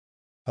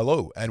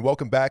Hello, and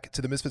welcome back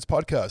to the Misfits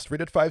podcast,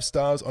 rated 5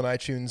 stars on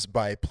iTunes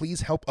by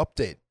Please Help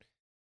Update.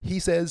 He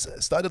says,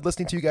 started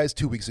listening to you guys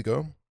 2 weeks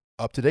ago.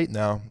 Up to date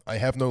now. I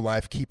have no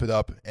life. Keep it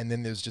up. And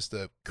then there's just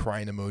a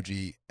crying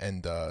emoji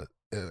and an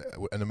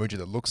emoji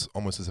that looks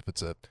almost as if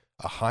it's a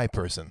high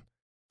person.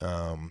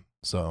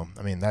 So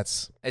I mean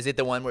that's. Is it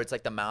the one where it's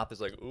like the mouth is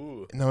like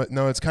ooh?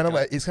 No, it's kind of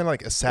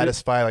like a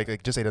satisfied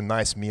like just ate a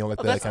nice meal like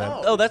that kind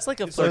of. Oh, that's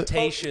like a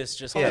flirtatious,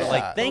 just kind of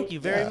like thank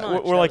you very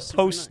much. Or like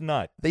post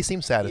nut. They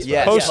seem satisfied.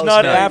 Yeah, Post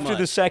nut very after much.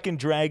 the second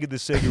drag of the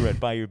cigarette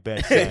by your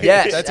bedside.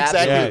 Yes, that's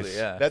exactly. absolutely,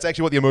 yeah. That's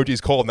actually what the emoji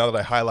is called. Now that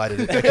I highlighted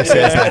it, like it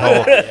says that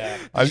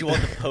whole. Did you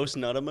want the post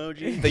nut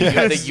emoji?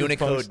 The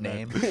Unicode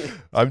name.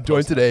 I'm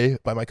joined today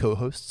by my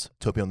co-hosts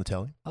Toby on the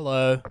Telly,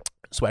 Hello.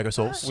 Swagger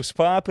Souls, What's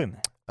poppin'?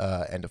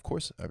 and of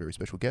course our very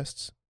special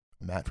guests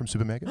Matt from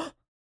SUPERMEGA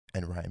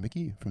and Ryan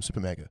McGee from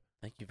SUPERMEGA.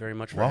 Thank you very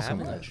much for Welcome,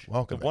 having guys. us.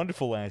 Welcome. The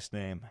wonderful last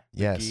name.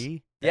 Yes.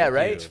 McGee. Yeah, Thank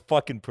right? It's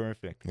fucking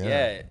perfect.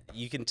 Yeah,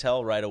 you can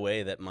tell right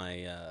away that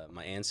my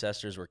my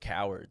ancestors were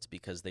cowards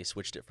because they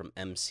switched it from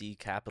MC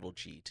capital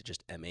G to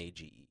just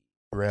MAGE.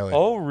 Really?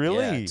 Oh,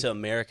 really? Yeah, to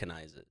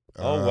Americanize it.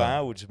 Oh,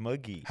 wow. It's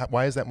muggy.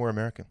 Why is that more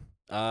American?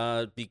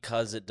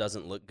 Because it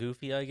doesn't look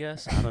goofy, I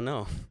guess. I don't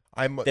know.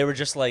 I'm. They were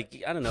just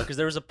like, I don't know, because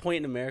there was a point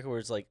in America where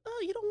it's like, oh,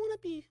 you don't want to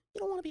be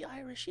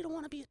Irish, you don't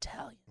want to be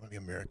Italian. I want to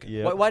be American.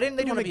 Yeah. Why didn't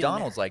they do wanna be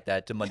McDonald's like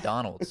that to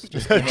McDonald's?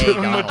 Just To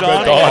McDonald's.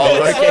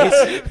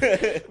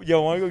 McDonald's.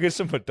 Yo, want to go get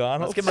some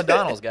McDonald's? Let's get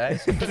McDonald's,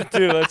 guys.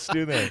 Dude, let's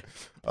do that.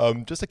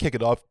 Just to kick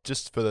it off,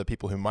 just for the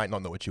people who might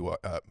not know what you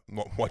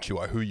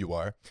are, who you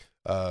are.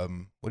 What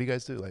do you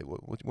guys do? Like,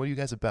 what are you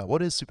guys about?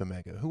 What is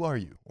SUPERMEGA? Who are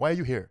you? Why are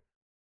you here?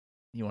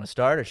 You want to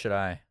start or should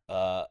I?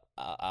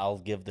 I'll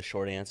give the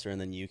short answer and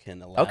then you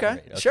can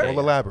elaborate. Okay, sure. We'll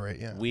elaborate.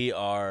 Yeah. We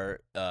are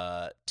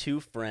two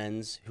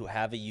friends who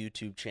have a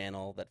YouTube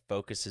channel that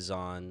focuses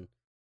on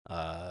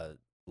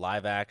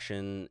live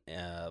action,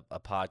 a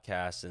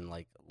podcast, and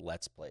like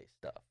Let's Play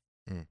stuff.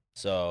 Mm.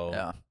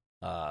 So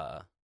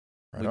Right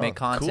We on. make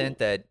content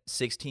Cool. that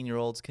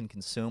 16-year-olds can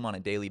consume on a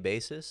daily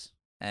basis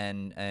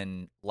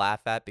and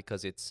laugh at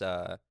because it's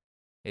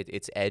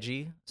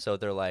edgy. So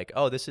they're like,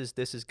 oh, this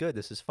is good.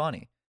 This is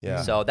funny.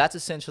 Yeah. So that's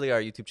essentially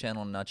our YouTube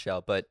channel in a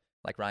nutshell. But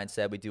like Ryan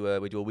said, we do a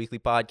weekly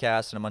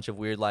podcast and a bunch of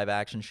weird live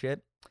action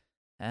shit.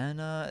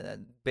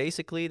 And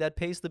basically that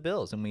pays the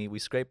bills, and we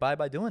scrape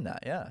by doing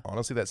that. Yeah.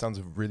 Honestly, that sounds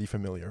really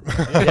familiar.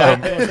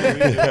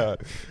 Yeah. Yeah.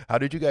 How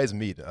did you guys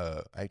meet?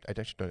 I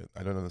actually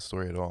don't know the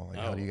story at all. Like,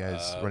 how do you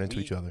guys run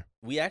into each other?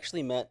 we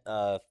actually met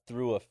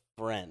through a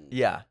friend.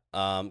 Yeah.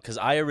 Because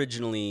I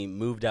originally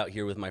moved out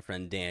here with my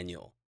friend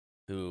Daniel,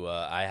 who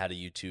I had a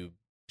YouTube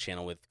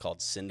channel with called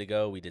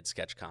Syndigo. We did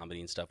sketch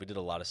comedy and stuff. We did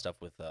a lot of stuff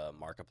with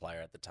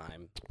Markiplier at the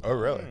time. Oh,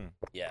 really?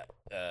 Yeah.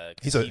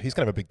 He's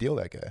kind of a big deal.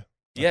 That guy.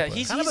 Yeah, Markiplier.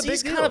 he's Kind of a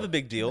big kind deal. of a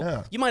big deal.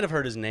 Yeah. You might have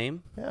heard his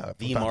name. Yeah.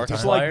 The from time to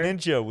It's time. like Markiplier.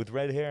 Ninja with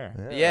red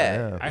hair.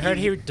 Yeah. I heard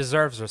he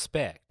deserves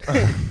respect.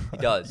 He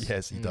does.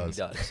 Yes, he does.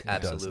 He does. He does.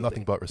 Absolutely.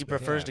 Nothing but He respect.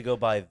 prefers to go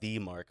by the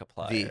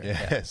Markiplier. The.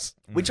 Yes.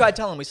 We tried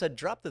telling him. We said,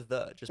 drop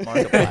the, just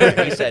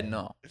Markiplier. He said,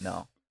 no.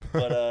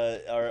 But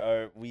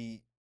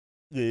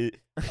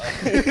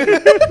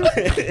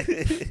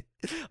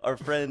our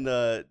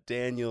friend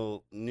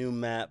Daniel knew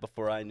Matt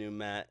before I knew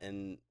Matt,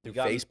 and Through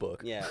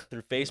Facebook. Yeah,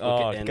 through Facebook.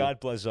 Oh, and God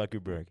bless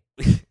Zuckerberg.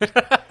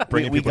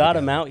 Bringing we people got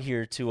him together. out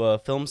here to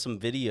film some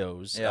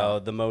videos. Yeah.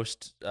 The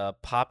most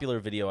popular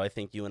video I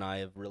think you and I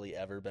have really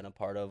ever been a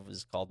part of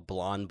is called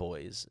Blonde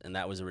Boys, and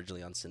that was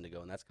originally on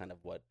Syndigo, and that's kind of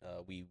what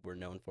we were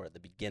known for at the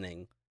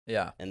beginning.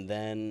 Yeah. And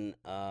then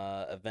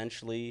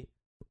eventually,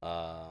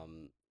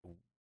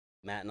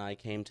 Matt and I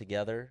came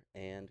together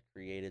and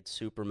created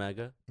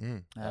SUPERMEGA.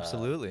 Mm.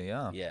 Absolutely.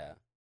 Yeah. Yeah.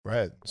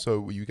 Right.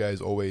 So you guys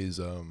always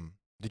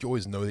did you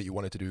always know that you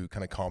wanted to do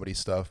kind of comedy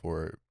stuff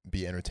or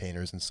be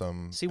entertainers in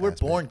some See, we're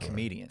aspect, born or-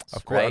 comedians.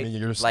 Of course. Right? I mean,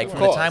 you're just Like of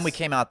from the course. time we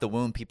came out the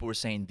womb, people were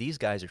saying these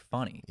guys are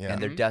funny Yeah.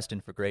 and they're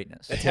destined for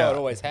greatness. That's Yeah. how it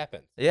always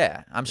happens.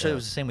 Yeah, I'm sure Yeah. it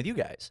was the same with you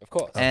guys. Of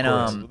course. And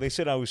course. They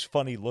said I was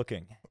funny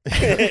looking.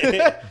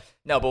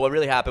 no, but what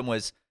really happened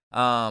was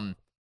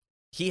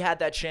he had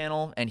that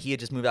channel and he had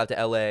just moved out to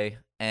LA,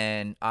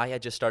 and I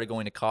had just started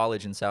going to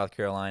college in South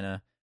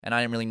Carolina, and I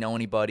didn't really know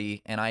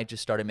anybody, and I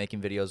just started making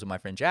videos with my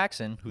friend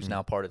Jackson, who's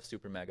now part of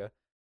SUPERMEGA.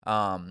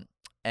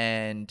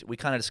 And we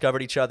kind of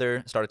discovered each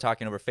other, started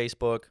talking over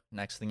Facebook.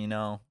 Next thing you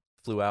know,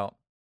 flew out.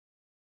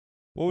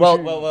 What was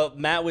your- Well,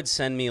 Matt would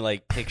send me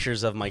like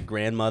pictures of my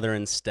grandmother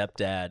and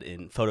stepdad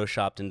in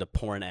photoshopped into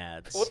porn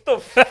ads. What the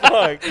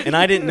fuck? And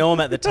I didn't know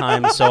him at the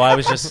time, so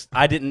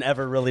I didn't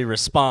ever really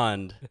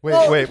respond.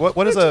 Wait,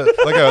 what is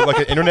like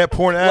an internet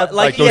porn ad?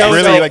 Like, those yeah,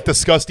 really so- like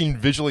disgusting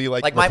visually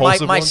like Like my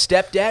repulsive ones?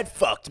 stepdad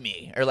fucked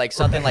me, or like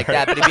something like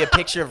that. But it'd be a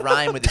picture of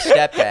Ryan with his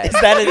stepdad.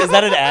 Is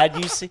that an ad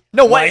you see?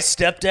 No, My what?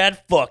 stepdad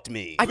fucked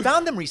me. I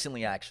found them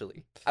recently,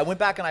 actually. I went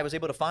back and I was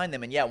able to find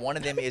them, and yeah, one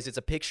of them is it's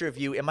a picture of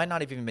you. It might not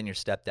have even been your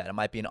stepdad. It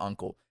might be an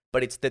uncle,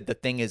 but it's the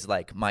thing is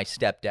like my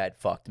stepdad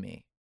fucked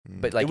me,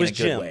 but like it was in a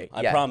good Jim. way.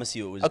 I Yeah. promise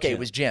you, it was. Okay, Jim. it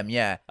was Jim.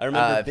 Yeah, I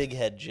remember Big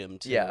Head Jim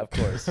too. Yeah, of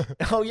course.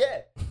 Oh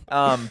yeah.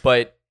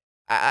 But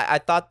I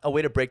thought a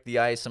way to break the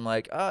ice. I'm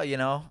like,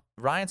 oh,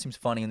 Ryan seems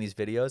funny in these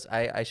videos.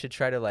 I should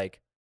try to like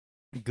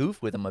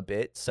goof with him a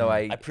bit. So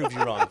I proved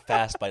you wrong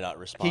fast by not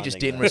responding. he just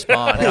didn't though.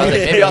 respond. I was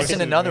like, maybe I'll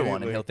send another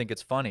one and he'll think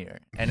it's funnier.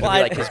 And it'll be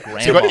like his So you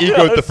grandma. got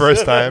egoed the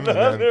first time. And then,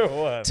 Another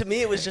one. To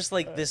me, it was just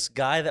like this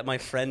guy that my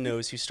friend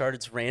knows who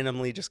started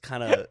randomly just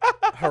kind of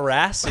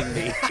harassing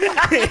me.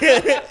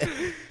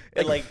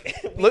 And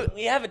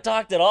we haven't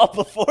talked at all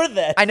before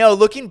that. I know.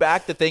 Looking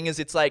back, the thing is,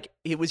 it's like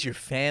it was your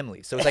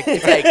family. So it's like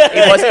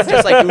it wasn't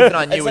just like goofing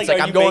on you. It's like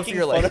are I'm you going for making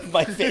your fun like of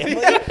my family.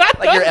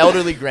 like your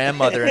elderly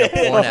grandmother in a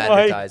porn my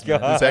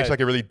advertisement. God. it's actually like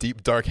a really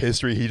deep, dark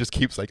history. He just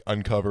keeps like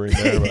uncovering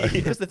there. Right?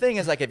 Because the thing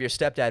is, like, if your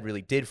stepdad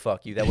really did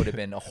fuck you, that would have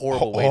been a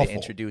horrible way to Awful.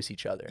 introduce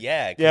each other.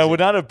 Yeah, Yeah,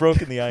 would not have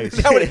broken the ice.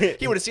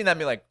 He would have seen that and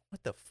be like,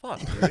 "What the fuck,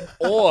 dude?"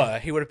 Or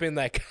he would have been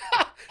like,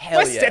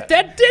 Hell my yeah.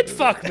 stepdad did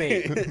fuck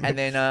me. And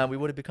then we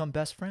would have become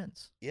best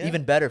friends, Yeah.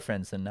 even better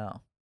friends than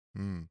now.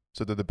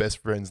 So did the best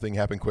friends thing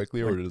happen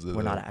quickly, or is it?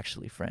 We're not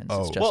actually friends.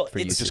 Oh. It's just Well, for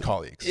it's you. It's just two.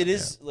 colleagues. It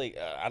is like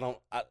I don't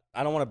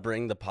want to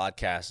bring the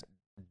podcast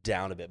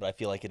down a bit, but I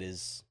feel like it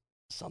is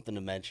something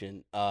to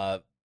mention.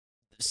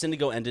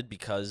 Syndigo ended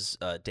because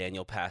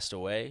Daniel passed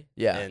away.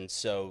 Yeah. And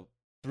so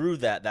through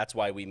that's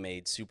why we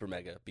made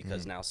SUPERMEGA,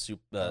 because now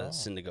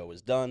Syndigo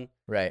was done.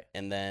 Right.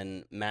 And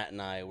then Matt and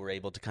I were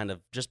able to kind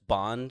of just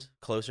bond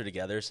closer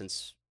together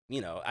since,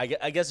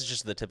 I guess it's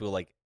just the typical,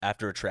 like,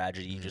 after a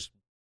tragedy, you just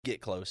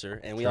get closer.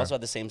 And we Sure. also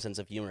had the same sense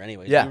of humor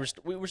anyways. Yeah.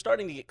 We were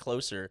starting to get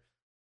closer,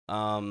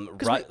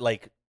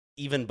 like,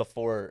 even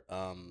before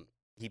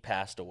he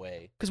passed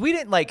away. Because we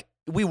didn't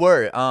we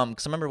were.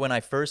 Because I remember when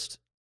I first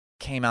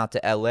came out to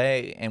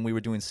LA and we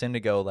were doing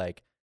Syndigo,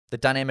 like, the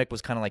dynamic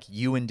was kind of like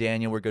you and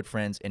Daniel were good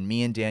friends, and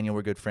me and Daniel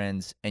were good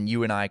friends, and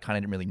you and I kind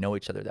of didn't really know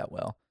each other that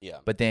well. Yeah.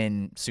 But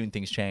then soon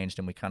things changed,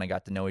 and we kind of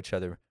got to know each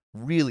other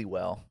really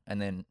well.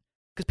 And then,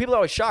 because people are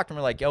always shocked, and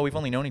we're like, yo, we've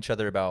only known each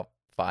other about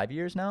 5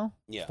 years now?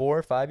 Yeah. 4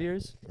 or 5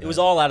 years? It was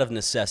all out of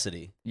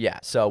necessity, Yeah,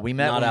 so we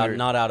met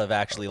not out of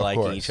actually Of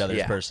liking course. each other's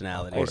Yeah.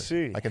 personality. Of course.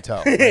 see. I can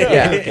tell.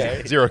 Yeah.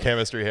 Okay. Zero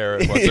chemistry here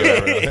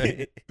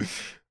whatsoever.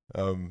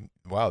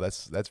 Wow,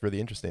 that's really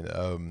interesting.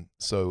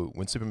 So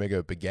when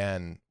SUPERMEGA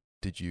began,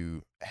 did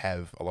you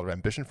have a lot of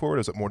ambition for it? Or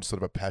was it more just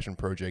sort of a passion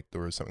project,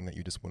 or something that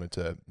you just wanted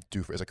to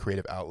do as a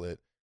creative outlet?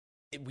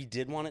 We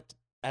did want it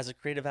as a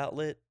creative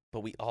outlet,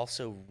 but we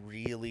also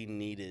really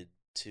needed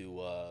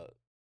to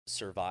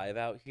survive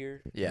out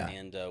here. Yeah.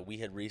 And we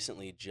had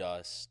recently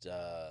just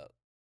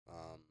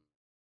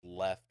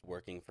left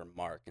working for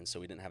Mark, and so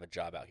we didn't have a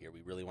job out here.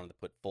 We really wanted to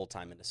put full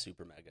time into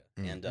SUPERMEGA.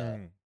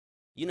 And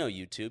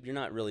YouTube, you're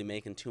not really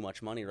making too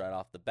much money right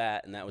off the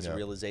bat, and that was Yeah. a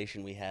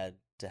realization we had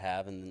to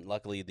have. And then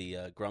luckily,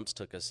 the Grumps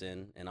took us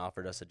in and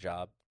offered us a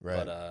job.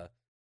 Right. But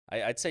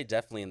I'd say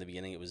definitely in the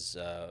beginning it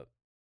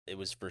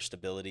was for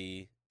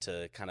stability,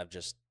 to kind of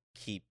just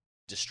keep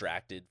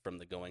distracted from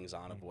the goings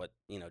on of what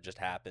just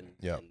happened.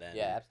 Yeah. And then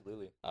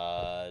absolutely.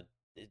 I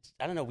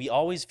don't know. We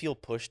always feel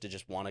pushed to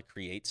just want to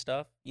create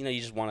stuff. You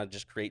just want to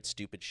just create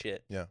stupid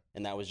shit. Yeah.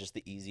 And that was just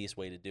the easiest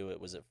way to do it.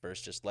 Was at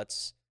first just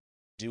let's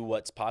do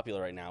what's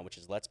popular right now, which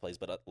is Let's Plays,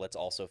 but let's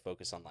also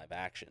focus on live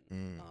action,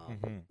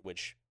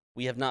 which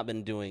we have not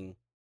been doing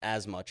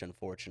as much,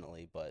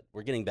 unfortunately, but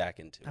we're getting back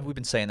into it. We've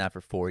been saying that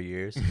for 4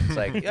 years. It's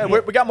like, yeah,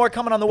 we got more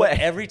coming on the way. But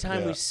every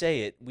time Yeah. we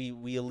say it,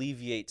 we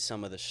alleviate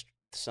some of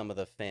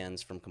the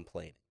fans from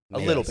complaining. A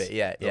little bit,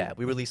 yeah.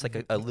 We release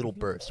like a little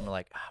burst, and we're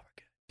like, we're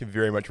good. Can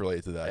very much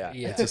relate to that.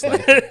 Yeah. It's just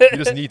like you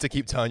just need to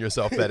keep telling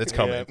yourself that it's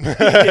coming.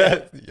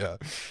 Yeah.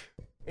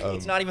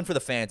 It's not even for the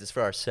fans; it's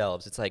for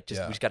ourselves. It's like we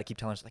just got to keep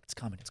telling us like it's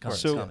coming, it's coming.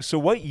 it's So, coming. so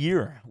what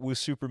year was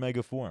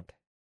SUPERMEGA formed?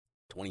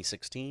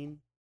 2016.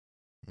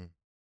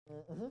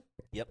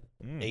 Yep.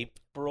 Mm.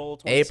 April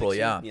 2016. April,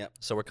 yeah. Yep.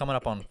 So we're coming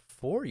up on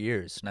 4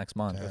 years next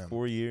month. Damn.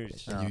 4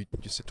 years. Yeah. And you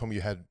just told me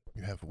you have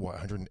what,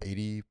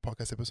 180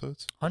 podcast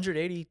episodes?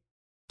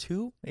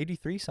 182,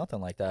 83, something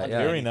like that. Yeah,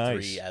 Very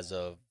 183 nice. as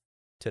of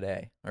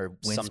today or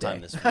Wednesday.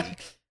 sometime this week.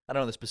 I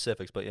don't know the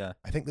specifics, but yeah.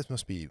 I think this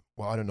must be,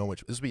 well, I don't know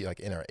which. This would be like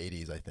in our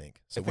 80s, I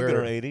think. So I think in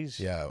our 80s.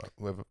 Yeah,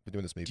 we've been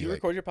doing this maybe Do you like,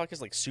 record your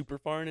podcast like super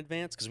far in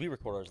advance? Because we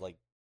record ours like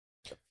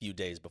a few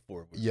days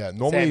before. yeah,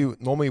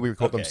 normally we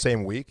record them Okay.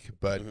 same week,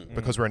 but Mhm.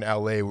 because we're in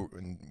LA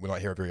and we're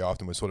not here very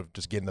often, we're sort of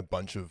just getting a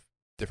bunch of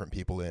different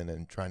people in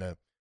and trying to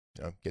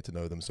get to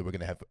know them. So we're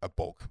gonna have a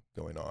bulk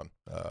going on,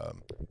 which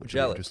will be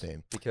Jealous.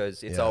 interesting.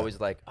 Because it's Yeah. always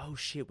like, oh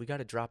shit, we got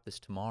to drop this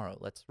tomorrow.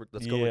 Let's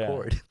go Yeah.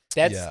 record.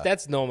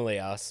 That's normally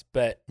us,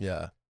 but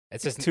Yeah,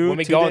 it's just Two- when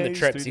we 2 go on the days,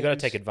 trips, 3 you got to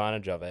days. take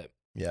advantage of it.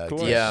 yeah, Of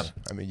course. Yeah.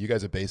 I mean, you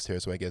guys are based here,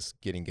 so I guess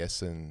getting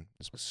guests in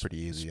is pretty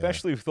easy.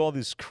 Especially with all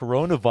this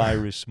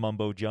coronavirus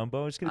mumbo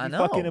jumbo, it's gonna I be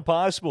fucking know.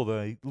 impossible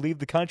to leave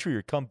the country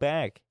or come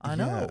back. I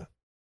know. Yeah.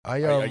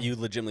 I Are you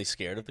legitimately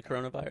scared of the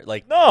coronavirus?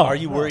 Like, No, are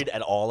you no. worried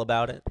at all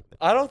about it?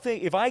 I don't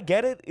think if I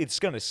get it, it's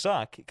gonna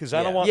suck because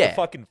I don't Yeah. want Yeah. the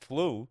fucking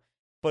flu.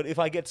 But if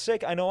I get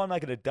sick, I know I'm not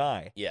gonna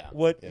die. Yeah.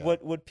 Yeah.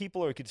 What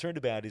people are concerned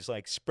about is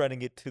like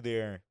spreading it to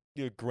their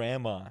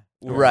grandma.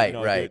 Or, Right, you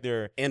know, right.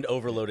 Their And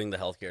overloading the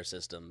healthcare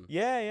system.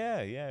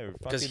 yeah. or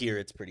Because fucking- here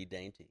it's pretty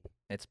dainty.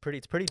 It's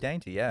pretty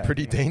dainty, yeah.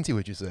 Pretty dainty,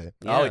 would you say?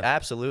 Oh, Yeah.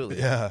 absolutely.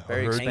 Yeah,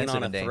 Very I've heard- Hanging expensive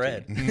on a and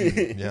dainty.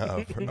 thread. Yeah,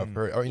 I've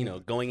heard. I mean, You know,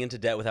 going into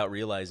debt without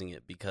realizing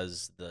it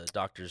because the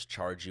doctors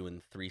charge you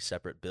in 3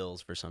 separate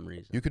bills for some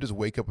reason. you could just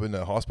wake up in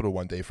a hospital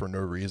one day for no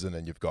reason,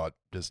 and you've got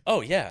just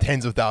Oh yeah.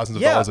 tens of thousands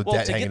of Yeah, dollars of Well,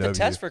 debt to hanging get the over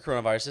test you. for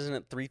coronavirus, isn't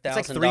it It's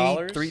like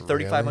 $3,000?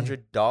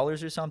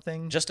 $3,500 or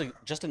something. Just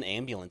an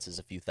ambulance is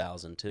a few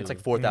thousand too. It's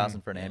like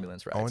 $4,000 for an Yeah.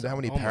 ambulance, right? I wonder how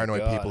many Oh my paranoid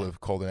God. people have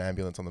called an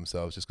ambulance on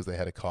themselves just because they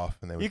had a cough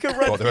and they You could thought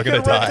rent, they were you going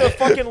could to rent a die.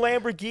 fucking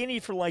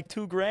Lamborghini for like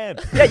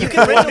 $2,000. Yeah, you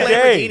can rent a One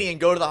day. Lamborghini and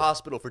go to the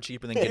hospital for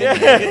cheaper than getting Yeah.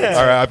 an ambulance.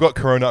 All right, I've got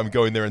Corona. I'm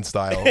going there in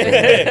style.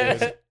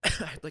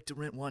 I'd like to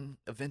rent one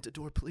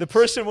Aventador, please. The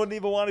person wouldn't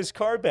even want his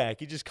car back.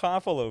 He'd just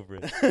cough all over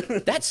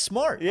it. That's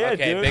smart. Yeah,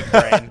 Okay, dude. big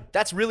brain.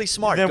 That's really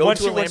smart. Then Go once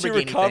to a you Lamborghini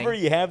recover,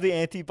 thing. you have the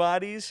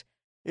antibodies.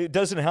 It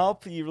doesn't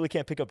help. You really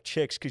can't pick up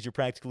chicks because you're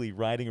practically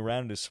riding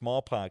around in a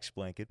smallpox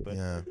blanket. But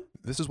Yeah,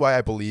 this is why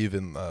I believe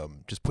in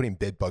just putting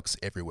bed bugs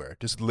everywhere.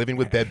 Just living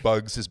with bed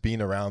bugs, just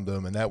being around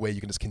them, and that way you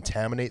can just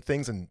contaminate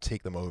things and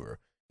take them over.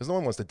 Because no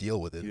one wants to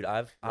deal with it. Dude,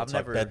 I've It's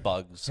never like bed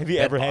bugs. Have you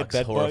ever had bugs,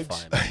 bed bugs?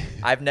 horrifying.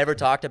 I've never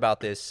talked about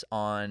this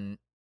on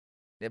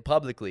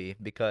publicly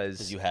because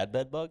Because you had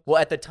bed bugs?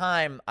 well, at the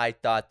time I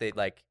thought that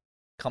like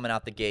coming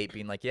out the gate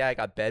being like, yeah, I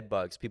got bed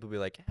bugs. People would be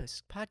like, yeah,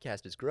 this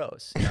podcast is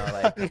gross. You know,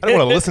 like I don't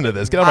want to listen to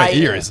this. Get out of my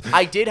ears.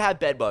 I did have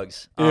bed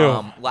bugs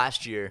Ew.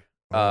 last year.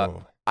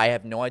 Oh. I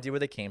have no idea where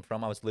they came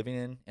from. I was living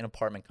in an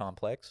apartment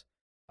complex,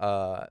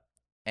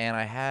 and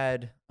I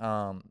had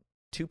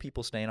 2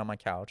 people staying on my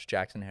couch,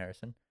 Jackson and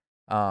Harrison.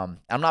 I'm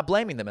not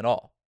blaming them at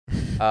all.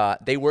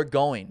 They were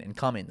going and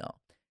coming though,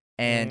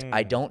 and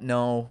I don't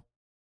know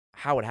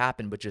how it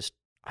happened, but just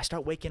I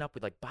start waking up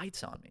with like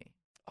bites on me,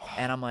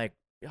 and I'm like,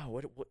 yo,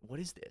 what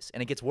is this?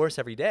 And it gets worse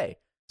every day.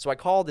 So I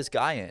called this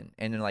guy in,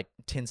 and in like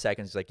 10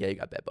 seconds, he's like, yeah, you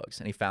got bed bugs,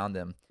 and he found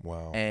them.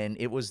 Wow. And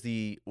it was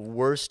the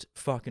worst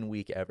fucking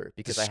week ever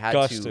because I had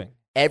Disgusting. to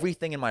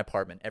everything in my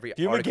apartment, every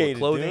article Fumigated, of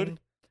clothing, dude.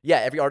 yeah,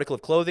 every article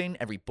of clothing,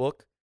 every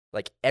book,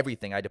 like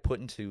everything, I had to put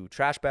into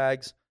trash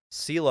bags,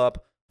 seal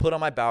up, put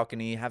on my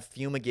balcony, have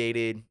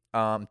fumigated,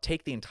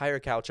 take the entire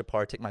couch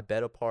apart, take my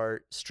bed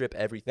apart, strip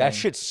everything. that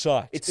shit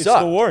sucked. It It's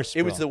sucked. the worst.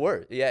 It was bro. the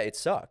worst. Yeah, it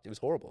sucked. It was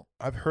horrible.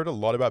 I've heard a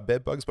lot about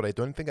bed bugs, but I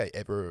don't think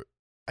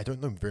I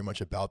don't know very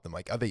much about them.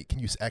 Like, are they? Can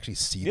you actually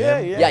see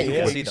Yeah, them? yeah, Yeah, you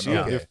Like, can see them.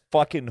 okay. They're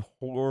fucking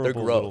horrible. They're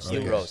little gross. Okay.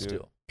 They're gross dude.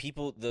 too.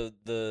 People,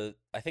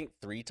 I think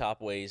 3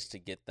 top ways to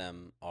get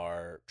them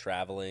are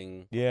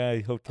traveling, Yeah,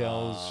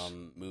 hotels.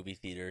 movie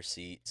theater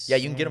seats. Yeah,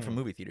 you can get them from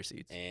movie theater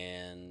seats.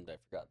 And I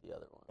forgot the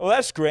other one. Oh,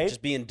 that's great.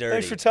 Just being dirty.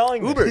 Thanks for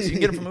telling me. Ubers, you can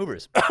get them from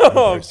Ubers.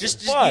 Oh,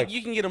 Just fuck.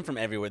 you can get them from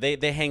everywhere.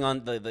 They hang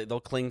on. They'll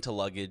cling to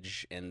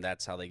luggage, and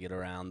that's how they get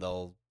around.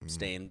 They'll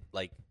stay in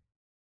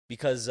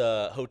because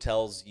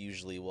hotels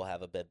usually will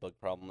have a bed bug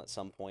problem at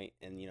some point,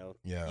 and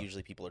Yeah.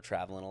 usually people are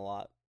traveling a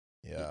lot.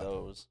 with Yeah.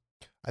 those.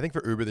 I think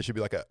for Uber there should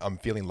be like a I'm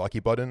feeling lucky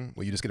button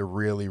where you just get a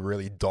really,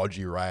 really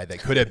dodgy ride that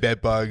could have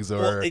bed bugs or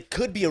Well, it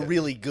could be a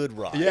really good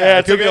ride. Yeah,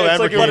 it could be a it's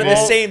like Lamborghini. But at the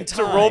roll- same it's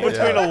a roll time-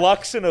 between Yeah. a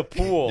Lux and a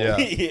pool. yeah.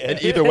 Yeah.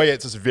 And either way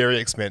it's just very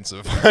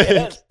expensive.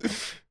 Like,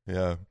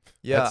 yeah.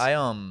 Yeah,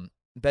 That's-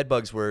 bed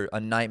bugs were a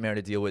nightmare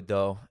to deal with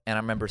though, and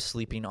I remember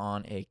sleeping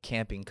on a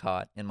camping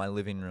cot in my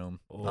living room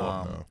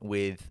no.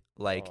 with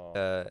like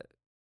Oh.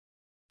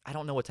 I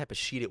don't know what type of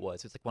sheet it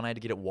was. It's like one I had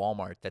to get at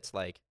Walmart that's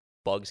like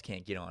bugs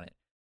can't get on it.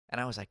 And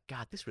I was like,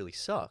 God, this really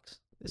sucks.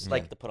 This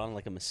Like like to put on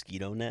like a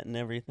mosquito net and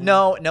everything.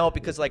 no,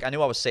 because like I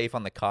knew I was safe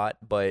on the cot,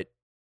 but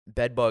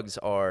bed bugs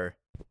are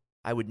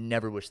I would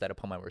never wish that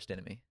upon my worst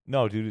enemy.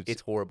 No, dude,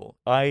 It's horrible.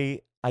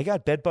 I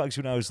got bed bugs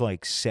when I was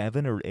like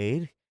 7 or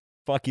 8.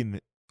 Fucking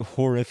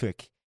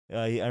horrific.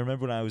 I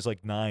remember when I was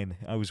like 9,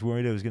 I was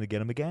worried I was going to get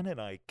them again, and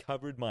I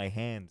covered my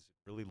hands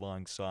in really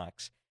long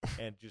socks.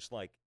 And just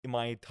like in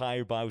my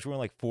entire body, I was wearing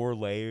like 4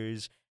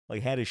 layers,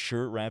 like had a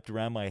shirt wrapped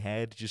around my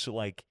head just to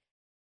like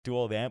do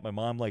all that. My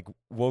mom like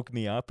woke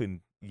me up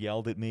and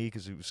yelled at me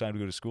because it was time to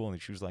go to school, and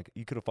she was like,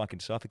 "You could have fucking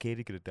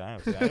suffocated, could have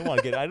died." I was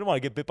like, I don't want to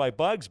get bit by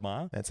bugs,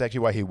 Mom. That's actually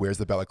why he wears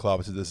the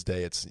balaclava to this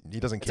day. He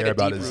doesn't It's care like a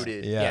about his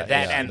deep-rooted- Yeah,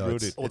 that and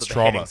it's, all it's the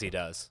trauma. beheadings he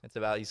does. It's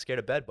about he's scared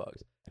of bed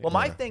bugs. Well,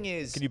 my Yeah. thing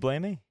is Can you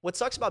blame me? what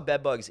sucks about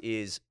bed bugs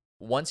is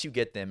once you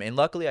get them, and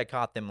luckily I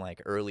caught them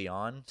like early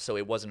on, so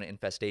it wasn't an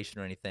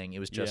infestation or anything. It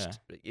was just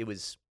it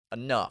was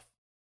enough.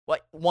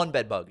 Like one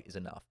bed bug is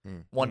enough.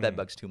 One bed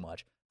bug's too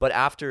much. But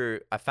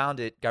after I found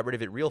it, got rid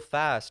of it real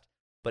fast.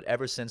 But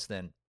ever since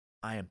then,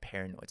 I am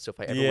paranoid. So if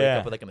I ever wake Yeah.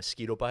 up with like a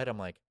mosquito bite, I'm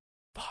like,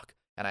 fuck,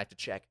 and I have to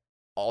check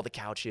all the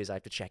couches. I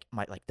have to check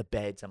the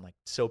beds. I'm like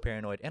so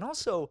paranoid. And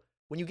also,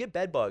 when you get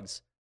bed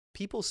bugs,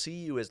 people see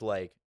you as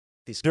like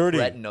this Dirty.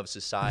 cretin of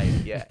society.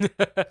 Yeah.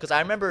 Because I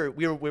remember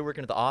we were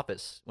working at the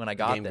office when I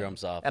got Game them,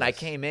 Grumps office. and I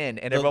came in,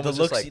 and The everyone was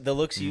just looks, like, the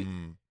looks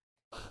you.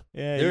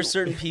 Yeah, There are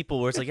certain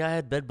people where it's like I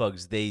had bed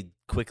bugs. They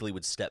quickly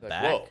would step Like,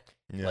 back. whoa.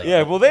 Yeah. Like-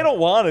 yeah. Well, they don't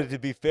want it, to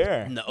be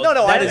fair. No, I that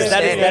is understand.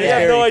 that is you have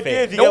very no idea.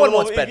 fake. If you No got one a little,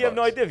 wants bed if you have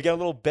no bugs. idea. If you got a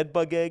little bed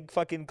bug egg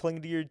fucking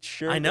clinging to your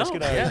shirt, I know, it's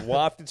gonna yeah.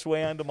 waft its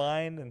way onto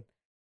mine, and You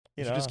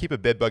you should know. just keep a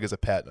bed bug as a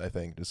pet, I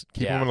think. Just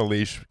keep Yeah. him on a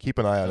leash, keep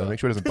an eye on him, Yeah. make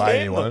sure he doesn't bite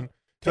Tame them. anyone.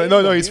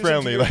 No, he's Use them to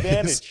friendly. your Like,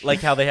 advantage. Like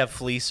how they have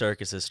flea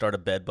circuses. Start a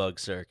bedbug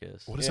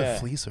circus. what is Yeah. a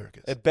flea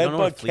circus? A You don't know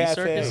what a bedbug flea cafe.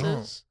 circus No.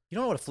 is? You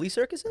don't know what a flea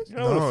circus is? You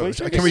know what a No, flea can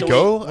circus we is?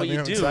 go? What I mean, you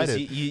I'm do excited.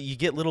 is you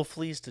get little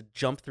fleas to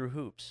jump through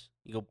hoops.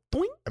 You go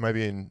boing. Am I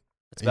being?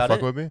 That's Are you about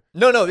fucking it. with me?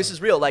 No, this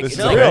is real. Like This it's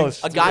is like real.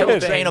 a guy will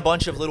It's train good. a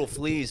bunch of little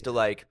fleas to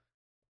like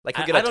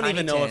he'll get a I don't tiny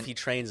even know if tent. he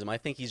trains them. I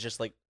think he's just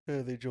like,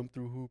 they jump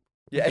through hoop.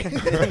 Yeah.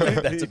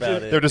 That's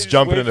about it. They're just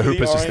jumping in the hoop.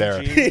 It's just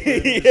there.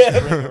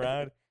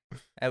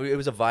 And it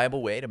was a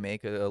viable way to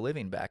make a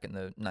living back in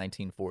the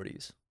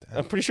 1940s.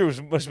 I'm pretty sure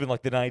it must have been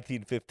like the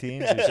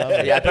 1915s or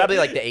something. Yeah, probably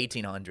like the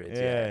 1800s.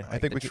 Yeah, Yeah. like I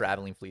think the we could-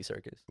 traveling flea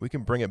circus. We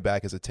can bring it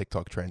back as a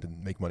TikTok trend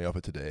and make money off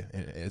it today.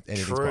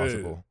 Anything's True.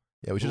 possible.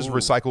 Yeah, we should just Ooh.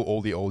 recycle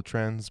all the old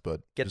trends,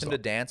 but Get just them to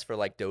dance for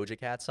like Doja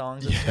Cat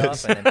songs and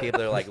Yes. stuff, and then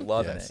people are like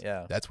loving Yes. it.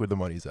 Yeah. That's where the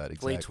money's at.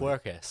 Flea Exactly.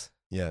 twerkers.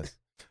 Yes.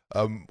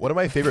 One of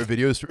my favorite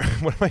videos.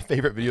 One of my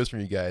favorite videos from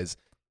you guys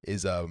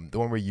is the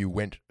one where you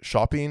went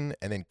shopping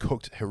and then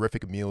cooked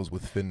horrific meals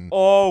with Finn.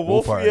 Oh,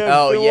 Wolf. Wolfhard. Yeah,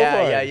 Oh Phil yeah,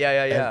 Wolfhard.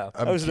 yeah.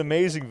 And That was an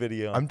amazing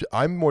video.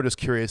 I'm more just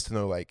curious to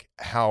know like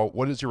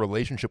what is your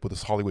relationship with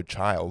this Hollywood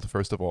child?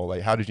 First of all,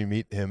 like how did you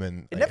meet him?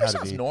 And It like, never how did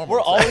sounds he- normal.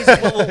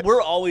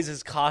 We're always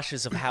as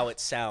cautious of how it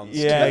sounds.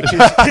 Yeah, too.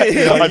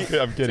 'cause-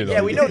 I'm kidding.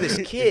 Yeah, we know this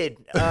kid.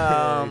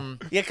 Yeah,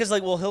 because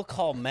like, well, he'll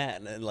call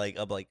Matt and like,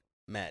 I'm like,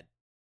 Matt,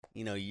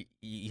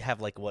 you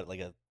have like what,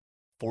 like a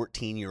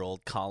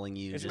 14-year-old calling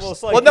you. It's- Just, well,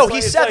 it's like- Well, no, it's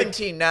he's like-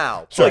 17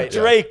 now. It's like Right,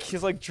 yeah. Drake.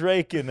 He's like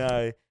Drake and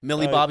Millie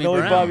Millie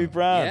Bobby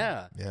Brown.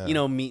 Yeah.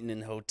 Yeah. Meeting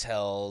in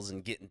hotels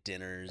and getting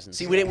dinners and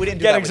See, stuff. we didn't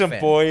do getting that some with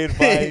Finn. boy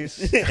advice.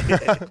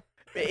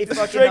 If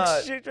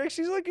fucking, Drake,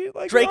 she's like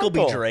Drake her will be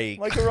uncle. Drake.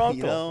 like her uncle.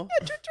 You know?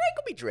 Yeah, Drake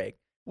will be Drake.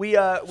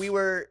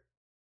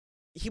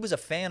 He was a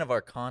fan of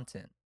our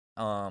content,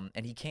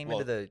 and he came Well-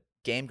 into the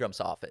Game Grumps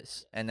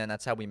office, and then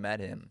that's how we met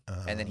him.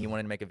 And then he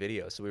wanted to make a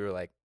video, so we were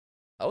like,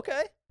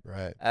 okay.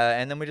 Right.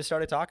 And then we just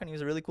started talking. He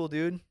was a really cool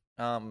dude,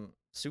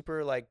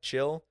 super like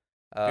chill.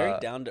 Very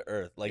down to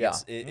earth. Like yeah.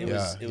 it Yeah,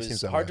 was he it seems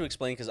was that hard way. to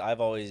explain because I've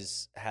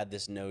always had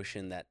this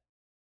notion that,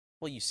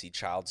 well, you see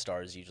child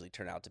stars usually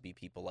turn out to be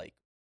people like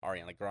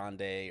Ariana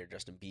Grande or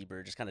Justin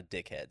Bieber, just kind of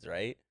dickheads,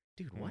 right?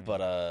 Dude, what?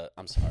 But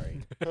I'm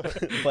sorry,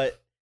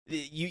 but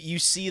you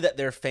see that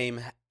their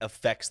fame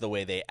affects the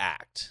way they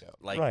act. Yeah.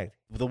 Like Right.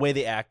 the way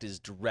they act is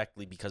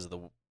directly because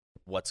of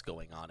what's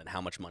going on and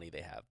how much money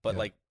they have. But Yeah.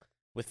 like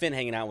with Finn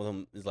hanging out with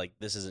him is like,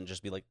 this isn't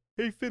just be like,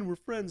 hey Finn, we're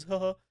friends,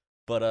 haha.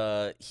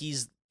 But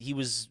he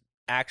was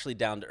actually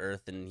down to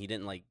earth and he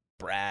didn't like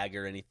brag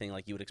or anything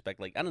like you would expect.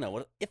 Like, I don't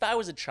know, if I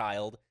was a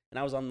child and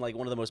I was on like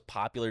one of the most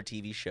popular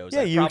TV shows,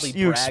 Yeah, I'd you probably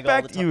you brag all the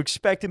expect time. you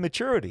expect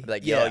immaturity.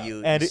 Like, Yeah. yo,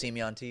 you And it- see me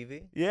on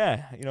TV?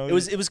 Yeah,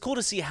 It was cool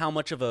to see how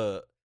much of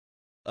a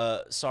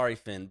sorry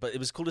Finn, but it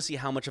was cool to see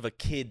how much of a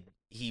kid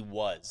he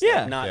was. Like,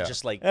 Yeah. not Yeah.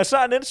 just like That's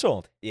not an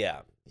insult.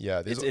 yeah.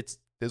 Yeah. It's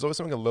There's always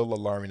something a little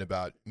alarming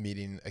about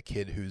meeting a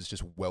kid who's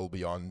just well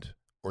beyond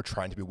or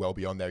trying to be well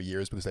beyond their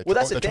years because Well,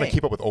 that's the they're trying to thing.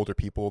 keep up with older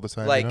people all the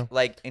time. Like you know?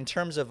 like in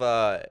terms of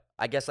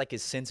I guess like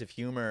his sense of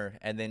humor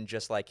and then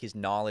just like his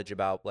knowledge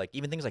about like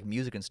even things like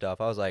music and stuff.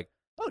 I was like,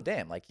 oh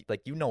damn, like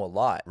you know a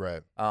lot.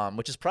 Right.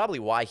 Which is probably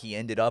why he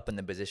ended up in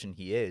the position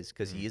he is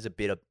because he is a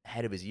bit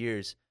ahead of his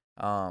years.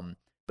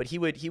 But he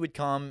would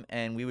come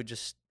and we would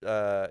just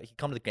he'd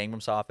come to the Game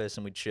Grumps office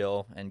and we'd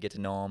chill and get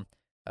to know him.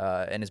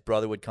 And his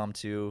brother would come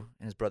too,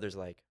 and his brother's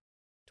like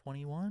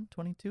 21,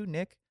 22,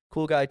 Nick,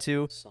 cool guy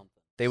too. something.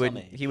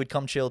 He would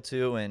come chill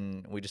too,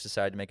 and we just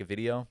decided to make a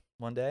video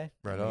one day.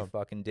 Right and we on.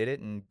 fucking did it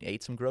and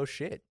ate some gross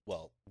shit.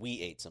 Well,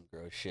 we ate some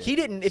gross shit. He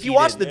didn't. If He you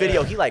watch the didn't.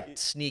 video, Yeah. he like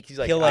sneaks. He's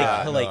like, He'll, like,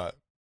 "Ah." he'll, like-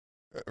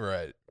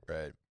 Right.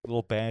 Right.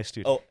 Little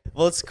bastard. Oh,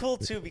 well, it's cool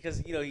too because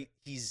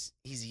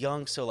he's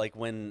young, so like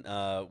when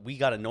we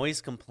got a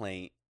noise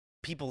complaint,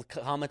 people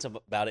comment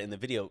about it in the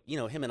video.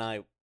 Him and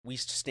I, we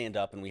stand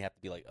up and we have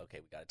to be like, okay,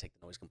 we got to take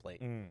the noise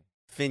complaint. Mm.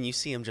 Finn, you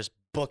see him just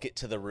book it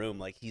to the room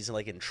like he's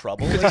like in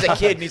trouble. Because he's a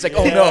kid and he's like,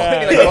 oh no,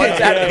 Yeah, and he like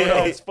runs out of the yeah,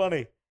 room. it's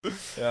funny. Yeah,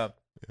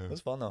 Yeah. it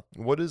was fun though.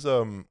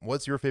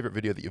 What's your favorite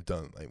video that you've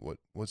done? Like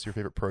what's your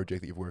favorite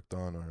project that you've worked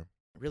on or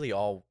Really,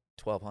 all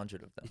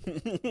 1,200 of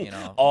them. You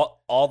know.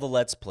 all the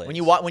Let's Plays. When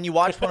you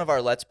watch one of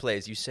our Let's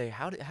Plays, you say,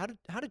 how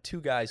did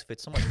two guys fit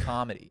so much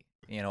comedy,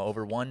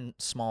 over one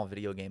small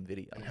video game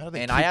video? And how do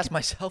they And I keep- asked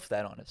myself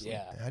that honestly.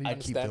 Yeah. How do you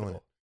keep doing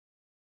it?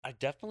 I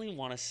definitely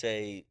want to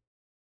say,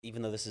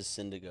 even though this is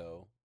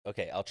Syndigo,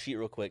 okay, I'll cheat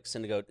real quick.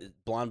 Syndigo,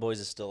 Blonde Boys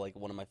is still like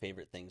one of my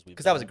favorite things we've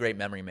Because that was a done. great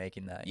memory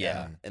making that.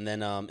 Yeah. And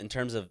then in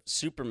terms of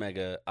Super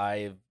Mega,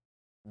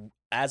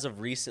 as of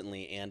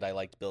recently, and I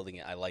liked building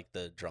it, I liked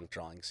the Drunk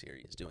Drawing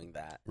series, doing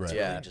that. Right. It's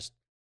Yeah. really just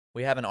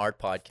We have an art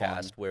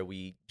podcast Fun. where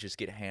we just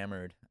get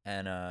hammered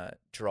and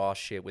draw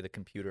shit with a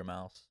computer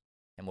mouse,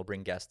 and we'll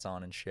bring guests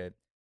on and shit.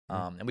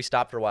 And we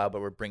stopped for a while,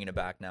 but we're bringing it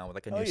back now with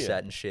like a Oh, new yeah.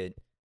 set and shit.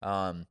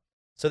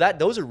 So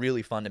those are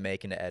really fun to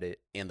make and to edit.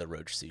 and the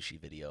Roach Sushi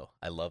video.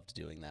 I loved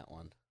doing that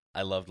one.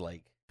 I loved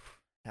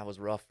That was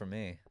rough for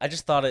me. I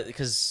just thought it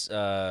because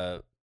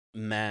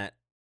Matt,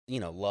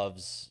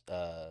 loves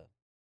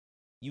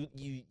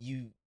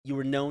you you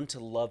were known to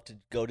love to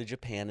go to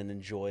Japan and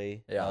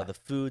enjoy the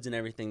foods and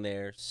everything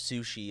there.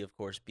 Sushi, of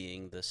course,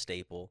 being the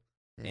staple.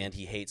 And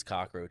he hates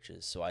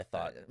cockroaches, so I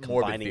thought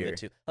combining the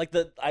two, like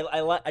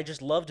I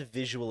just loved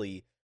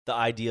visually the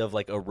idea of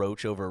like a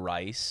roach over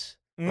rice.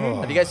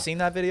 Have you guys seen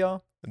that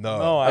video?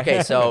 No.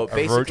 Okay, so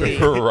A roach basically,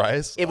 over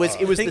rice. it was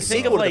the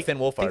sequel to the Finn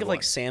Wolfhard Think of like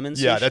one. salmon.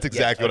 Yeah, sushi. that's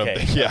exactly what I'm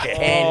thinking. Yeah.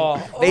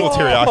 And A little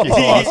teriyaki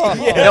sauce.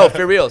 No,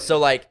 for real. So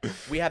like,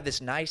 we have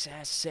this nice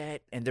ass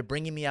set, and they're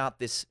bringing me out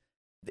this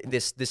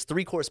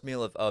 3-course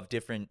meal of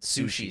different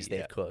sushis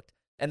they've cooked.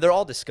 And they're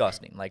all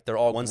disgusting. Like they're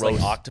all one's gross.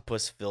 like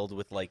octopus filled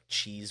with like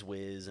cheese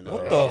whiz and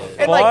What other the shit.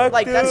 And fuck,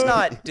 like that's dude?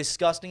 not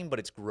disgusting, but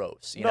it's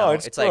gross. You No, know?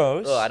 it's like,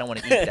 gross. I don't want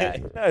to eat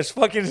that. That's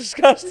fucking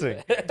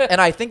disgusting. And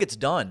I think it's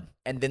done.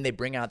 And then they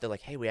bring out, they're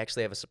like, hey, we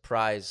actually have a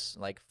surprise,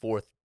 like,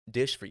 4th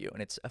dish for you.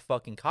 And it's a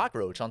fucking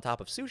cockroach on top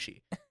of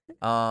sushi.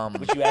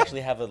 Which you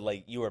actually have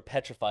you were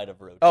petrified of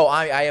roaches. Oh,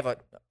 I have a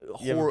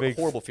You have a big-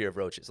 horrible fear of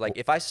roaches. Like,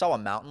 if I saw a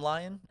mountain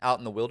lion out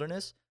in the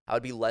wilderness, I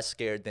would be less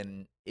scared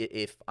than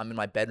if I'm in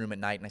my bedroom at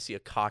night and I see a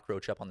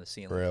cockroach up on the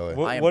ceiling. Really?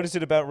 What is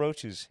it about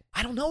roaches?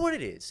 I don't know what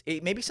it is.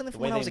 It may be something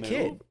from way when I was a they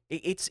kid.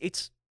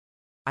 It's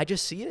I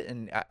just see it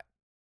and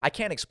I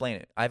can't explain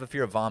it. I have a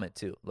fear of vomit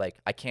too. Like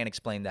I can't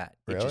explain that.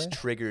 It just Really?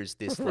 triggers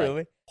this like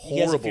Really?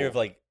 You have a horrible. fear of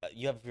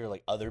you have a fear of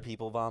like other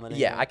people vomiting.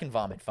 Yeah, I can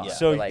vomit fine. Yeah.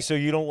 So but, like, so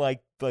you don't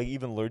like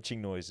even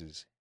lurching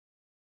noises?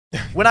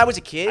 when I was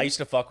a kid, I used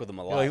to fuck with them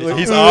a lot. Like, look-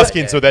 He's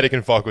asking so that he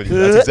can fuck with you.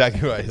 That's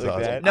exactly why he's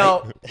Like asking. that?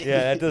 no, Yeah,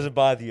 that doesn't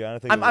bother you. I don't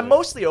think. I'm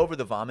mostly over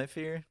the vomit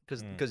fear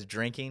because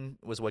drinking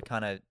was what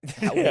kind of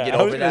helped me Yeah, get I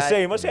over was gonna that.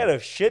 say you must have had a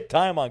shit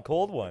time on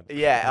cold one.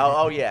 Yeah.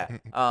 Oh yeah.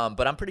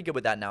 But I'm pretty good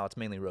with that now. It's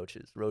mainly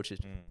roaches. Roaches.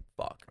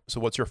 Fuck. So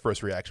what's your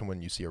first reaction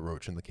when you see a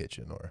roach in the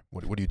kitchen, or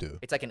what do you do?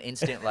 It's like an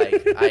instant like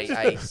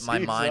my Seems,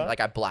 mind huh? like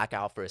I black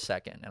out for a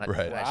second and I, Right.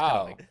 I just kinda,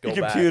 Wow. like, go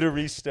Your back. computer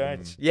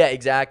restarts. Yeah,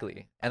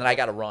 exactly. And then I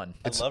gotta run.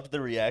 I loved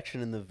the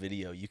reaction in the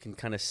video. You can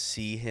kind of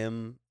see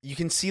him. You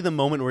can see the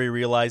moment where he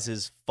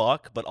realizes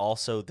fuck, but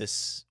also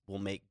this will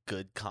make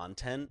good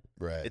content.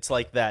 Right. It's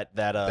like that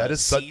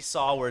is such-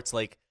 seesaw where it's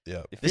like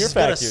yeah. this Fear is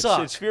gonna factor.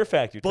 suck, It's fear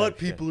factor. but type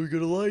shit. people are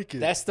gonna like it.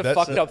 That's the That's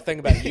fucked up thing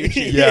about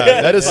YouTube.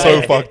 Yeah, that is so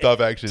Like, fucked up.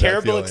 Actually, that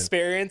Terrible feeling.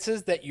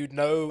 experiences that you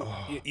know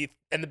you,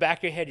 in the back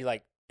of your head, you're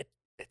like,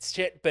 it's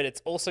shit, but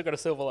it's also got a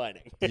silver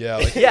lining. Yeah,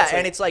 like, Yeah,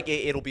 and it's like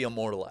it'll be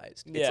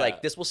immortalized. It's Yeah.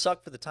 like this will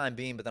suck for the time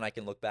being, but then I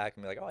can look back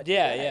and be like, oh, I did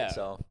Yeah, that. yeah.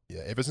 So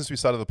yeah. Ever since we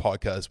started the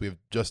podcast, we've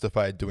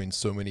justified doing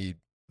so many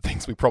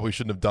things we probably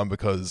shouldn't have done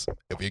because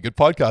it'll be a good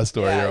podcast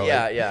story. yeah, you know,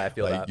 yeah, like, yeah. I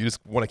feel like that. you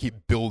just want to keep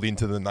building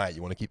to the night.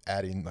 You want to keep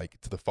adding like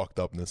to the fucked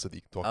upness so that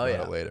you can talk Oh, about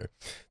yeah. it later.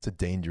 It's a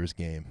dangerous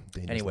game.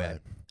 Dangerous Anyway,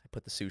 lad. I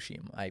put the sushi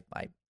in. I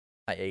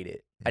ate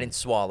it. I didn't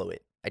swallow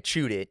it. I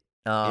chewed it.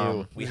 We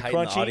Was it hide the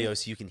crunchy? audio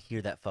so you can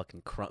hear that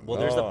fucking crunch. Well,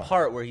 there's the Oh.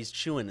 part where he's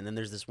chewing, and then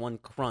there's this one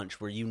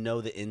crunch where you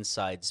know the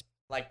insides.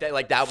 Like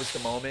that was the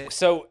moment.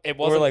 So it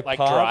wasn't like like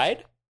pops?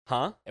 dried.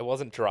 Huh? It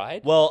wasn't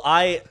dried. Well,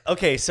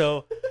 okay,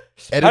 so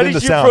Edit How in did the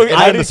you sound. pro- Edit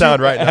how in the did sound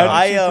you- right how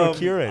now. did you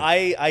procure it?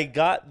 I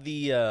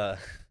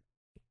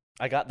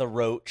got the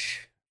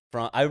roach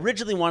from. I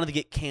originally wanted to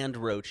get canned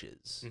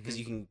roaches because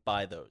you can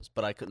buy those,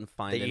 but I couldn't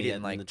find They any eat it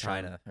in the like time.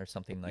 China or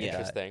something like Yeah. that.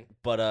 Interesting.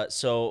 But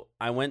so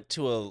I went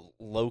to a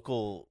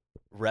local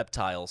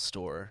reptile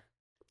store,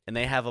 and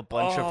they have a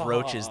bunch of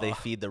roaches they Oh.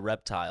 feed the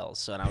reptiles.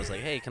 So and I was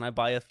like, hey, can I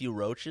buy a few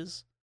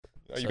roaches?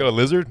 You got a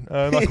lizard?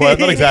 Not quite.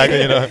 Not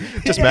exactly. You know,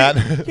 just Matt.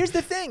 Here's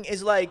the thing: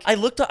 is like I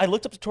looked up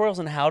tutorials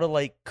on how to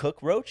like cook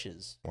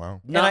roaches, Wow.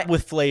 not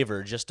with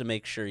flavor, just to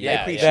make sure.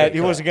 Yeah, appreciate that it.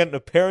 he wasn't getting a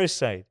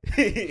parasite.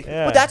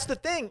 Yeah. But that's the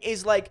thing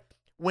is like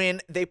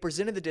when they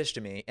presented the dish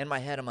to me in my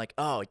head, I'm like,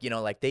 oh,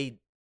 like they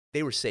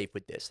were safe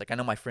with this. Like I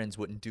know my friends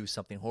wouldn't do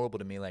something horrible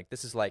to me. Like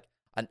this is like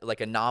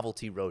a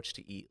novelty roach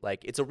to eat.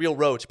 Like it's a real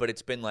roach, but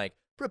it's been like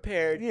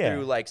prepared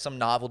through like some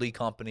novelty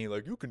company.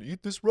 Like you can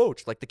eat this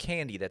roach, like the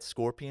candy that's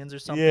scorpions or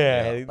something.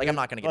 Yeah, Like I'm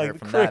not gonna get like hurt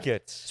from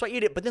crickets. that. So I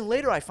eat it, but then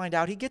later I find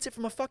out he gets it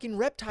from a fucking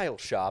reptile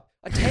shop,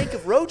 a tank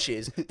of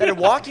roaches that are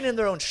walking in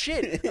their own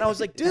shit. And I was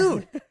like,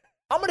 dude,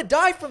 I'm gonna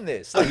die from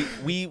this. Like,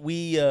 we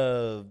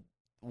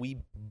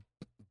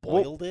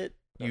boiled it.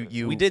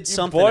 You we did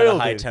something at a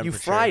boiled high it. You temperature.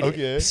 fried it.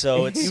 Okay.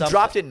 So it's you something-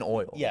 dropped it in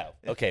oil. Yeah.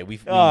 Okay. We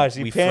Oh, so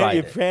we you fried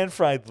it. pan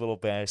fried the little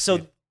bastard.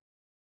 So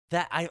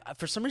that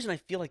for some reason I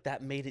feel like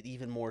that made it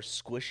even more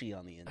squishy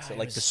on the inside, it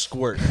like the was-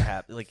 squirt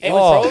happened. Like It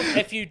Oh. was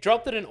if you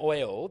dropped it in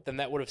oil, then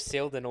that would have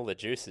sealed in all the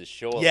juices.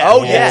 Surely. Yeah.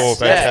 Oh, yes.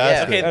 Oh, Yeah,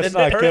 fantastic. okay, That's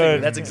then not perfect.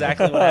 good. That's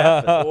exactly what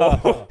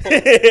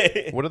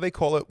happened. What do they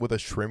call it with a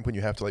shrimp when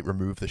you have to like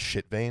remove the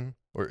shit vein,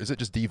 or is it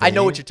just deveining? I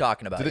know what you're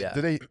talking about.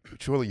 Do they,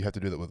 surely you have to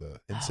do that with an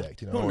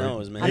insect, you know? Who or-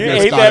 knows, man? you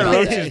I've ate never that thought about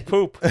roach's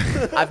poop.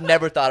 I've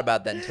never thought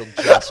about that until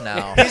just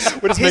now.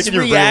 We're just His making you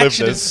relive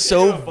reaction this. is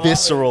so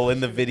visceral in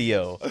the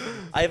video.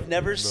 I've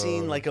never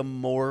seen like a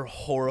more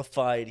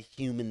horrified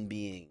human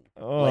being,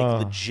 Oh.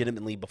 like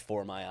legitimately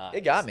before my eyes.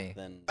 It got me.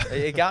 Than,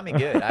 It got me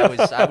good.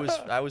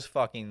 I was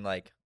fucking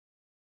like,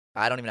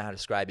 I don't even know how to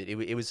describe it.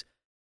 It was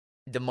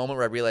the moment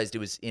where I realized it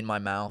was in my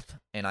mouth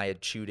and I had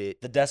chewed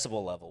it. the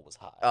decibel level was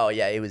high. Oh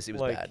yeah, it was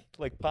like, bad.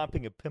 like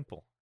popping a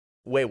pimple.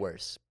 way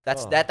worse.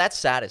 That's Oh. that's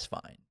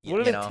satisfying. What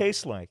did you it know?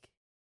 taste like?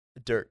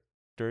 Dirt,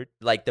 Dirt?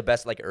 like the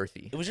best, like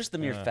earthy. It was just the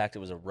mere fact it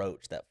was a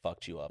roach that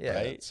fucked you up, Yeah,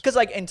 right? because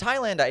like in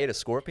Thailand, I ate a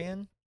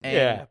scorpion. And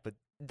Yeah, but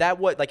that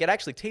what like it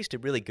actually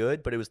tasted really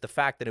good, but it was the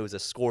fact that it was a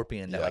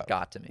scorpion that Yeah. like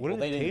got to me. what Well,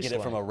 did they it didn't taste get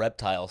it from a like?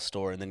 reptile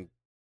store and then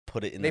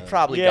put it in. They a,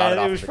 probably got it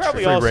Yeah, off it was of a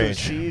probably tree. Free also range.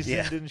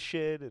 seasoned and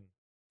shit. And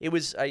It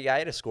was yeah, I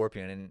ate a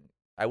scorpion, and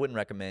I wouldn't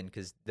recommend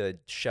because the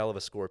shell of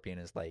a scorpion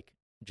is like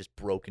just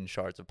broken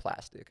shards of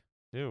plastic.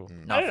 ew.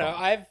 Mm. I Not don't know.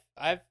 fun.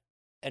 I've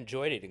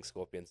enjoyed eating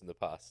scorpions in the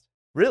past.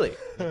 Really?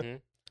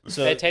 Mhm.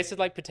 So, They tasted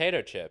like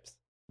potato chips.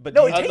 but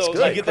No, do it you, tastes do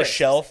good. you get the Crisps.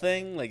 shell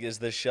thing? Like, is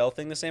the shell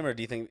thing the same, or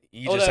do you think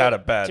you just Although, had a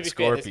bad to be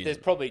fair, scorpion? there's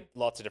probably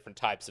lots of different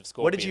types of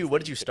scorpions. What did that you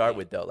could start eat.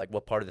 with though? Like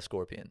what part of the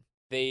scorpion?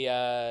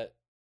 The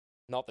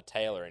not the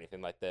tail or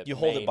anything like the. You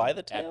hold it main by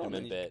the tail, and abdomen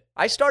then you- bit.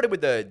 I started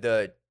with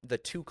the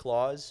two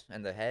claws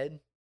and the head.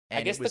 And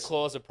I guess the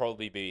claws would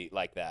probably be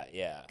like that.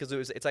 Yeah. because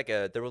it's like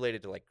they're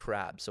related to like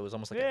crabs, so it was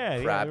almost like Yeah, a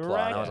yeah, crab you're claw.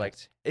 And I right. was like,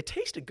 it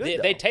tasted good.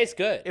 They though. taste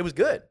good. It was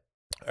good.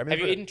 I Have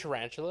remember you eaten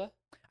tarantula?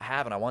 I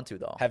haven't. I want to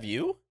though. Have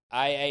you?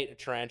 I ate a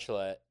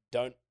tarantula.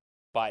 Don't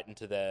bite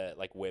into the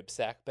like web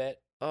sac bit.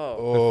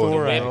 Oh,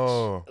 thorax.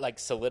 no. Like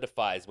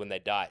solidifies when they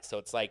die, so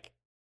it's like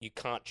you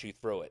can't chew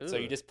through it. So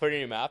you Ugh. just put it in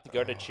your mouth, you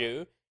go to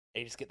chew, and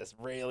you just get this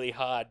really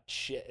hard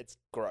shit. It's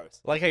gross.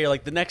 Like how you're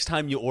like the next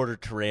time you order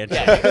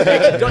tarantula.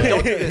 Yeah.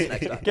 don't do this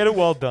next time. Get it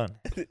well done.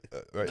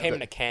 Right, Came in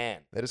that, a can.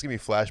 that just gave me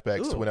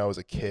flashbacks to Ooh. when I was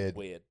a kid.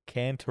 Weird.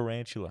 Canned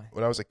tarantula.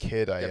 When I was a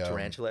kid, You I have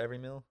tarantula every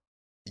meal.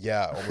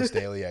 yeah, almost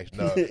daily actually.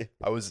 No,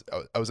 I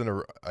was in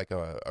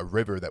a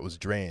river that was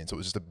drained, so it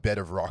was just a bed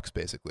of rocks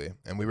basically,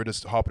 and we were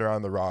just hopping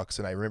around the rocks,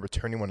 and I remember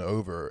turning one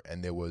over,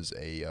 and there was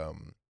a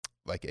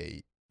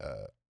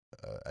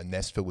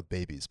nest filled with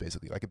babies,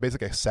 basically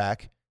basically a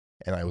sack,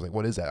 and I was like,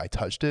 what is that? I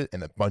touched it,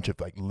 and a bunch of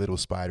like little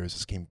spiders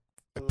just came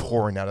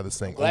pouring out of this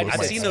thing. Glad all you over I've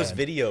my said seen those hand.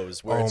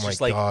 videos where Oh it's my just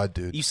like god,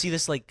 dude! you see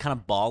this like kind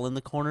of ball in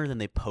the corner, then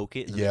they poke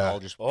it, and then Yeah. they all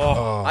just.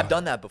 Oh, I've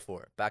done that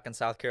before. Back in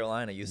South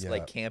Carolina, you used to Yeah.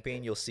 like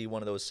camping. You'll see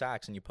one of those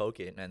sacks and you poke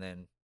it, and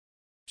then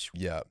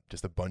Yeah,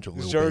 just a bunch of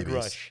little Zerg babies.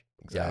 rush.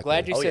 Exactly. I'm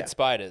glad you Oh, said yeah.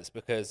 spiders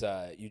because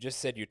you just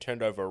said you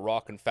turned over a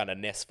rock and found a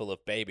nest full of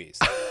babies.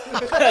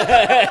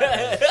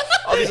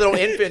 all these little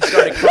infants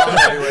started crawling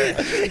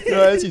everywhere. You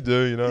know, as you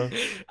do, you know.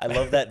 I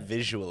love that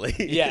visually.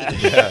 Yeah.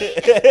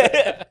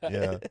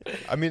 Yeah.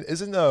 I mean,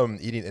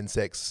 isn't eating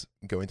insects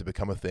going to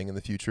become a thing in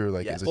the future?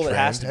 Like, Yeah. as a Well, trend? it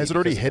has to. Has be it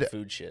already because of hit? the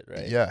food shit,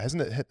 right? Yeah,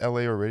 hasn't it hit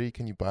LA already?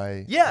 Can you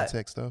buy Yeah.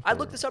 insect stuff? I or-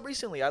 looked this up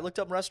recently. I looked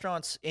up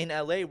restaurants in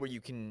LA where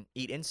you can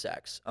eat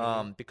insects.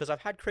 Because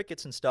I've had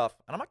crickets and stuff,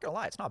 and I'm not gonna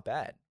lie, it's not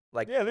bad.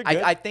 Like, Yeah, they're good.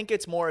 I think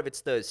it's more of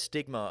it's the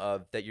stigma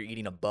of that you're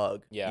eating a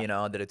bug. Yeah. You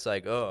know, that it's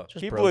like, oh,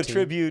 Just People protein.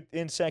 attribute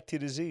insect to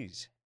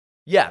disease.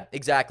 yeah,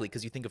 exactly.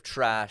 Because you think of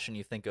trash and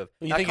you think of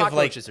Well, you now, think of, like-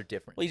 cockroaches are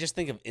different. Well, you just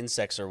think of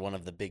insects are one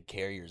of the big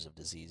carriers of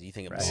disease. You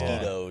think of Right.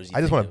 mosquitoes. you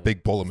I just think want a of-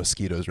 big bowl of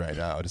mosquitoes right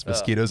now. Just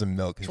mosquitoes and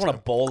milk. You just want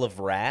a bowl of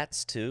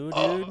rats too, dude.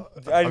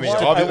 I mean,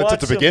 obviously,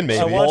 to begin, I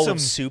maybe. want bowl some,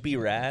 of soupy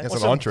rats. That's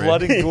want an some entree.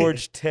 blood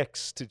engorged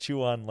ticks to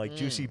chew on, like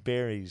juicy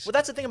berries. Well,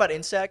 that's the thing about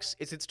insects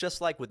is it's just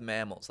like with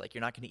mammals. Like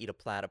you're not going to eat a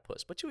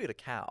platypus, but you eat a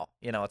cow.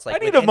 You know, it's like I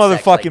need with a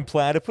insects, motherfucking like,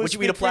 platypus. would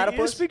you eat a Speak for- you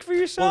platypus? Speak for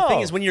yourself. Well, the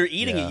thing is, when you're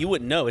eating Yeah. it, you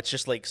wouldn't know. It's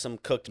just like some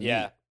cooked meat.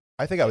 Yeah.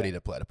 I think I would eat a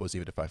platypus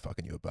even if I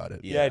fucking knew about it.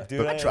 yeah,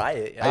 dude, I'd try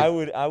it.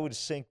 I would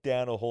sink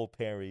down a whole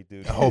Perry,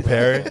 dude. A whole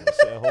Perry?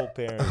 A whole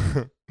Perry.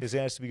 His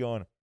ass to be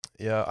going.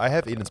 Yeah, I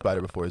have eaten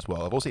spider before as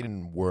well. I've also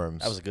eaten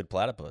worms. That was a good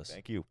platypus.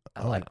 Thank you.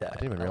 I like that. I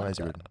didn't even I like realize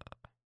you were. that.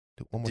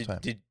 Do one more Did, time.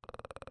 did,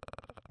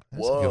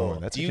 That's a good Whoa.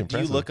 one. That's do you actually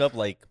impressive. look up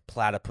like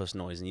platypus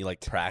noise and you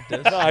like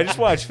practice? No, I just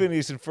watched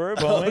Phineas and Ferb,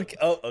 homie.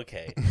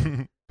 Okay.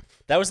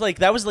 That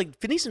was like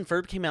Phineas and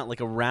Ferb came out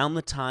like around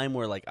the time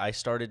where like I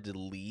started to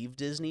leave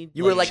Disney.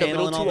 You were like a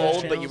Channel little and all too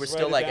those old, but you were channels.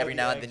 still Right like about every the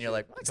now and then you're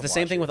like, It's the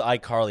same thing with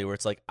iCarly, where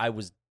it's like I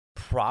was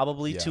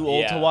probably Yeah. too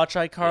old to Yeah. watch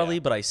iCarly, Yeah.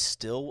 but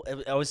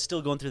I was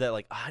still going through that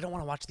like I don't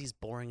want to watch these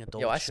boring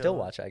adult. Yo, I still shows.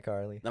 watch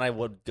iCarly. Then I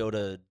would go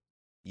to.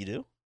 You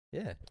do?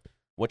 Yeah,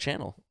 What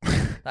channel?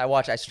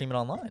 I stream it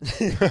online.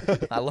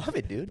 I love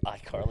it, dude.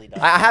 iCarly.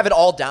 I have it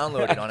all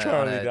downloaded on a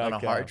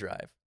iCarly.com. hard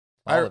drive.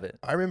 All of it.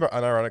 I remember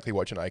unironically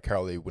watching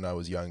iCarly when I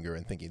was younger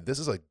and thinking, "This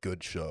is a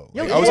good show."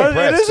 Yeah, Like, it I was was- it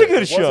impressed. is a good It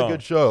was show. a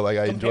good show. Like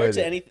I Compared enjoyed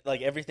to it. any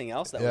like everything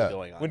else that Yeah. was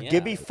going on. When yeah.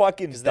 Gibby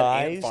fucking 'Cause then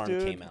Ant dies, Farm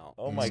dude. came out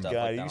Oh and my stuff god,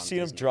 like that you on seen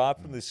him Disney.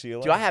 drop from the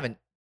ceiling? Dude, I haven't.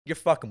 You're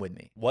fucking with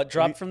me. What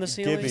dropped from the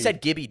ceiling? Gibby. You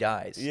said Gibby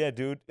dies. Yeah,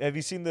 dude. Have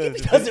you seen the? Gibby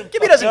the doesn't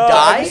Gibby doesn't No,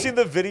 die. Have you seen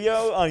the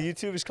video on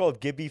YouTube? It's called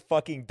Gibby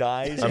fucking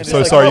dies. I'm and it's so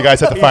like, sorry you guys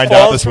had to he find out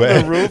falls this from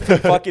way. the roof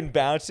and fucking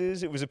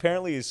bounces. It was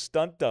apparently his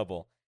stunt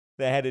double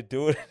that had to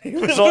do it. He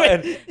was all,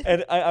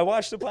 and I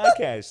watched the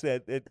podcast.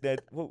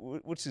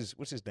 What's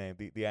his name?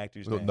 The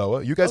actor's name.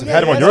 Noah, you guys Oh, have yeah,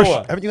 had him yeah, on your Noah.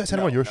 show. Haven't you guys had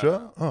him on your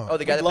show? Oh,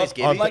 the guy that plays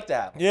Gibby. I'd like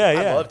that. Yeah, I'd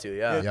yeah. love to.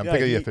 Yeah. Yeah, I'm Yeah,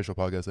 thinking of he- the official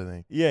podcast. I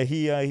think. Yeah,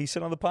 he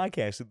said on the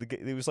podcast that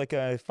it was like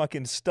a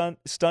fucking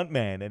stunt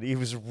man, and he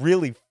was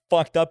really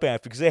fucked up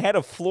after because they had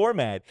a floor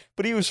mat,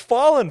 but he was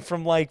falling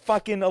from like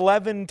fucking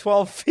 11,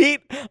 12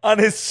 feet on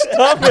his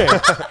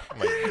stomach.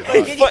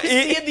 Can you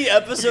see in the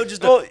episode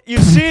just Well, you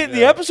see it in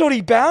the episode,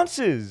 he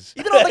bounces.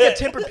 Even on like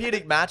a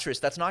Tempur-Pedic mattress,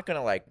 that's not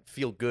gonna like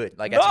feel good.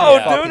 Like that's No, gonna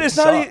dude, fucking it's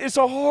suck. not. It's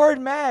a hard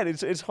mat.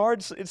 It's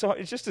hard.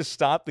 It's just to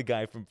stop the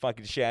guy from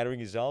fucking shattering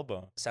his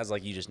elbow. sounds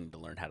like you just need to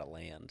learn how to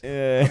land.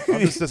 Yeah. I'm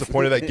just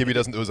disappointed that Gibby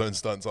doesn't do his own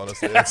stunts.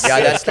 Honestly, Yeah,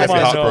 that's Come gonna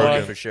be on, Noah.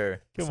 heartbroken for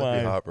sure. Come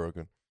That'd be on.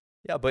 heartbroken.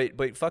 Yeah,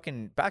 but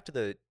fucking back to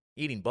the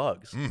eating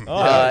bugs. Mm. Oh,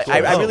 I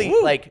cool. really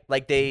Woo.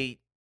 like they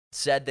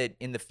said that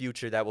in the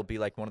future that will be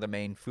like one of the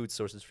main food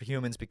sources for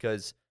humans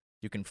because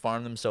you can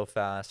farm them so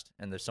fast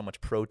and there's so much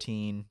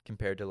protein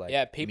compared to like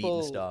Yeah, meat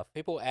and stuff.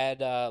 people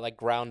add like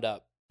ground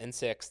up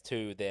insects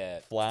to their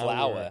Flour.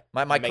 flour.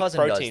 My to make cousin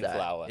does protein that.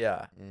 flour.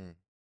 Yeah, Mm.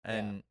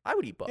 and I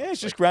would eat bugs. Yeah, it's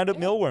just Like, ground up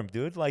yeah. mealworm,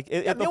 dude. Like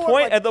at the mealworm,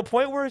 point like- at the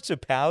point where it's a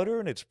powder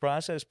and it's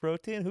processed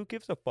protein, who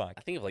gives a fuck?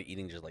 I think of like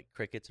eating just like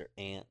crickets or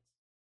ants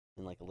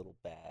in like a little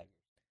bag.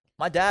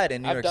 my dad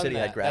in New I've York done City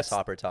had that. That's-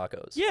 grasshopper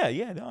tacos.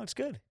 Yeah, no, it's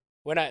good.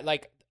 When I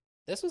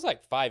this was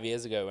like 5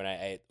 years ago when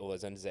I ate all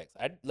those insects.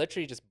 I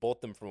literally just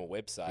bought them from a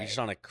website. You're just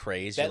on a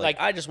craze. That, You're like,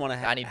 like, I just want to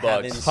I need have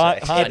bugs.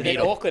 insects. Hot in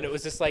needle. Auckland, it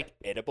was just like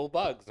edible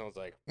bugs. And I was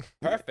like,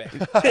 perfect.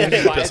 That's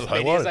Buy as what I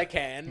many wanted. as I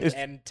can It's-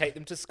 and take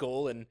them to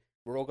school, and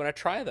we're all gonna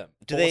try them.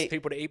 Do Force they-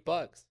 people to eat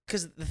bugs?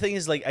 Because the thing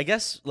is, like, I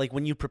guess, like,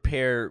 when you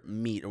prepare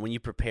meat or when you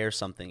prepare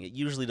something, it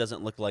usually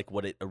doesn't look like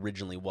what it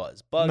originally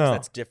was. Bugs, No.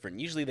 that's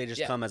different. Usually they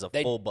just Yeah, come as a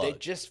They full bug.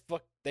 just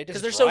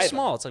Because they're so dry them.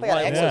 small. It's like, Oh, yeah,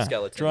 why? the Yeah.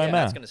 exoskeleton. Dry 'em Yeah,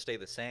 that's out. gonna stay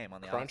the same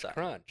on the Crunch, outside.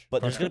 crunch.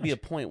 But there's Crunch, going to be a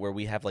crunch. point where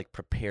we have, like,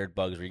 prepared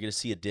bugs where you're going to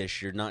see a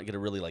dish. You're not going to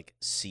really, like,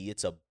 see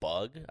it's a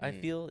bug, I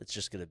Mm. feel. It's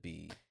just going to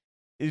be.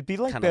 It'd be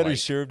like Kinda better like-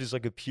 served as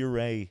like a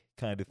puree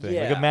kind of thing,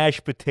 like Yeah. a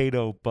mashed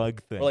potato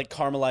bug thing. Or, like,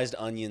 caramelized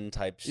onion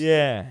types.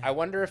 yeah. I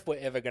wonder if we're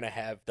ever gonna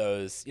have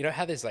those. You know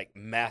how there's like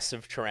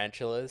massive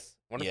tarantulas.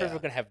 I wonder if we're Yeah. ever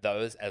gonna have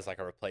those as like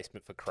a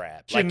replacement for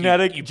crabs.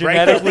 Genetically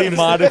break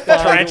modified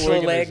tarantula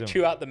leg, organism.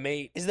 chew out the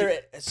meat. Is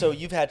there. So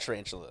you've had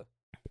tarantula.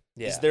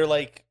 Yeah. Is there,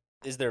 like.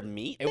 Is there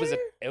meat? It was there?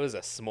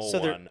 a small So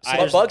there- one. so But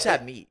there's- bugs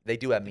have meat. They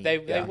do have meat. they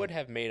yeah. would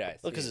have meat. I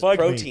Because it's Bug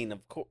meat. protein,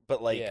 of course.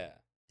 But, like, yeah,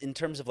 in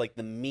terms of, like,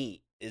 the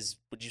meat,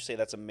 would you say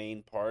that's a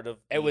main part of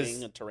It was-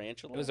 eating a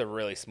tarantula? it was a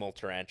really small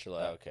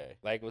tarantula. Okay.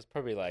 Like it was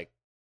probably like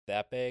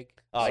that big.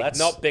 Oh, like that's-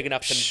 not big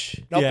enough to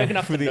Psh. not Yeah, big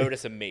enough for to the-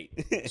 notice a meat.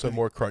 So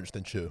more crunch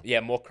than chew. Yeah,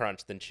 more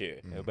crunch than chew.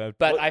 About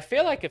But I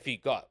feel like if you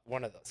got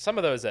one of those, some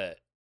of those are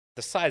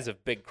the size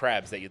of big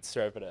crabs that you'd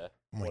serve at a.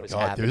 Oh my What is god,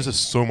 happening? there's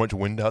just so much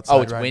wind outside.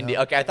 Oh, it's right windy.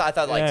 now. Okay, I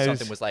thought like Yeah, something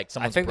it's- was like I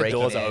someone's think the breaking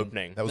doors in. are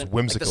opening. That was Like the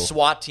whimsical.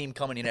 SWAT team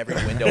coming in every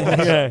window.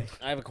 yeah.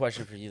 I have a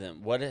question for you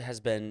then. What has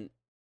been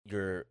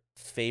your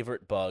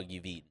favorite bug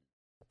you've eaten?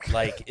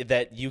 Like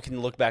that you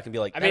can look back and be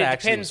like, I that mean, it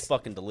actually was depends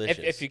fucking delicious.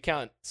 If you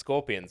count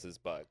scorpions as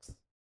bugs.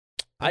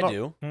 I not-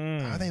 do.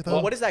 Are they though?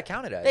 Well, what is that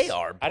counted as? They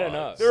are. I don't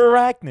know. bugs. They're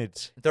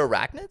arachnids. They're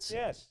arachnids.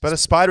 Yes. But a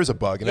spider's a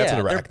bug, and that's yeah,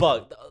 an they're arachnid.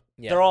 bug.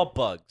 Yeah. They're all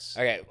bugs.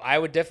 Okay, I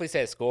would definitely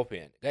say a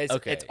scorpion. It's,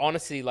 Okay. it's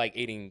honestly like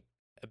eating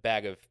a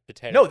bag of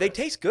potatoes. No, they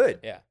taste good.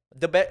 Yeah.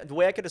 The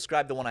way I could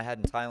describe the one I had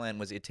in Thailand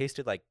was it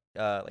tasted like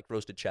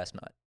roasted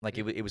chestnut. Like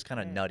it was kind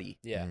of nutty.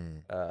 Yeah.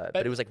 Mm.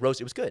 But it was like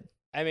roast. It was good.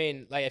 I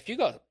mean, like if you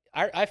got,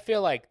 I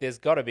feel like there's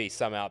got to be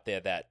some out there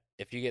that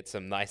if you get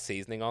some nice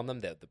seasoning on them,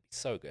 they'll be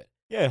so good.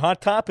 Yeah,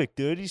 Hot Topic,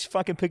 dude. You just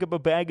fucking pick up a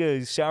bag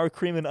of sour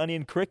cream and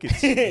onion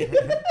crickets.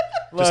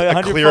 Just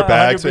Like, a clear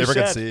bag so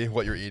everyone 100%. can see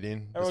what you're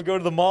eating. Everyone go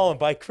to the mall and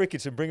buy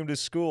crickets and bring them to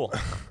school.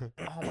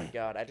 Oh my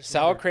god! I just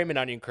Sour remembered- cream and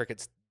onion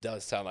crickets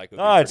does sound like it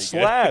would Oh, be it pretty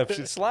slaps.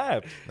 good. It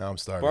slaps. Now I'm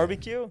starving.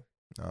 Barbecue?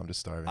 No, I'm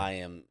just starving. I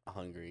am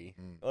hungry.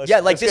 Let's- Yeah,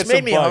 like let's this get made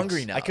some me bugs.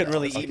 hungry now. I couldn't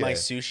really eat my Okay.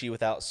 sushi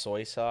without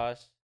soy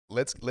sauce.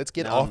 Let's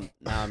get now off.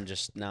 now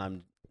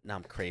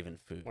I'm craving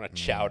food. I want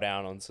to chow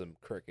down on some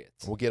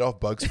crickets. We'll get off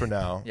bugs for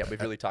now. Yeah,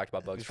 we've really talked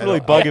about bugs. It's for a really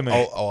while. bugging me.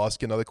 I'll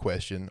ask you another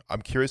question.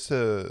 I'm curious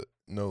to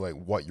know like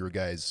what your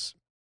guys'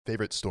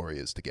 favorite story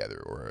is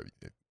together, or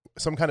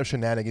some kind of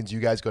shenanigans you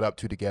guys got up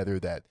to together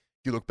that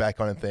you look back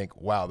on and think,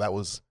 "Wow, that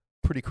was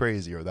pretty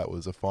crazy," or "That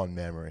was a fun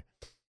memory."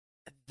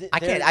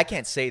 I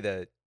can't say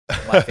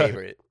my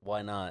favorite.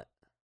 Why not?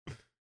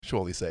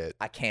 Surely say it.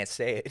 I can't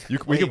say it. We Wait,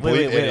 can wait, believe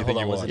wait, hold anything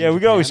on, you was want. it Yeah, we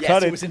could always Yes,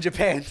 cut it it. was in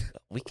Japan.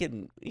 We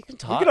can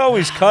talk. We could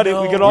always cut it.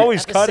 We No, could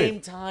always at the cut same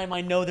it. time,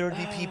 I know there would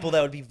be people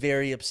that would be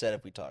very upset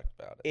if we talked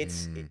about it.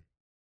 It's Mm.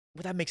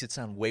 well, that makes it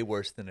sound way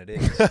worse than it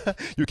is.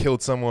 You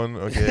killed someone.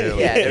 Okay. like,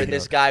 Yeah, you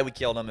this know, guy we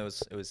killed him. It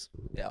was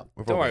yeah.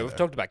 we've Don't all worry, been we've there.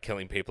 talked about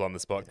killing people on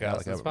this podcast. Yeah,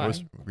 like That's our fine.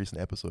 most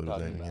recent episode of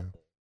Talking that. about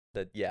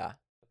Yeah. it. Yeah.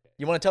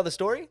 You want to tell the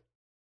story?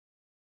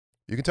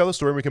 You can tell the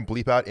story. And we can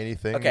bleep out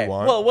anything Okay, you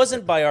want. Well, it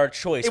wasn't by our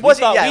choice. It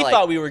wasn't- yeah, We like-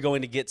 thought we were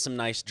going to get some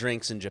nice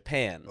drinks in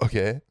Japan.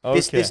 okay.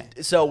 Okay.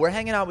 So we're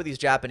hanging out with these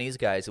Japanese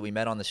guys that we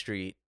met on the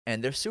street,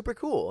 and they're super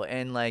cool.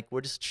 And like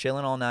we're just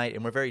chilling all night,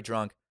 and we're very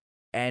drunk.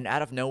 And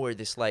out of nowhere,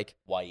 this like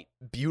White.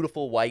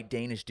 beautiful white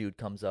Danish dude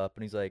comes up,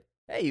 and he's like,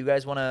 "Hey, you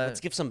guys want to?" Let's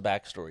give some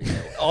backstory.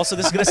 though. Also,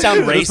 this is going to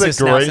sound Isn't that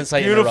racist now great? since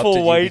I Beautiful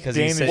interrupted white you because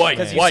Danish you said, man.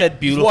 because you White. said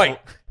beautiful. White.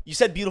 You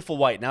said beautiful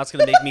white. Now it's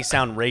going to make me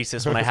sound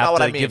racist when I That's have not what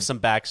to I mean. give some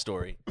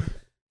backstory.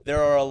 There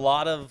are a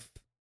lot of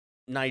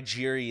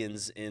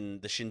Nigerians in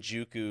the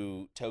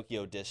Shinjuku,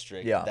 Tokyo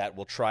district Yeah. that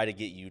will try to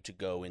get you to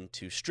go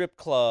into strip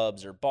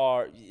clubs or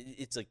bar.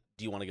 It's like,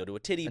 do you want to go to a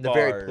titty And they're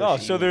bar? very Do Oh,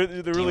 pushy. so they're do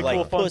you really like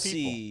cool, fun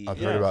pussy? people. I've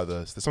heard about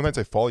this. Sometimes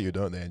they follow you,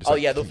 don't they? And just Oh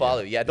like, yeah, they'll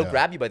follow you. Yeah, they'll Yeah.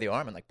 grab you by the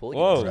arm and like pull you.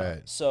 Whoa.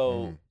 Right.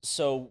 So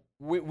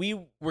we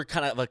were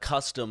kind of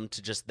accustomed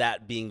to just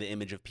that being the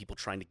image of people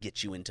trying to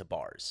get you into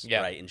bars,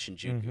 Yeah. right, in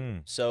Shinjuku.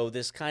 Mhm. So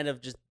this kind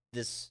of just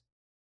this,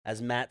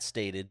 as Matt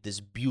stated, this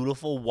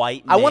beautiful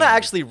white man. I want to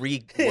actually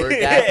reword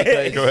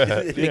that Go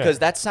ahead. because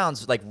that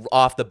sounds like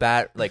off the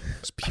bat like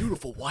this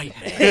beautiful white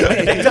man.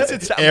 It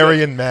doesn't sound good.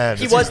 Aryan man.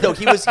 He was though.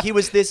 He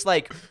was this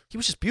like he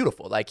was just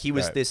beautiful. Like he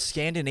was Right. this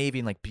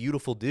Scandinavian like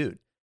beautiful dude,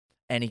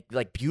 and he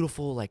like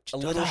beautiful like a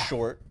little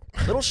short.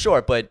 little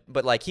short, but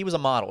like he was a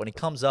model, and he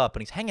comes up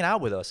and he's hanging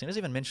out with us. He doesn't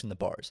even mention the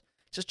bars.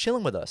 He's just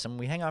chilling with us, and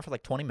we hang out for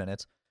like 20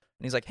 minutes.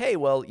 And he's like, "Hey,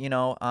 well, you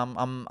know,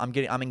 I'm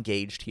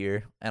engaged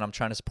here, and I'm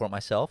trying to support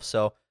myself.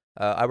 So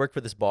I work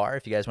for this bar.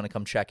 If you guys want to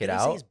come check it Didn't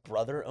he say out." his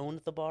brother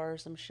owned the bar or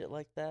some shit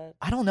like that.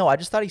 I don't know. I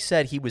just thought he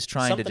said he was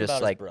trying Something to just about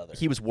his like brother.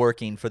 he was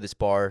working for this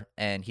bar,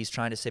 and he's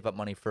trying to save up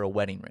money for a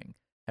wedding ring.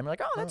 And we're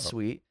like, "Oh, that's Oh.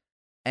 sweet."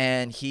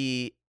 And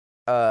he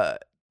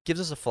gives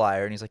us a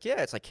flyer, and he's like,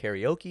 "Yeah, it's like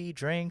karaoke,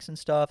 drinks, and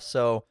stuff."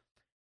 So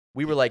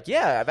we were like,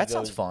 "Yeah, that He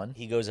sounds goes- fun."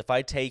 He goes, if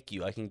I take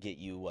you, I can get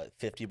you what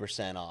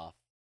 50% off.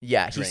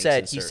 Yeah, he drinks said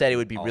and he said it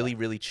would be all really that.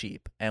 really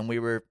cheap, and we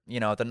were, you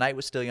know, the night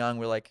was still young.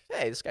 We're like,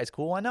 "Hey, this guy's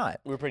cool. Why not?"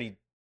 We were pretty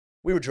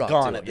We were drunk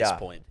gone too, at this yeah.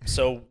 point,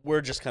 so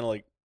we're just kind of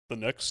like the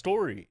next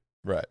story,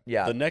 Right.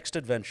 Yeah, the next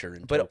adventure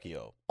in But-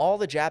 Tokyo. all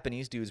the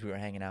Japanese dudes we were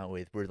hanging out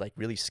with were like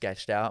really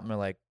sketched out, and we're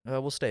like,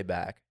 "Oh, we'll stay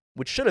back,"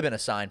 which should have been a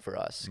sign for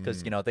us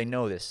because Mm. you know they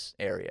know this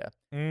area.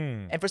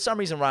 Mm. And for some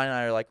reason, Ryan and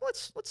I are like,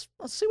 let's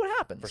see what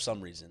happens. For some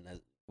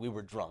reason, we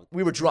were drunk.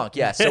 We were drunk,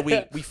 yeah. So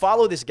we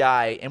follow this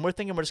guy, and we're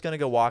thinking we're just gonna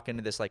go walk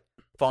into this like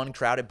fun,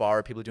 crowded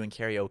bar, people doing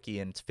karaoke,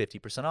 and it's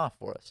 50% off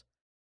for us.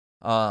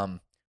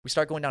 We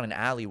start going down an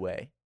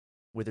alleyway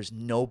where there's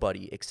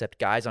nobody except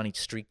guys on each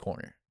street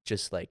corner,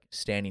 just like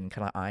standing and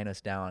kind of eyeing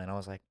us down. And I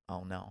was like,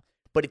 oh no.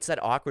 But it's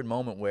that awkward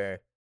moment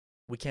where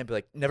we can't be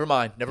like, never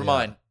mind.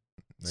 Yeah.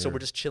 So we're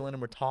just chilling and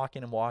we're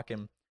talking and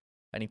walking,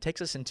 and he takes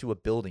us into a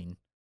building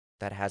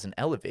that has an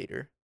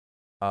elevator,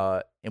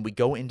 and we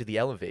go into the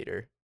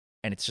elevator,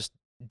 and it's just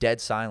dead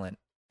silent,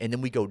 and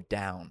then we go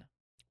down.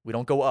 We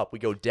don't go up, we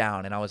go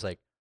down, and I was like,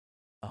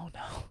 oh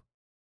no.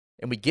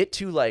 And we get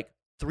to like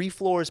 3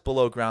 floors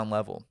below ground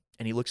level,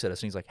 and he looks at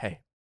us and he's like, hey,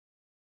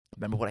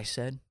 remember what I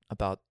said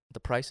about the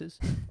prices?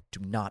 Do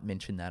not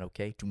mention that,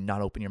 okay? Do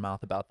not open your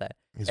mouth about that.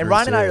 He's And very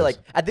Ryan and I are serious.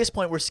 like, at this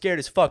point, we're scared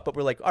as fuck, but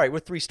we're like, all right, we're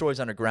 3 stories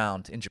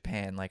underground in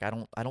Japan. Like, I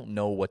don't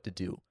know what to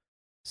do.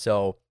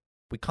 So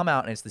we come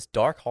out, and it's this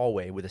dark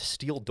hallway with a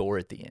steel door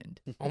at the end.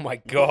 Oh my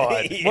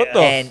god. Yeah. What the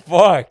And-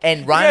 fuck?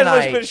 And You Ryan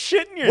guys and must I,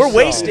 been shitting yourselves.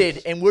 we're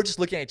wasted, and we're just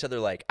looking at each other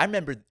like, I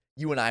remember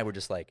you and I were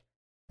just like,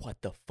 what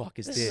the fuck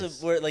is This this?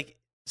 is where, like,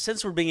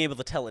 since we're being able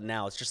to tell it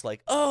now, it's just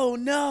like, oh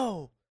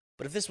no.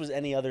 But if this was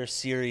any other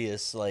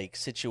serious like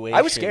situation,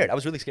 I was scared. I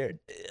was really scared.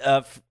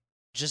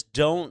 Just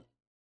don't.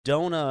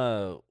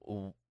 I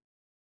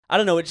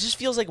don't know. It just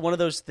feels like one of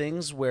those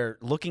things where,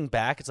 looking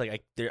back, it's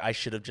like I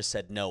should have just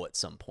said no at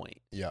some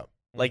point. Yeah.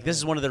 Like this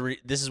is one of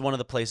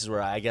the places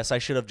where I guess I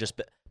should have just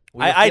been. We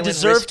were I feeling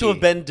deserve to have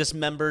risky. been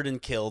dismembered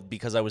and killed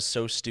because I was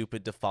so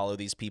stupid to follow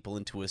these people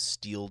into a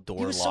steel door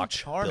He was so locked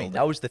charming. building.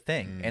 That was the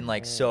thing. And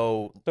like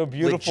so So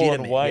beautiful and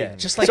legitimate, white. yeah.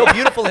 Just like so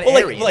beautiful and well,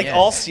 airy. like yeah.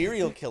 all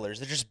serial killers,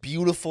 they're just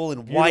beautiful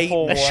and Beautiful, white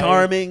and white.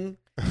 charming.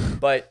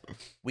 But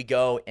we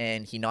go,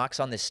 and he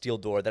knocks on this steel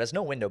door that has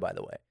no window, by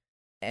the way.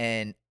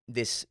 And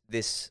this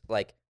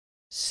like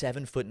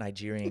 7-foot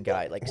Nigerian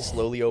guy like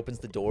slowly opens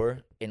the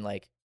door and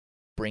like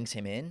brings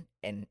him in,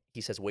 and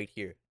he says, "Wait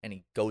here." And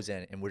he goes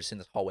in, and we're just in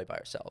this hallway by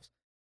ourselves.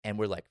 And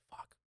we're like,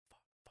 fuck.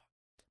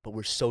 But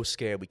we're so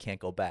scared we can't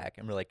go back.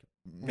 And we're like,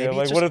 maybe Yeah, it's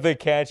like, just, what if they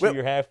catch you? we're-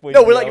 You're halfway.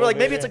 no, to we're the like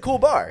maybe it's a elevator? cool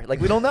bar. Like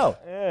we don't know.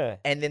 Yeah.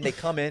 And then they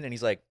come in, and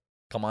he's like,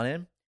 come on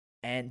in.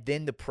 And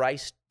then the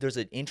price, there's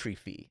an entry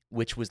fee,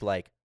 which was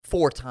like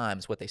 4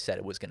 times what they said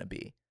it was going to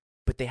be.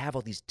 But they have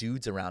all these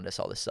dudes around us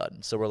all of a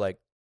sudden. So we're like,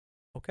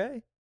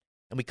 okay.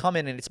 And we come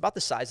in, and it's about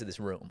the size of this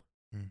room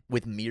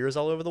with mirrors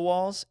all over the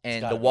walls. It's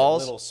And gotta the be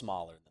walls, a little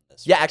smaller than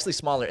this. yeah, one. actually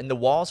smaller. And the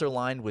walls are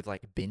lined with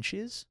like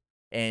benches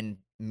and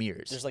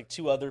mirrors. There's like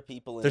 2 other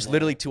people. There's in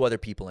literally there. 2 other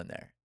people in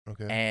there.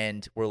 Okay.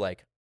 And we're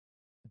like,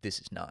 this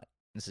is not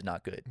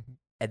good.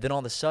 And then all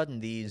of a sudden,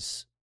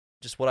 these,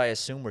 just what I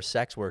assume were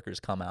sex workers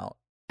come out,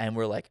 and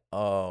we're like,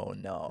 oh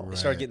no. They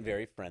start Right. getting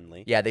very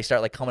friendly. Yeah, they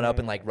start like coming up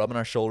and like rubbing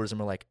our shoulders, and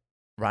we're like,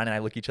 Ryan and I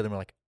look at each other, and we're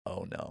like,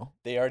 oh no.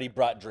 They already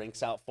brought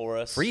drinks out for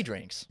us. Free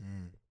drinks.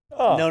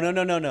 Oh.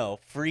 No.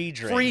 Free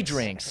drinks. Free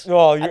drinks.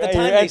 Well, At the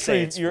time, they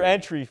say it's your free.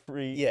 entry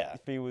free Yeah.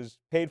 fee was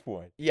paid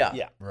for it. Yeah.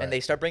 Yeah. Right. And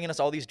they start bringing us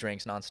all these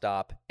drinks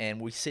nonstop,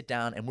 and we sit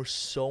down, and we're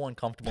so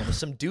uncomfortable. And there's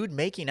some dude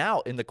making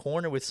out in the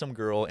corner with some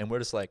girl, and we're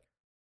just like,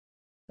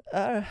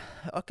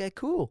 okay,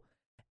 cool.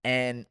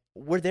 And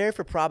we're there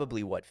for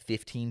probably,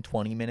 15,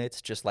 20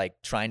 minutes, just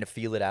like trying to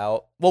feel it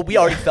out. Well, we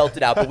already felt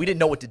it out, but we didn't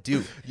know what to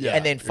do. Yeah,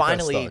 And then you're kinda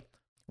finally, stuck.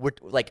 we're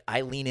like,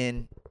 I lean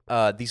in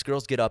these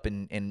girls get up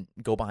and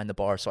go behind the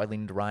bar. So I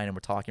lean into Ryan and we're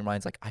talking.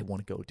 Ryan's like, I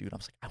want to go, dude. I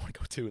was like, I want to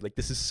go too. Like,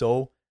 this is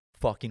so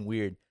fucking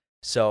weird.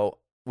 So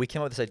we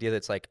came up with this idea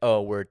that's like,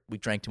 oh, we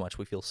drank too much.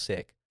 We feel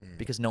sick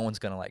because no one's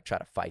going to like try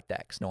to fight that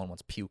because no one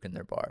wants puke in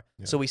their bar.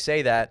 Yeah. So we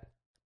say that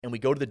and we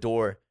go to the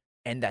door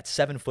and that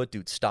 7-foot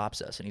dude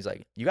stops us and he's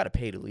like, you got to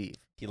pay to leave.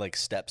 He like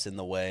steps in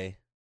the way.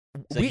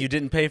 It's like, you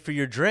didn't pay for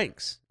your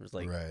drinks. It was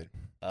like, right.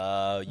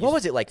 What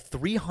was it, like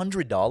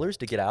 $300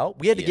 to get out?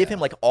 We had to give him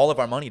like all of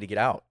our money to get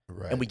out.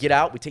 Right. And we get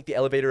out, we take the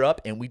elevator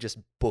up, and we just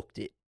booked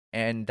it.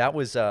 And that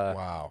was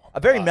wow. a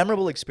very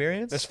memorable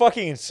experience. That's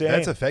fucking insane.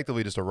 That's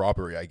effectively just a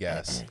robbery, I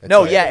guess.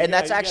 No, yeah, and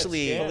that's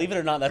actually... Believe it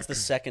or not, that's the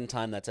second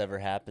time that's ever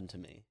happened to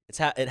me.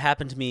 It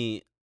happened to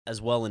me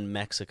as well in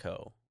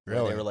Mexico.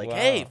 Really? They were like, Wow.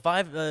 hey,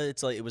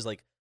 it was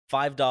like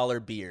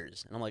 $5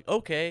 beers. And I'm like,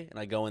 okay. And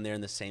I go in there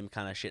and the same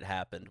kind of shit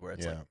happened where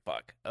it's like,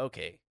 fuck,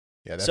 okay.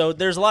 Yeah, so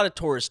there's a lot of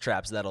tourist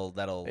traps that'll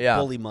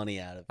bully money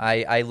out of.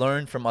 I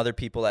learned from other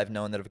people I've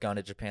known that have gone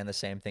to Japan the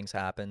same things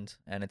happened,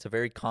 and it's a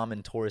very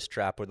common tourist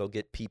trap where they'll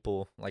get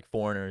people like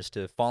foreigners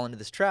to fall into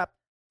this trap,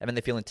 and then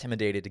they feel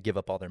intimidated to give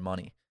up all their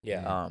money.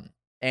 Yeah.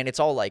 And it's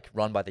all like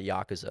run by the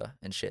Yakuza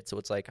and shit. So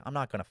it's like I'm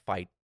not gonna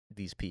fight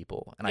these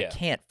people, and I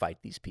can't fight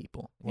these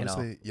people. What is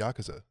the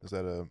Yakuza? Is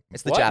that a?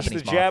 It's the What?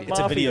 Japanese It's the Jap mafia. It's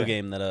a video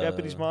game that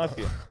Japanese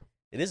mafia.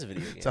 It is a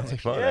video game. Sounds like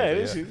fun. Yeah,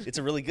 it actually, is. It's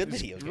a really good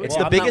video game. It's Well,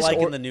 the I'm biggest not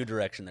liking the new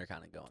direction they're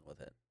kind of going with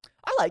it.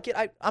 I like it.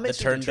 I'm The interested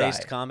to try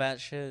turn-based it. combat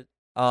shit.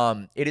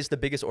 It is the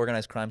biggest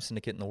organized crime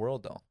syndicate in the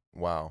world, though.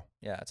 Wow.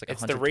 Yeah, it's like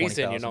It's the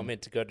reason you're 120,000. not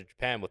meant to go to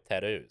Japan with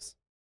tattoos.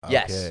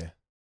 Yes. Okay.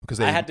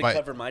 Because I had to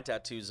cover my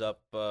tattoos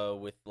up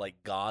with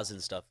like gauze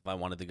and stuff if I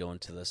wanted to go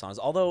into the saunas.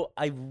 Although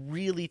I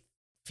really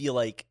feel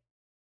like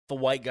if a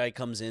white guy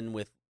comes in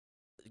with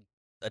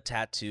a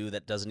tattoo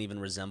that doesn't even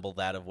resemble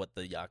that of what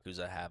the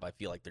Yakuza have, I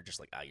feel like they're just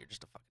like, you're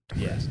just a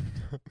fucking tourist.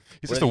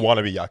 He's just a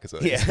wannabe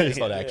Yakuza. Yeah, He's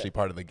not yeah. actually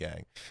part of the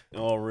gang.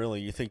 Oh, really?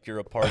 You think you're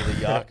a part of the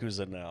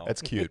Yakuza now?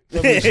 That's cute.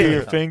 Let me see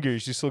your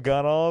fingers. You still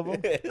got all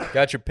of them?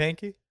 Got your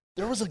pinky?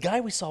 There was a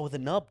guy we saw with a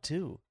nub,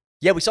 too.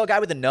 Yeah, we saw a guy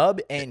with a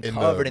nub and In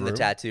the covered in the room?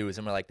 tattoos,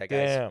 and we're like, that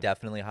guy's Damn.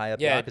 definitely high up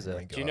Yeah. Yakuza.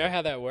 my Do you God. know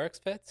how that works,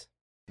 Fitz?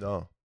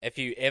 No. If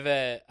you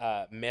ever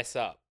mess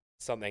up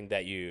something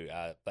that you,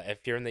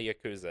 if you're in the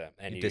Yakuza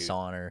and You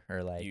dishonor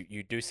or like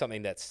you do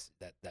something that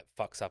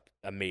fucks up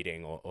a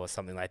meeting or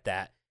something like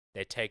that,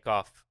 they take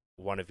off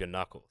one of your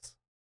knuckles.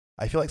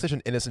 I feel like such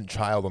an innocent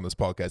child on this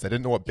podcast. I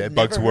didn't know what bed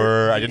never bugs heard-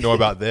 were. I didn't know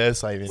about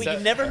this. I mean, Wait,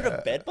 you've never heard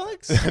of bed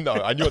bugs? no,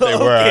 I knew what they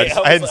were. Okay,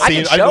 I hadn't I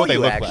seen. can I know show what they you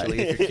look actually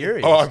like. if you're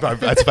curious. Oh,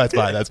 that's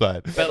fine. That's fine.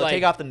 But But, they'll like-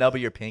 take off the nub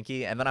of your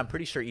pinky, and then I'm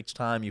pretty sure each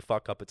time you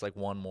fuck up, it's like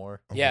one more.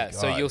 Oh my Yeah,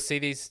 so God. you'll see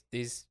these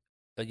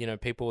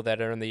people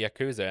that are in the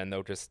Yakuza, and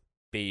they'll just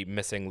be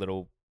missing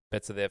little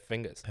bits of their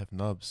fingers. have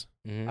nubs.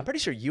 Mhm. I'm pretty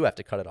sure you have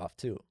to cut it off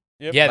too.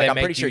 Yeah, Like, they I'm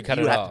make pretty sure you cut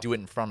you it have off. to do it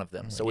in front of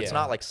them. So it's Yeah.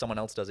 not like someone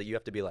else does it. You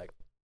have to be like,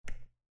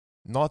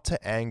 Not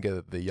to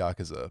anger the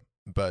Yakuza,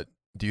 but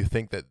do you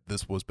think that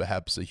this was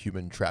perhaps a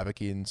human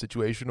trafficking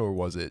situation, or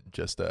was it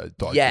just a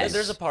dog? Yes. chase?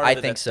 There's a part of I it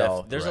think that's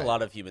so. there's Right. a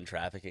lot of human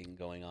trafficking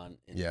going on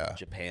in Yeah.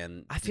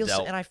 Japan. I feel so-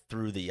 dealt and I-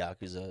 through the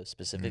Yakuza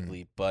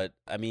specifically, but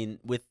I mean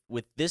with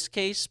this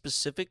case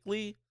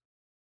specifically,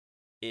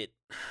 it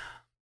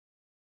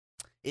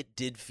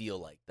did feel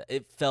like that.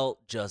 It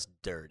felt just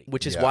dirty.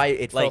 which is Yeah. why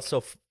it Like- felt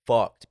so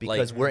fucked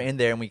because like- we're in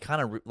there and we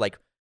kind of like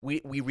we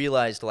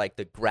realized like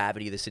the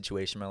gravity of the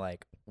situation. We're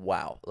like,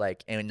 wow,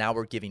 like, and now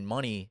we're giving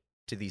money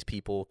to these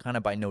people kind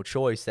of by no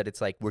choice. That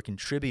it's like we're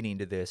contributing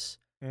to this.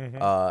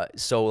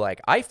 So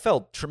like I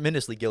felt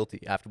tremendously guilty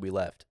after we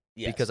left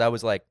Yes. because I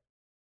was like,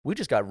 we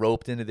just got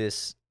roped into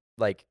this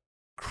like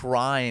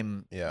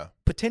crime, Yeah.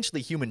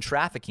 potentially human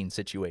trafficking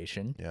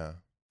situation. Yeah.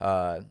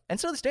 And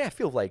so to this day, I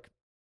feel like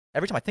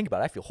every time I think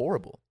about it, I feel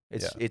horrible.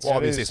 It's Yeah. it's Well,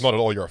 obviously, it's not at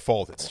all your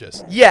fault. It's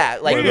just. yeah,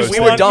 like One of we those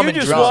were things. dumb You and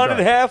just drunk.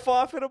 wanted half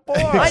off at a bar.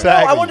 I know. I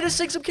Exactly. wanted to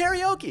sing some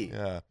karaoke.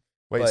 Yeah.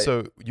 Wait. But-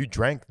 So you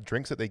drank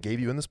drinks that they gave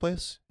you in this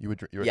place? You were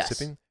Yes.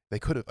 sipping? They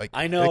could have like.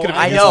 I know. They could have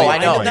I know, easily- I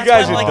know. Oh my That's You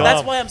guys why, are like, dumb.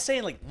 that's why I'm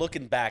saying, like,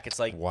 looking back, it's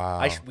like,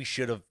 Wow. we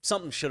should have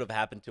something should have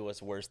happened to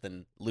us worse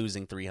than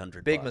losing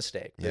 $300. Big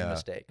mistake. Big Yeah.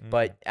 mistake. Mm.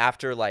 But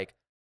after like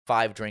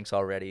 5 drinks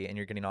already, and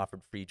you're getting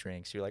offered free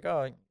drinks, you're like,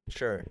 oh,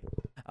 sure.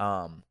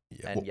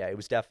 Yeah, And well, yeah, it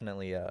was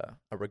definitely a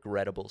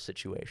regrettable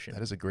situation.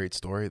 that is a great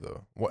story,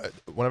 though.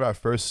 One of our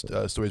first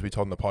stories we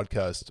told on the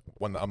podcast,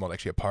 one that I'm not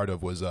actually a part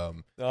of, was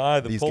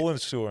The These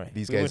Poland story.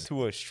 these we went guys-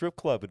 to a strip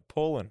club in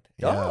Poland.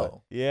 yeah.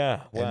 Oh,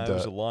 Yeah, wow, And, it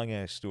was a long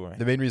ass story.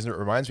 The main reason it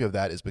reminds me of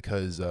that is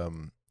because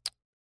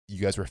you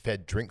guys were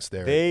fed drinks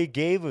there. They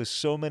gave us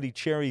so many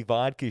cherry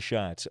vodka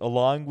shots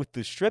along with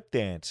the strip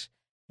dance.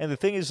 And the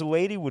thing is, the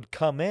lady would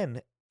come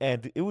in,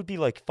 and it would be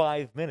like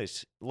 5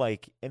 minutes,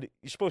 and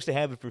you're supposed to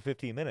have it for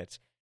 15 minutes.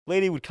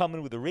 Lady would come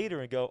in with a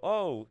reader and go,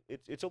 "Oh,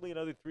 it's only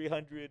another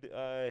 300,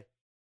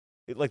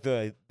 like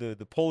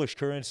the Polish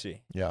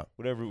currency, Yeah.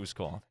 whatever it was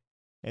called."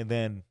 And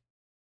then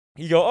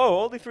you go,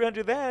 "Oh, only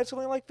 300 of that? It's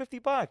only like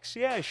 $50.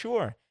 Yeah,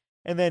 sure."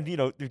 And then,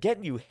 they're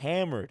getting you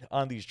hammered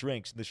on these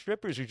drinks. And the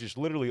strippers are just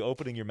literally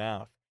opening your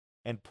mouth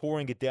and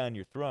pouring it down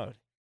your throat.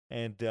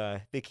 And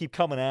they keep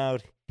coming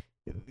out.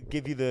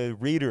 give you the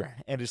reader,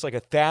 and it's like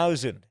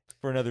 1,000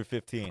 for another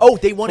 15. Oh,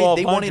 they wanted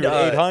 800,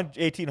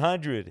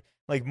 1,800,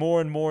 like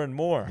more and more and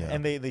more. Yeah.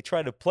 And they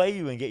try to play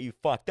you and get you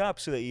fucked up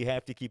so that you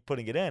have to keep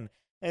putting it in.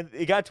 And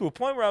it got to a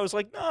point where I was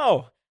like,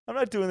 no, I'm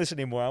not doing this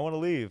anymore. I want to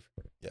leave.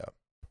 Yeah.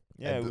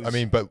 Yeah. And, It I was-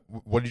 mean, but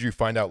what did you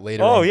find out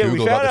later? Oh on yeah,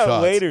 Google we found about the out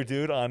shots? later,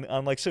 dude,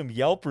 on like some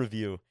Yelp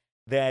review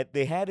that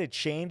they had to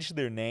change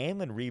their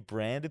name and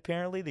rebrand.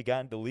 Apparently, they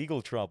got into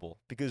legal trouble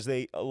because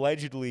they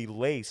allegedly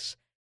lace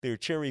their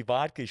cherry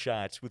vodka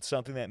shots with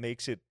something that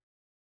makes it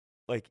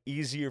like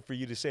easier for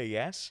you to say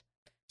yes.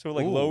 So it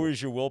like Ooh.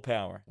 lowers your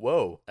willpower.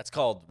 Whoa. That's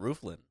called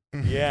Rooflin.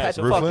 Yeah, That's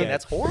so Rooflin? fucking.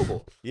 That's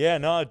horrible. yeah,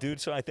 no,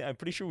 dude. So I'm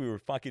pretty sure we were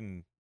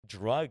fucking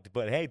drugged.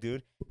 But hey,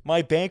 dude,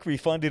 my bank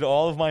refunded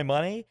all of my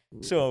money,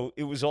 so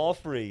it was all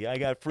free. I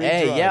got free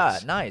Hey, drugs. yeah,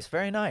 nice,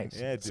 very nice.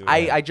 Yeah, dude.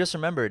 I just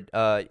remembered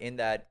in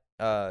that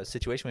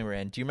situation we were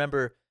in. Do you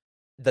remember?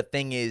 The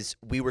thing is,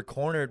 we were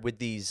cornered with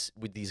these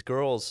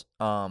girls.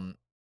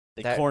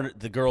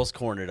 The girls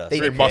cornered us.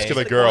 Very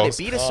muscular girls.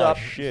 They beat us Oh, up.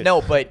 shit.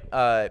 No,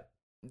 but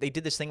they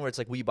did this thing where it's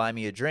like, will you buy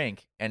me a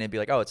drink? And it'd be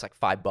like, oh, it's like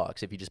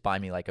 $5 if you just buy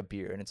me like a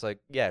beer. And it's like,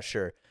 yeah,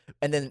 sure.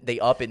 And then they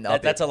up and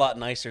up. That's a lot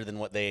nicer than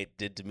what they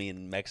did to me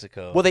in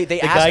Mexico. Well, they the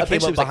asked, guy came eventually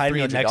up it was like behind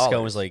me in Mexico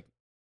and was $300. like,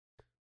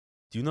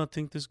 "Do you not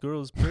think this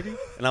girl is pretty?"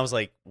 And I was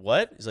like,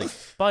 "What?" He's like,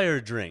 "Buy her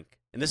a drink."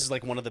 And this is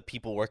like one of the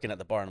people working at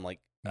the bar. And I'm like,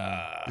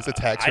 It's a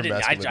tax I for didn't. I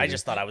masculinity.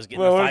 just thought I was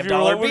getting Well, a what if $5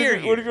 you're like,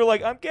 beer. what if you're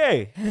like, I'm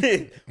gay?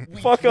 we,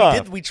 Fuck we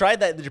off. We tried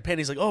that in Japan.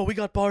 He's like, "Oh, we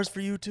got bars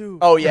for you too."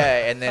 Oh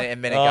yeah, and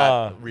then it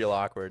Ah. got real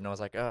awkward, and I was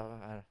like,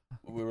 oh.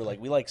 We were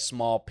like, we like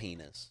small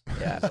penis.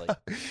 Yeah. It was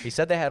like, He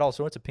said they had all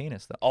sorts of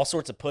penis though. all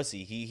sorts of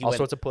pussy. He All went,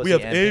 sorts of pussy. We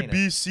have and A, penis.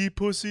 B, C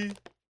pussy.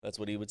 That's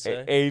what he would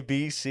say. A,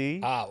 B,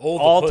 C.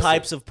 All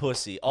types of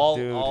pussy. All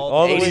Dude, all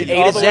all the A way, to- A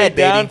all to the Z, way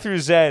down baby. through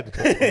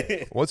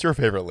Z. What's your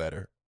favorite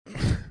letter?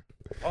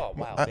 Oh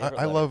wow. I favorite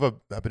letter. love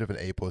a bit of an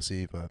A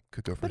pussy, but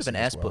could go for Bit of a an C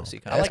S as well. pussy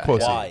I kinda like guy.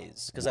 pussy.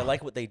 Y's because I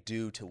like what they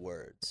do to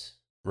words.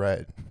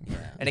 Right. Yeah.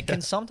 And it can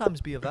sometimes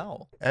be a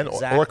vowel. And or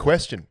Exactly. a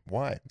question.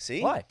 Why?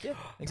 See, Why? Yeah,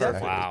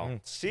 exactly. Wow.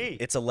 C.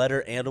 it's a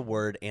letter and a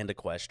word and a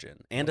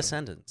question and a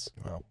sentence.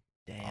 Well,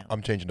 Damn.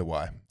 I'm changing to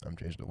Y. I'm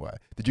changing to Y.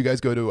 Did you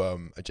guys go to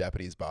a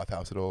Japanese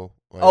bathhouse at all?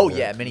 Oh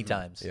yeah, many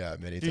times. Yeah,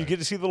 many Do you times. get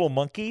to see the little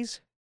monkeys?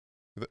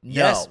 No.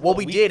 Yes, Well, but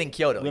we we did in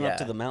Kyoto. Went yeah. up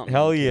to the mountain.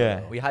 Hell in yeah.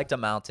 Kyoto. We hiked a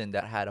mountain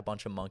that had a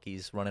bunch of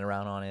monkeys running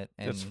around on it,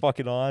 and That's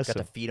fucking got awesome.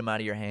 to feed them out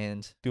of your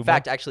hands. Dude, In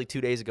fact, actually, 2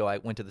 days ago, I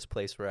went to this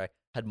place where I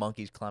had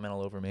monkeys climbing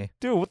all over me.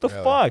 Dude, what the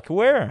Really? fuck?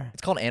 Where?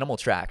 It's called Animal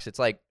Tracks. It's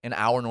like an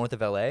hour north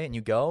of LA, and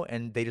you go,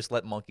 and they just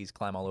let monkeys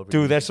climb all over you.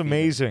 Dude, and that's feed them.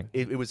 amazing.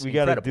 It was We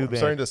gotta incredible. do I'm that.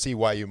 starting to see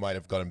why you might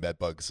have gotten bed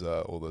bugs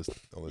all those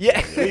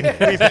Yeah. We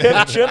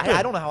been chipping.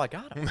 I don't know how I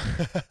got them.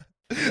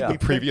 Yeah. The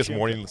previous Chipping.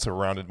 morning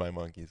surrounded by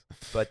monkeys.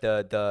 But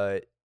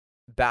the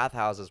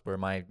bathhouses were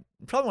probably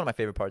one of my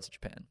favorite parts of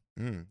Japan.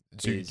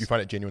 So you Is-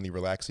 find it genuinely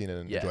relaxing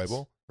and Yes.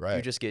 enjoyable? Right.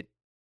 You just get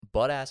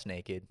butt ass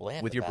naked Well, they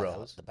have with the your bathhouse-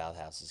 bros. The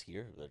bathhouses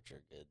here, which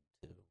are good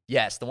too.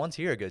 Yes, the ones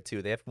here are good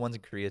too. They have ones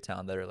in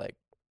Koreatown that are like,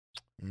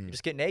 Mm. you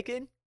just get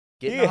naked.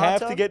 Do Get in you a hot have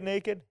to tub. get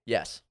naked?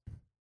 Yes.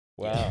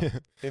 Wow.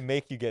 They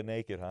make you get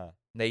naked, huh?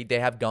 They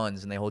have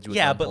guns and they hold you. At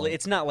Yeah, but gunpoint.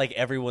 it's not like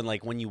everyone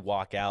like when you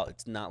walk out.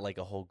 It's not like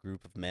a whole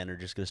group of men are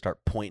just gonna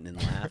start pointing and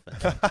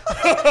laughing.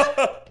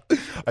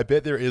 I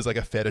bet there is like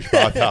a fetish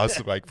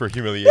bathhouse like for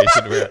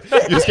humiliation where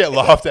you just get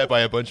laughed at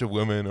by a bunch of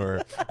women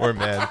or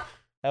men.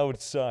 That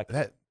would suck.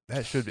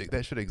 That should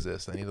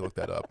exist. I need to look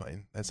that up.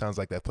 That sounds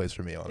like that place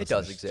for me. Honestly, it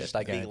does exist.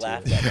 I being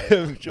guarantee laughed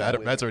it.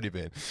 at. Matt's already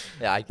been.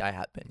 Yeah, I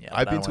have been. Yeah,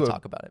 I've but been I don't to want a- to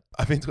talk about it.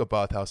 I've been to a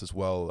bathhouse as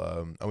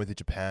well. I went to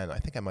Japan. I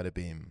think I might have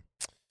been,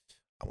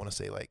 I want to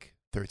say like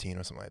 13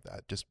 or something like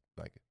that. Just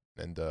like,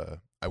 and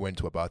I went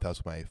to a bathhouse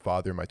with my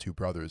father and my two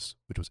brothers,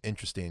 which was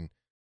interesting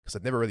because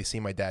I'd never really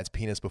seen my dad's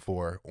penis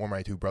before or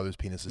my two brothers'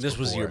 penises. This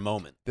was your before.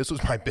 moment. This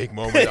was my big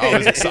moment.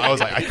 I was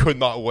like, I could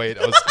not wait.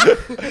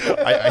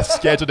 I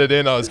scheduled it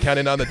in. I was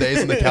counting down the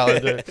days on the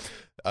calendar.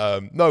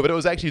 No, but it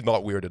was actually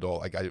not weird at all.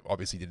 Like I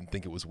obviously didn't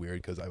think it was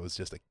weird because I was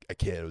just a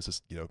kid. I was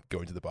just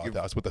going to the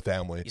bathhouse with the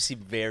family. You seem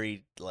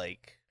very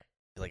like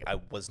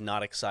I was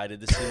not excited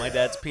to see my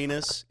dad's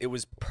penis. It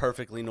was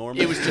perfectly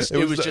normal. It was just It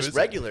was- it just was-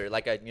 regular.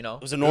 Like It was a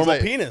was normal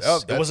like, penis. oh,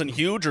 It that- wasn't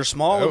huge or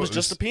small. It was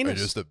just a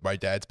penis. My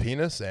dad's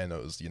penis, and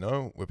it was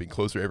we've been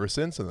closer ever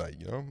since, and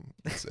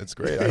it's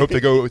great. I hope to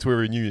go to a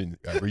reunion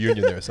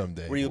there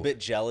someday. Were you a bit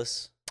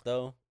jealous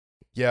though?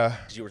 Yeah,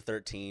 Because you were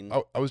 13.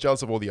 I was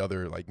jealous of all the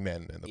other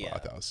men in the Yeah.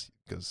 bathhouse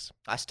because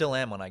I still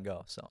am when I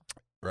go. So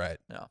right,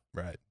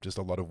 just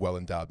a lot of well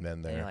endowed men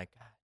and there. you're like,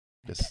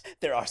 Just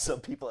There are some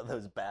people at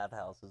those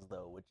bathhouses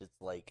though, which is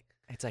like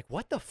it's like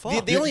what the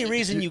fuck? the only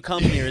reason you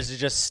come here is to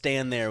just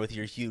stand there with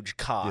your huge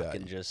cock Yeah,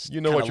 and just you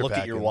know what kinda you're look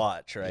at your packing.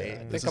 watch, right? Yeah.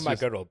 I This think I is might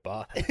just- go to a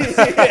bar.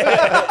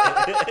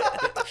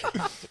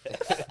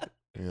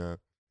 yeah,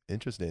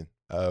 interesting.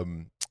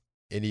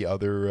 Any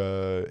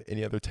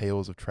other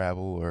tales of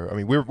travel, or I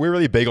mean, we're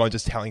really big on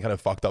just telling kind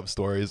of fucked up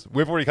stories.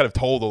 We've already kind of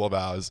told all of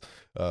ours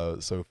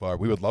so far.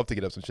 We would love to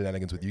get up some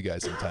shenanigans with you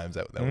guys sometimes.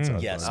 That would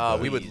sound Yes. fun.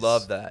 we would Please.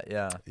 love that.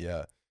 Yeah.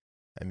 Yeah,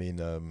 I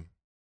mean,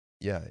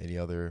 yeah, any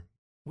other?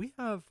 We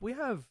have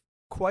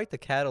quite the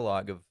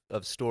catalog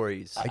of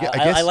stories. I guess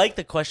I like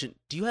the question.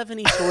 Do you have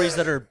any stories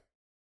that are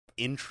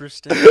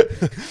interesting?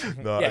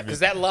 No, Yeah, I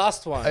because mean, that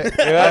last one. I-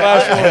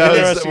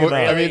 really,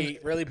 I mean,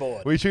 really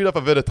bored. we chewed up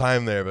a bit of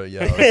time there, but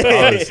yeah,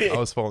 I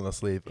was falling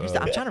asleep. I'm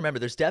trying to remember.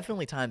 There's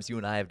definitely times you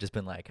and I have just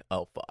been like,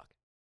 oh fuck,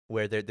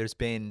 where there's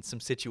been some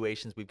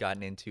situations we've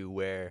gotten into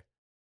where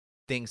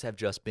things have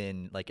just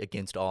been like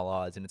against all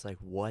odds, and it's like,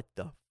 what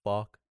the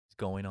fuck is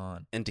going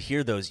on? And to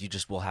hear those, you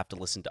just will have to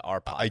listen to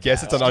our podcast. I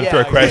guess it's an Yeah,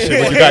 unfair I question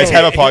guess. when you guys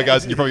have a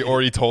podcast and you probably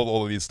already told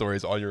all of these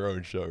stories on your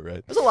own show,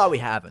 right? There's a lot we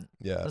haven't.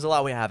 Yeah. There's a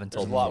lot we haven't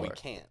There's told a lot we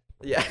before. can't.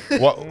 Yeah.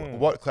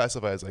 What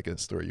classifies like a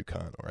story you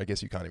can't, or I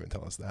guess you can't even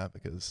tell us that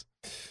because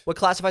What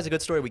classifies a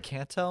good story we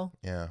can't tell?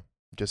 yeah,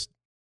 just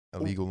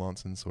illegal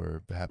nonsense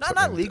or perhaps Not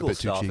something legal a bit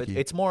too stuff. cheeky.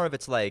 It's more of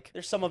it's like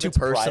There's some of too its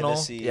personal.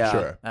 privacy. Yeah.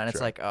 Sure, And it's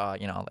sure. like,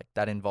 like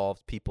that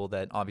involves people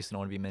that obviously don't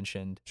want to be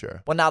mentioned.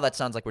 Sure. Well, now that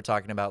sounds like we're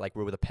talking about like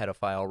we're with a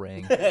pedophile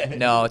ring.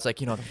 No, it's like,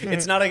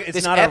 It's not a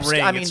This a Epst-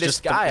 ring. I mean, it's this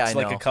just guy it's I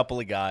like know. a couple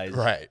of guys.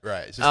 Right.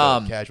 It's just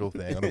Um, a casual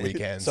thing on the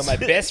weekends. So my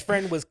best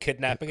friend was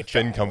kidnapping a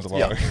child. Finn comes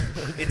along.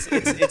 It's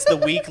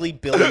the weekly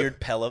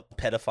billiard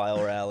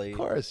pedophile rally. Of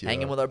course,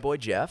 hanging with our boy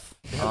Jeff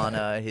on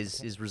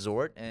his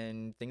resort,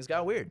 and things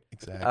got weird.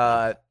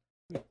 exactly.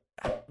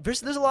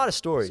 There's a lot of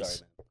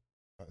stories.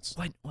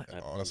 Sorry, It's- What?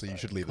 honestly, you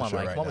should leave Come the on, show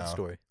Mike, right come up with now. a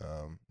story.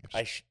 man.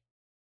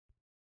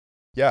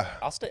 Yeah,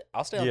 I'll stay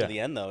on Yeah. to the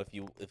end though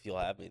if you'll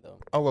have me though.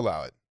 I'll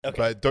allow it. Okay.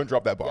 But don't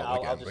drop that bottle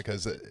I'll again just-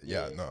 because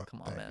yeah. no.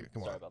 Come on, thank man. you.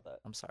 Come Sorry on. about that.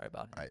 I'm sorry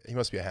about him. He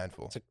must be a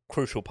handful. It's a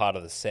crucial part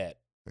of the set.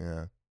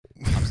 Yeah.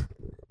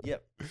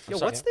 Yep. Yo,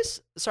 what's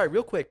this? Sorry,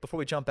 real quick before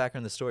we jump back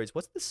on the stories.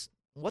 What's this?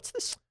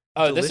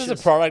 Oh, this is a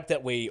Delicious. product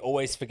that we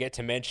always forget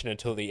to mention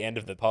until the end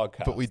of the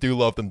podcast. But we do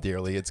love them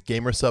dearly. It's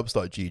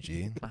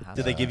gamersubs.gg.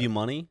 Did they give you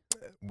money?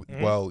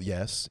 Well,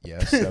 yes.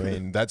 I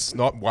mean, that's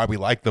not why we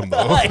like them, though.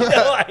 I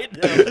know.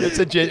 It's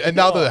and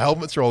now the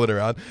helmet's rolling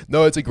around.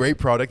 No, it's a great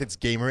product. It's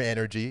gamer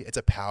energy. It's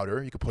a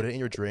powder. You can put it in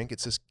your drink.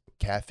 It's just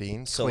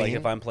caffeine. So clean. like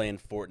if I'm playing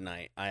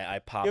Fortnite, I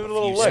pop Give a it a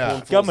little few lick.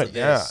 spoonfuls Gum of it.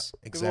 yeah, this.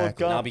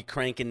 exactly. And I'll be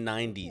cranking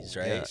 90s,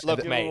 right? Yeah.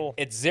 Look, And mate, little-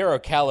 it's 0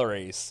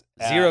 calories.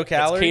 Zero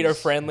calories? It's keto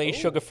friendly,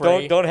 sugar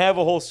free. Don't have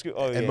a whole scoop.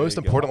 Oh, And yeah, most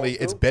there you go. importantly,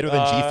 it's better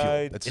than G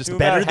Fuel. That's It's just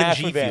better about than half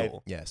G of that.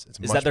 Fuel. Yes, it's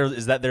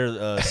Is that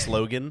their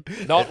slogan?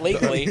 Not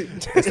legally.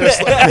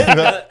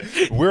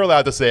 We're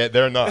allowed to say it.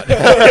 They're not.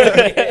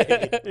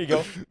 There you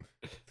go.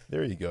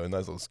 There you go. A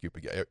nice little scoop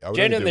of I would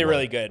Genuinely do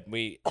really one. good.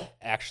 We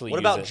actually What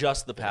use about it.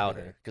 just the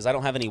powder? Because I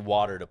don't have any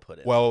water to put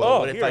in. Well, Oh,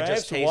 What if here, I I have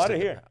just some tasted water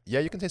it? here. yeah,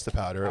 you can taste the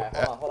powder.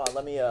 Hold on.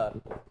 Let me.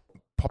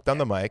 Pop down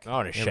the mic. I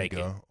wanna There shake we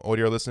it. go.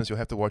 Audio listeners, you'll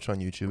have to watch on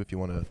YouTube if you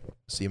want to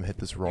see him hit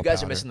this raw You guys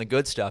powder. are missing the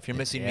good stuff. You're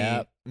missing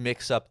Yep. me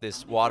mix up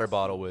this water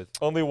bottle with.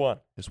 Only one.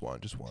 Just one.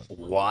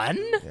 one?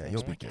 Yeah,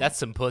 you'll be good. That's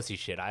some pussy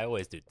shit. I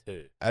always do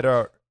too. At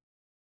our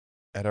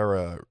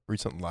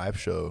recent live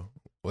show.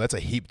 Well, that's a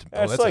heaped.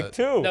 That's like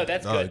two. No,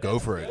 that's no, good. go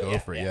for it. Go Yeah,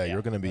 for it. yeah, Yeah, yeah.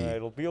 you're gonna be. All right,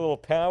 it'll be a little You're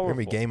powerful. gonna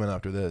be gaming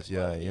after this.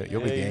 Yeah,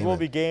 you'll be Yeah, gaming. you will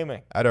be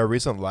gaming. At our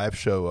recent live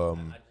show. I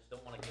just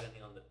don't want to get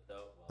anything on the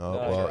dough. Oh No,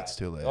 well, you're it's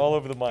too late. All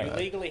over the You mic.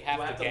 legally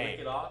have to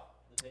game. off?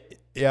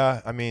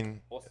 Yeah, I mean,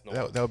 What's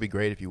the that would be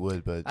great if you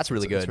would, but That's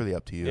really It's good. really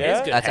up to you. Yeah?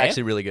 It's good, That's hey?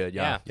 actually really good.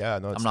 Yeah. Yeah,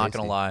 no, it's I'm not tasty.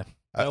 gonna lie.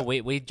 No,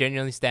 we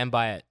genuinely stand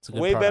by it. It's a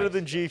good Way better product.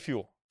 than G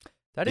Fuel.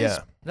 That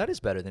is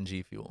better than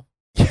G Fuel.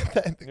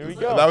 There we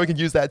go. Now we can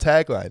use that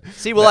tagline.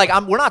 See, well, like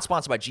we're not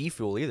sponsored by G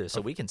Fuel either, so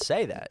we can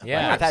say that.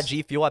 Yeah. Like, I've had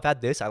G Fuel. I've had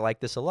this. I like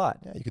this a lot.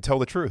 Yeah, you can tell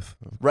the truth.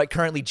 Right.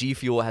 Currently, G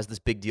Fuel has this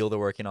big deal they're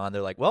working on.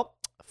 They're like, well,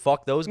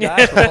 fuck those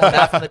guys for pulling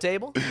that from the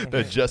table.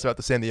 They're just about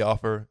to send the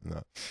offer.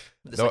 No,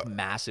 This No. like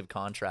massive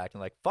contract,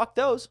 and like, fuck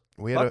those.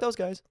 we Fuck had those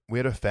guys. we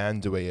had a fan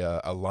do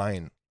a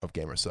line of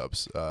Gamer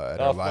Subs at our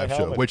Off my live show,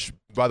 helmet. which,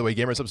 by the way,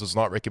 Gamer Subs does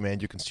not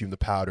recommend you consume the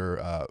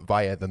powder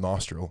via the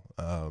nostril.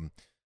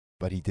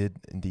 But he did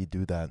indeed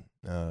do that.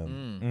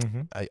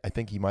 Mm-hmm. I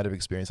think he might have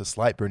experienced a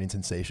slight burning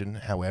sensation.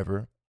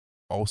 However,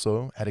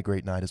 also had a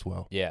great night as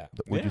well. Yeah.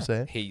 Would you Yeah.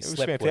 say? He was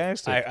slept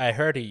fantastic. with. I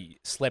heard he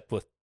slept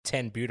with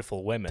 10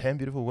 beautiful women. 10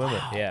 beautiful women.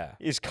 Yeah.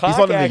 His cock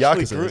not in the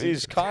actually Yakuza, grew. is he?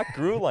 His cock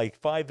grew like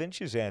 5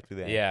 inches after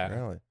that. Yeah.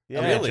 Really? Yeah.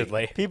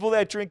 Allegedly. People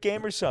that drink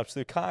gamer subs,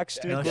 their cocks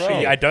do No grow.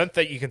 shit. I don't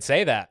think you can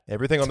say that.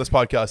 Everything on this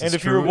podcast is And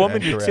if true you're a woman,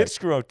 and your correct. tits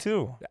grow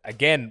too.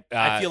 Again,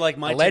 I feel like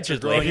my tits are allegedly.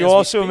 growing If you as we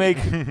also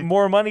speak. make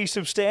more money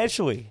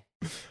substantially.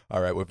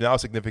 All right, we've now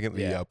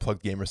significantly Yeah.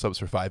 plugged Gamer Subs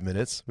for 5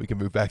 minutes. We can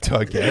move back to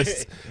our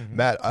guests.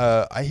 Matt,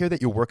 I hear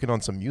that you're working on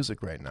some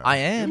music right now. I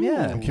am.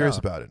 Yeah. I'm curious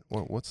about it.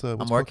 What's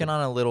I'm working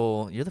on a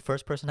little. You're the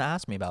first person to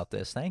ask me about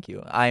this. Thank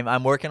you.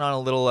 I'm working on a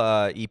little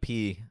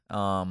EP.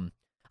 I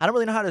don't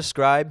really know how to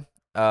describe.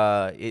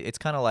 It's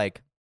kind of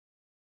like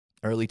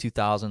early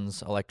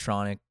 2000s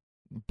electronic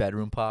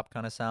bedroom pop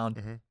kind of sound.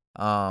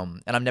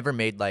 Mhm. And I've never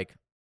made like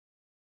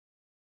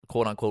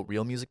quote unquote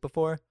real music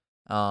before.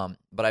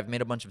 But I've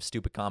made a bunch of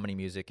stupid comedy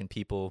music, and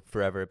people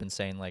forever have been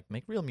saying like,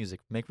 make real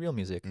music.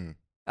 Mm.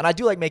 And I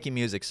do like making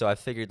music, so I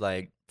figured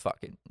like, fuck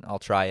it, I'll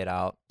try it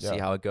out, see Yeah.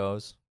 how it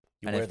goes.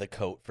 You And wear if- the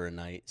coat for a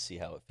night, see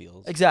how it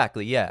feels.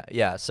 Exactly. Yeah.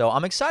 Yeah. So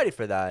I'm excited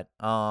for that.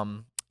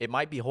 it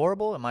might be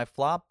horrible, it might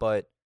flop,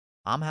 but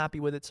I'm happy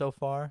with it so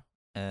far,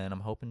 and I'm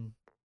hoping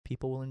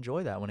people will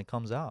enjoy that when it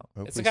comes out.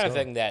 It's the kind of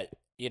thing that,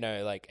 you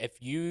know, like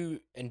if you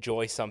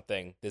enjoy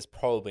something, there's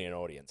probably an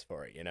audience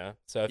for it, you know?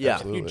 So if, Yeah.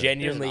 if you Absolutely. There's an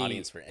genuinely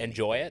audience for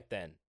enjoy anything. it,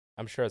 then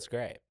I'm sure it's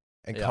great.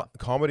 And Yeah.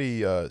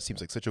 comedy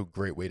seems like such a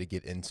great way to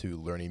get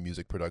into learning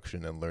music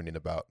production and learning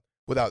about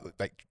without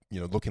like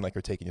looking like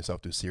you're taking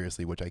yourself too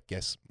seriously, which I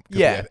guess could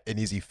Yeah. be an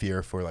easy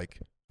fear for like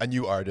a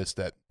new artist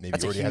that maybe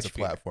That's a already has a huge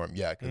fear. platform.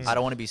 Yeah, 'cause- I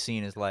don't want to be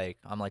seen as like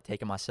I'm like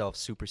taking myself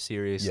super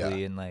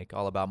seriously and like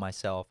all about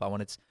myself. I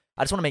just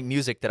want to make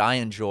music that I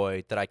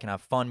enjoy, that I can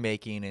have fun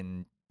making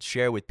and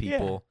share with Yeah.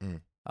 people.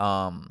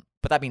 Mm.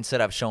 But that being said,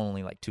 I've shown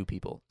only like 2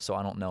 people, so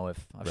I don't know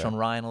if I've Right. shown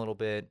Ryan a little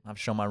bit. I've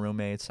shown my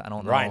roommates. I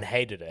don't know. Ryan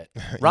hated it.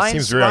 He Ryan,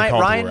 seems very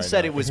uncomfortable Ryan right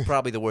said now. it was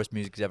probably the worst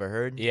music he's ever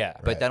heard. Yeah.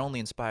 But Right. that only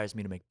inspires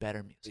me to make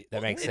better music.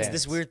 That makes It's sense.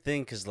 this weird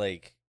thing because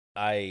like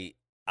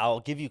I'll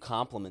give you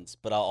compliments,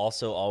 but I'll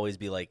also always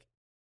be like,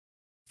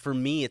 for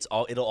me,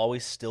 it'll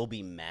always still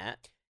be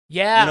Matt.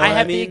 Yeah, You know I what I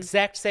have the mean?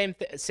 exact same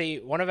thing. See,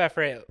 one of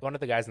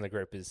the guys in the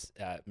group is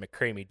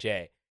McCreamy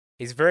J.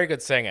 He's a very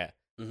good singer,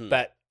 Mhm.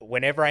 but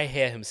whenever I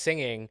hear him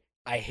singing,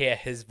 I hear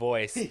his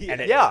voice,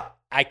 and Yeah.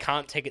 I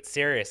can't take it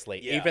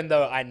seriously, Yeah. even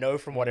though I know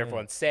from what Mm.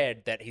 everyone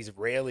said that he's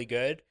really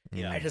good.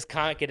 Yeah. I just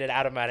can't get it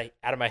out of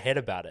my head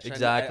about it.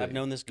 Exactly. I've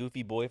known this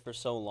goofy boy for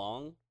so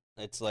long.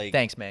 It's like,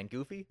 Thanks, man.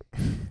 Goofy.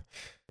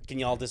 can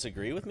y'all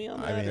disagree with me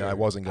on that? I mean, or- I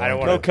wasn't going I don't to.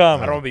 want No to.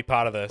 comment. I don't want to be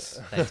part of this.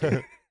 Thanks.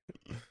 Well,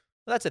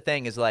 that's the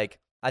thing is like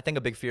I think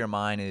a big fear of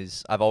mine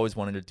is I've always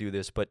wanted to do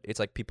this, but it's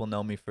like people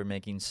know me for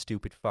making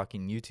stupid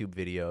fucking YouTube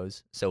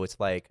videos, so it's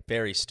like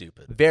Very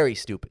stupid. very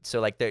stupid. So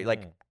like they're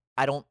like Mm.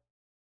 I don't.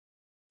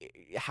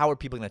 How are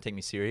people gonna take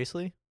me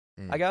seriously?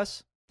 Mm. I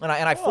guess, and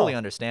I fully Oh,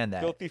 understand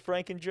that. Filthy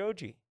Frank and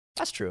Joji.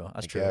 That's true.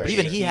 That's I true. guess. But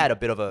even he had a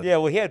bit of a Yeah,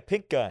 well, he had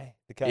Pink Guy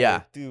to kind Yeah.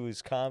 of do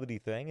his comedy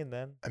thing, and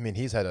then I mean,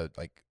 he's had a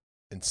like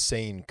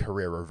insane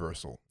career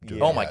reversal. Joey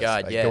Yeah. Oh my has.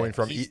 God, Like, yeah. going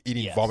from He's-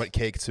 eating yes. vomit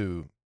cake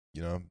to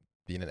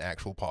being an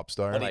actual pop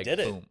star. But he like, did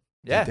it. boom.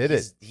 Yeah. He did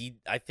it.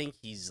 I think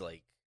he's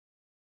like,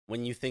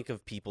 when you think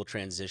of people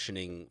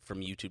transitioning from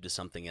YouTube to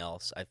something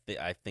else,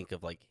 I think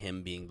of like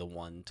him being the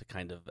one to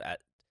kind of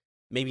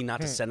maybe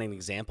not to set an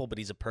example, but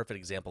he's a perfect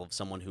example of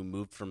someone who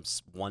moved from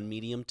one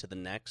medium to the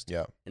next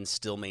Yeah. and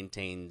still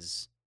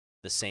maintains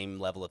the same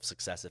level of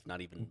success, if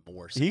not even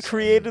more. he Success.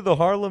 created the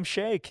Harlem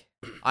Shake.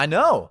 I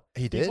know.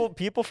 He did.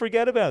 People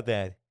forget about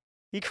that.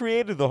 He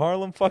created the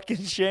Harlem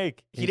fucking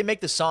Shake. He didn't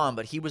make the song,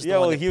 but he was Yeah, the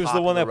one well, that he was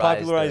the one that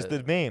popularized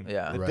the meme,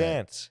 Yeah. the Right.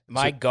 dance.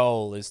 My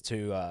goal is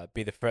to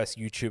be the first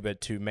YouTuber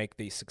to make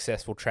the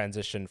successful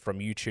transition from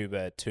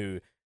YouTuber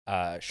to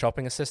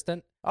shopping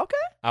assistant. Okay.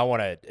 I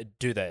want to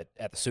do that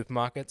at the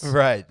supermarkets.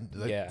 Right.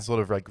 Like, Yeah. Sort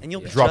of like And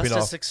you'll be dropping just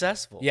as off.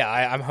 successful. Yeah,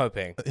 I'm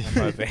hoping. I'm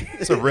hoping.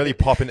 So really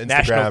popping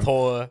National Instagram.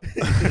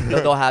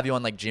 tour. They'll have you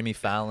on like Jimmy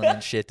Fallon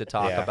and shit to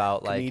talk Yeah.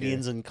 about like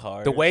Comedians in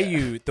cars. The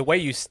way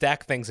you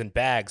stack things in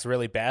bags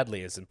really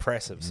badly is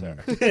impressive, sir.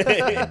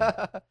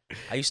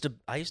 I used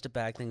to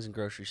bag things in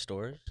grocery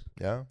stores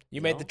Yeah.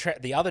 You made No.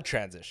 the other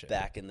transition.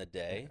 back in the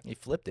day. He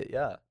flipped it.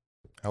 Yeah.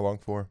 How long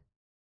for?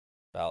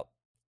 About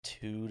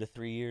 2 to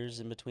 3 years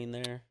in between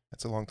there.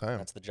 That's a long time.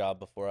 That's the job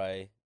before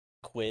I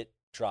quit,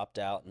 dropped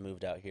out, and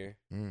moved out here.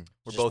 Mm.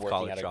 We're Just both working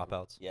college at a-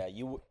 dropouts. Yeah,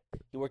 you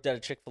worked at a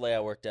Chick-fil-A. I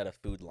worked at a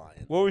Food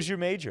Lion. What was your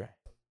major?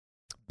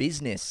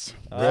 Business.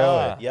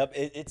 Ah. Yep,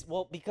 it's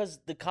because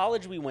the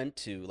college we went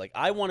to, like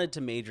I wanted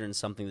to major in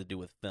something to do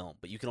with film,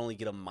 but you can only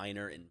get a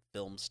minor in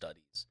film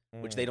studies,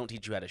 which they don't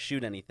teach you how to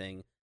shoot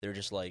anything. They're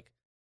just like,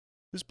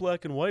 this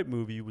black and white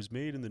movie was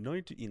made in the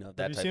 19, that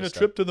type of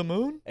stuff. to the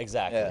moon?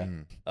 Exactly. Yeah.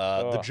 Mm.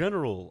 The Oh.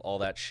 general, all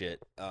that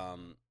shit.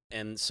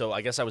 And so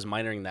I guess I was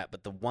minoring that,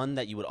 but the one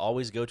that you would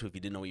always go to if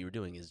you didn't know what you were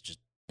doing is just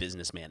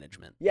business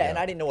management. Yeah, Yeah. and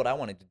I didn't know what I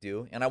wanted to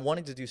do, and I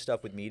wanted to do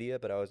stuff with media,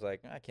 but I was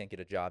like, I can't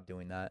get a job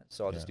doing that,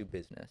 so I'll just Yeah. do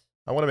business.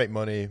 I want to make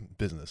money.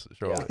 Business.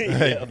 Sure. Yeah.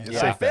 Yeah. It's Yeah,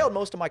 safe I bet. failed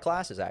most of my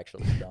classes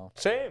actually. So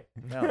Same.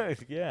 Yeah.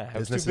 Yeah, I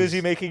was Business too busy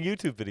is- making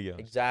YouTube videos.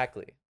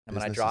 exactly. And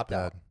when I Business is dropped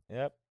out, bad.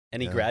 Yep.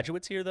 Any Yeah.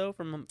 graduates here though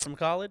from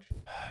college?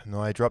 No,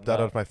 I dropped out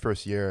No. of my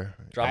first year.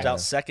 Dropped Yeah. out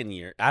second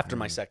year. After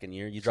my Mm. second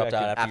year, you dropped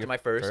Second. out after after your my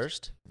first.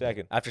 first.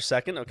 Second. After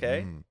second,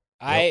 okay. Mm.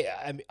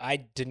 I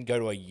didn't go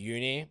to a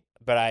uni,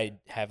 but I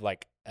have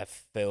like a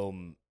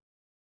film.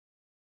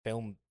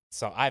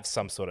 So I have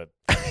some sort of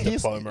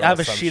diploma. I have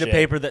or a some sheet of shit.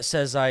 paper that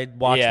says I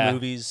watch Yeah.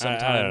 movies I don't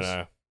sometimes.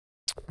 know.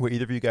 Were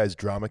either of you guys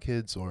drama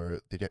kids,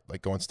 or did you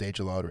like go on stage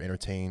a lot or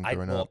entertain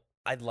growing up?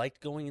 I liked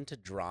going into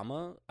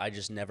drama. I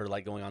just never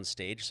liked going on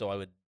stage, so I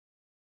would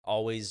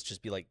always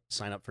just be like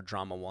sign up for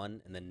drama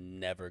 1 and then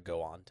never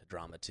go on to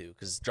drama 2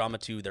 because drama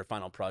 2, their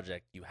final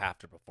project, you have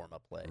to perform a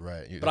play.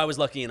 Right. But I was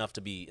lucky enough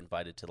to be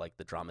invited to like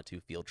the drama 2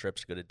 field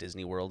trips to go to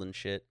Disney World and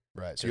shit.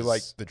 right. So you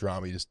like 'cause- the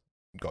drama? You just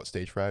got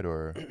stage fright,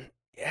 or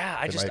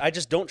Yeah, It might- I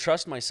just don't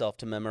trust myself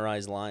to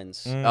memorize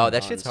lines. Mm. Oh,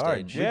 that on shit's hard.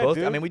 stage. We Yeah, both.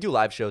 I dude. mean, we do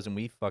live shows and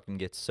we fucking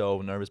get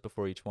so nervous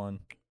before each one.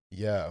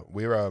 Yeah,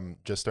 we're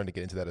just starting to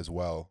get into that as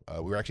well.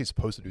 We were actually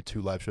supposed to do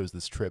 2 live shows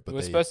this trip, but We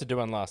were supposed to do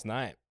one last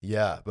night.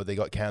 but they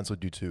got canceled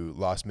due to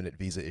last-minute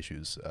visa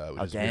issues,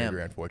 which is very, damn.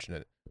 very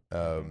unfortunate.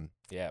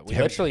 Yeah, we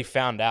have- literally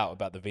found out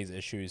about the visa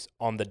issues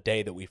on the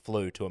day that we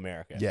flew to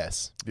America.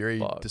 Yes, very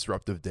Fuck.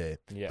 disruptive day.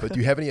 Yeah. But do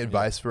you have any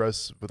advice for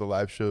us for the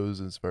live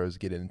shows as far as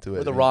getting into it?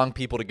 We're the I mean, wrong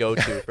people to go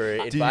to for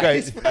Do you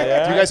advice. guys do you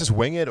guys just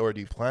wing it or do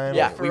you plan?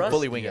 Yeah, or- we For us,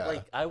 fully wing yeah. it.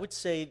 Like I would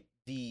say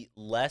the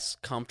less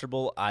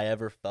comfortable I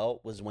ever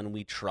felt was when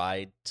we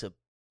tried to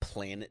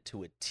plan it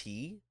to a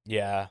T.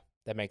 Yeah,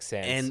 that makes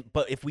sense.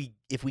 But if we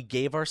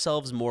gave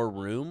ourselves more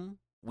room,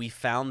 we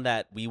found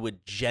that we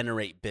would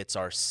generate bits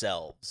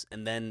ourselves,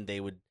 and then they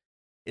would.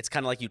 It's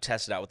kind of like you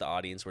test it out with the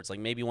audience, where it's like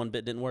maybe one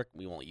bit didn't work,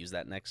 we won't use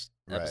that next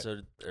Right.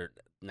 episode or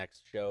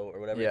next show or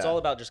whatever. It's Yeah. all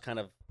about just kind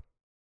of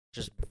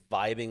just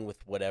vibing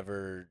with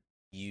whatever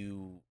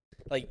you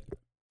like.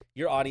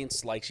 Your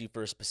audience likes you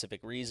for a specific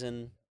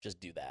reason.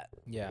 Just do that.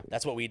 yeah.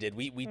 That's what we did.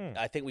 We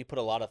I think we put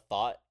a lot of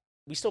thought.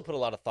 We still put a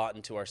lot of thought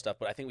into our stuff,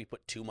 but I think we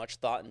put too much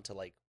thought into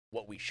like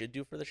what we should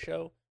do for the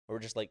show. Or we're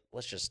just like,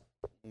 let's just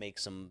make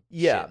some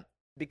Yeah. shit.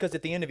 Because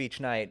at the end of each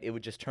night, it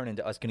would just turn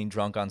into us getting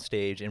drunk on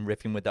stage and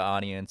riffing with the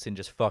audience and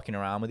just fucking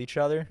around with each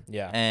other.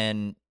 Yeah.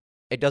 And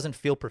it doesn't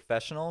feel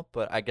professional,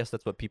 but I guess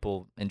that's what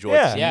people enjoy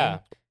Yeah. seeing. Yeah.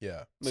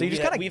 Yeah. So you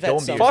just gotta we've go had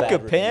and be some yourself. bad Fuck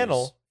a reviews,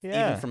 panel.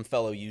 Yeah. even from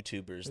fellow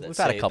YouTubers that We've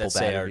had a say, couple that say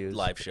bad our reviews.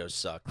 live shows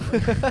suck.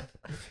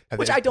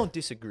 Which I don't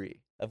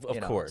disagree. Of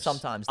You know, course,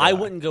 sometimes I they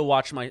are. wouldn't go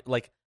watch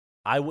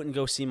I wouldn't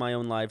go see my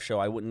own live show.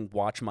 I wouldn't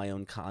watch my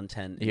own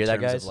content You hear in that,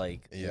 terms guys? of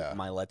like Yeah.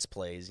 my Let's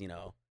Plays. You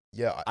know,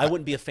 Yeah. I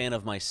wouldn't be a fan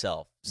of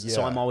myself.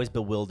 So Yeah. I'm always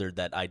bewildered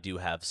that I do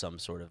have some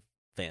sort of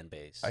fan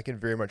base. I can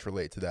very much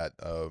relate to that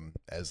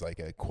as like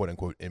a quote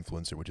unquote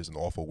influencer, which is an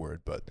awful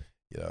word, but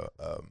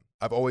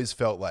I've always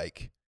felt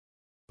like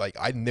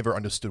I never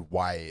understood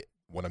why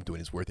what I'm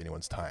doing is worth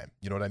anyone's time.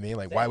 You know what I mean?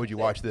 Like, why would you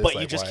watch this? But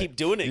Like, you just why- keep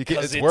doing it You can-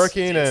 because it's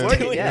working, it's and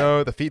working,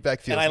 you the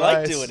feedback feels and I like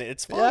nice. doing it.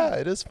 It's fun. Yeah,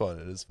 it is fun.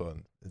 It is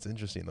fun. It's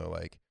interesting though.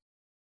 Like,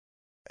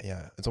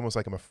 yeah, it's almost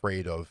like I'm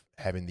afraid of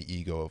having the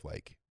ego of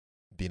like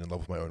being in love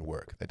with my own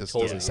work. That just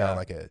Totally, doesn't sound yeah.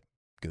 like a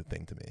good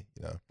thing to me.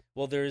 You know?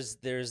 Well, there's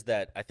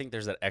that. I think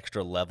there's that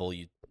extra level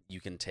you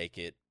can take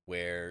it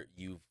where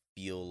you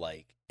feel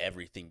like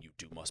everything you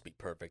do must be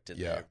perfect, and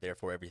Yeah.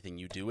 therefore everything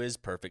you do is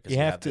perfect because You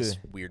you have have this to-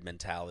 weird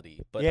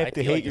mentality. But you have I to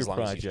feel hate like your as long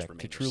as you just project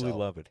remain to truly yourself.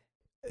 love it.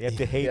 You have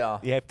to hate. Yeah.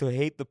 You have to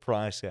hate the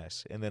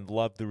process and then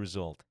love the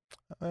result.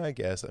 I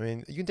guess. I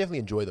mean, you can definitely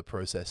enjoy the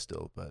process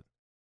still, but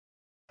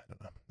I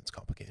don't know. It's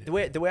complicated. The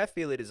way I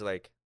feel it is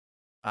like,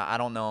 I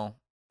don't know.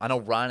 I know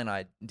Ryan and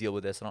I deal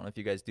with this. I don't know if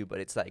you guys do, but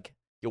it's like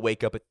you'll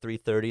wake up at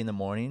 3:30 in the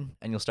morning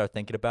and you'll start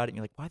thinking about it. And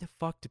you're like, why the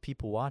fuck do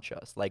people watch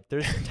us? Like,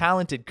 there's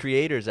talented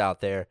creators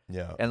out there,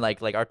 Yeah. and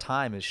like our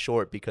time is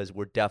short because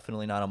we're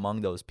definitely not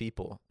among those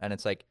people. And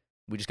it's like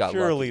we just got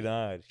Surely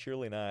lucky. not.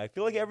 Surely not. I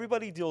feel like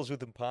everybody deals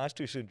with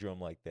imposter syndrome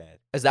like that.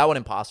 Is that what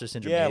imposter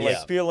syndrome Yeah, is? like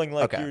Yeah. feeling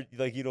like Okay.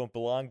 you don't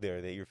belong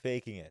there, that you're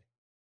faking it,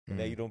 and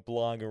that Mm. you don't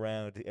belong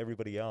around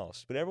everybody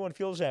else. But everyone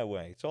feels that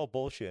way. It's all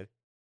bullshit.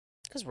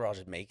 Because we're all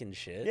just making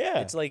shit. Yeah.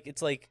 It's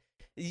like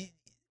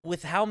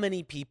with how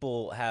many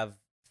people have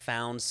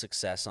found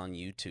success on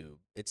YouTube,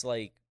 it's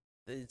like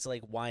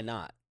why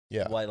not?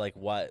 Yeah.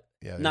 Why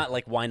Yeah. not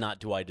like why not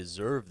do I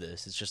deserve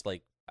this? It's just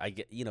like I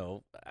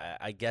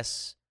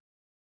guess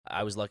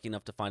I was lucky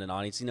enough to find an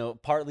audience.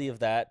 Partly of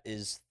that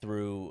is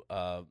through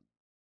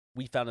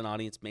we found an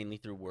audience mainly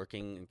through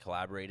working and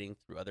collaborating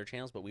through other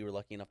channels, but we were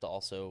lucky enough to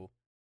also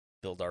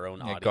build our own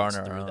Yeah, audience garner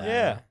our through own. that.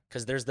 Yeah.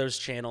 Because there's those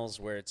channels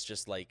where it's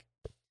just like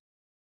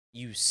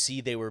you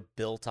see they were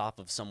built off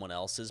of someone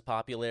else's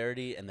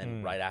popularity, and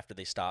then Mm. right after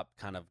they stop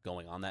kind of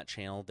going on that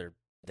channel,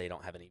 they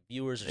don't have any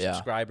viewers or Yeah.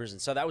 subscribers,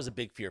 and so that was a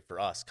big fear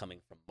for us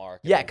coming from Mark.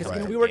 Yeah, because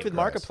Right. we worked with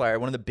Game Grumps. Markiplier,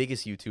 one of the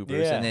biggest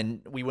YouTubers, Yeah. and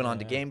then we went on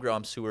to Yeah. Game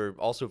Grumps, who were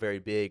also very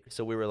big.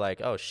 So we were like,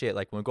 oh shit,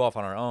 like when we go off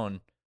on our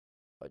own,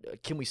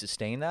 can we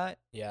sustain that?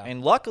 Yeah.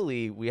 And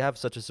luckily, we have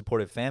such a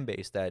supportive fan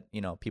base that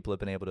people have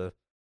been able to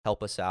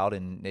help us out,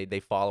 and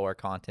they follow our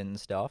content and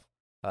stuff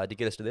to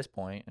get us to this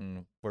point,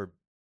 and we're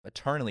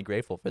eternally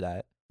grateful for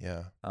that.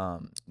 Yeah.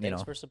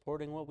 Thanks for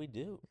supporting what we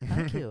do.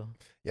 Thank you.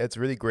 Yeah, it's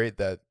really great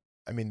that,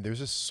 I mean, there's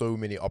just so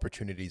many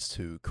opportunities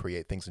to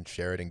create things and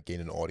share it and gain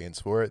an audience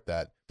for it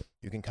that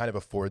you can kind of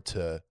afford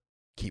to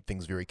keep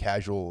things very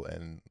casual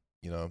and,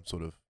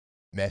 sort of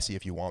messy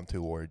if you want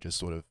to, or just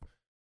sort of,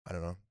 I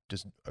don't know,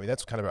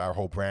 that's kind of our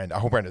whole brand. Our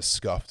whole brand is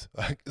scuffed.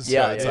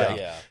 Yeah, it's yeah, like,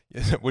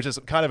 yeah. which is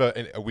kind of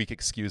a weak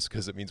excuse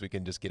because it means we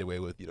can just get away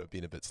with,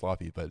 being a bit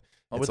sloppy. But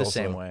Well, it's we're the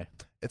same also- way.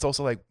 it's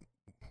also like,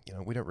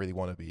 we don't really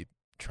want to be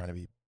trying to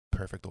be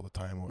perfect all the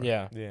time, or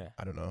Yeah. Yeah.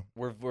 I don't know.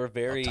 We're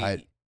very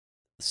Uptight.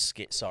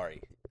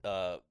 sorry.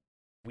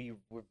 We're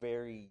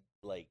very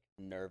like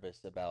nervous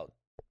about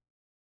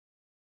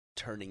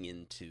turning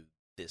into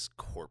this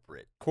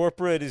corporate.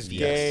 Corporate is Yes.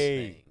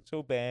 gay. Thing.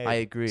 So bad. I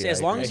agree. See,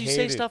 as I long agree. as you I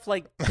say hate it. stuff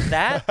like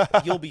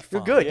that, you'll be fine.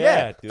 You're good.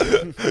 Yeah.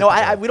 dude.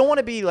 No, we don't want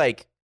to be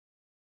like.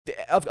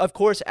 Of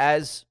course,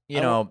 as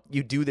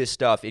you do this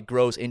stuff, it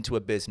grows into a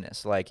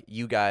business. Like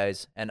you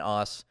guys and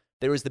us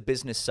there was the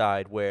business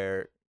side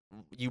where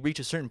you reach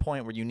a certain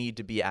point where you need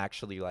to be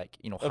actually like,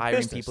 you know, A hiring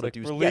business, people like, to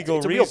do for yeah, legal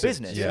it's a real reasons.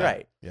 business, Yeah.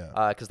 right?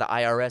 Yeah. Because the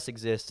IRS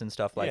exists and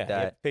stuff like yeah, you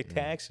have that. to pay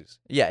taxes.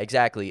 Yeah,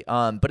 exactly.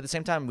 But at the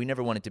same time, we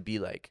never wanted to be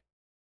like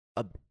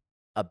a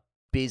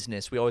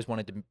business. We always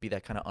wanted to be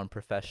that kind of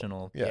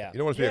unprofessional, Yeah. Yeah. You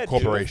don't want to be Yeah, a dude.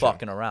 corporation.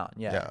 fucking around.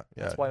 Yeah, Yeah.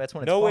 that's when it's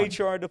No fun.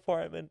 HR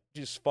department,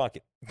 just fuck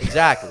it.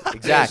 Exactly,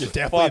 exactly. You're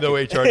definitely no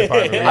HR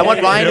department. I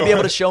want Ryan to be You able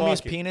know? to show me his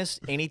Fuck it. penis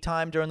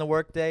anytime during the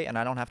workday, and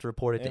I don't have to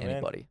report it Hey, to man.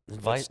 anybody.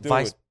 Vice, do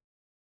vice it.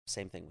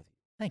 same thing with you.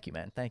 Thank you,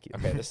 man. Thank you.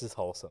 Okay, this is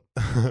wholesome.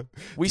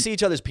 We see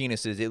each other's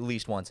penises at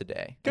least once a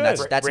day. Good. And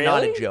that's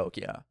not a Really? joke.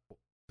 Yeah,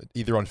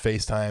 Either on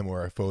FaceTime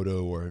or a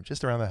photo or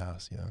just around the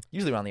house, you know,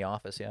 usually around the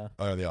office. Yeah,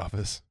 or in the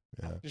office.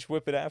 Yeah. Just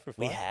whip it out for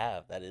fun. We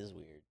have. That is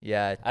weird.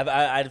 yeah.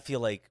 I feel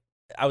like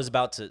I was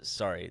about to.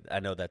 Sorry, I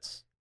know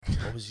that's.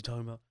 What was you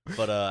talking about?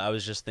 But I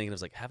was just thinking. I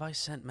was like, have I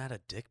sent Matt a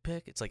dick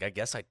pic? It's like I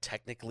guess I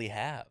technically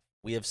have.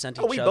 We have sent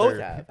Oh, each we other both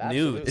have,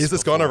 absolutely. nudes. Is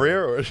this before. gonorrhea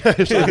or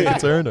should I be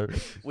concerned? Or?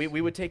 We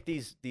would take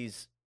these.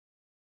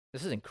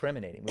 This is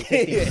incriminating. We'd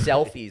take these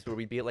selfies where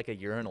we'd be at like a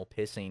urinal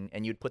pissing,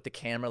 and you'd put the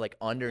camera like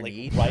Like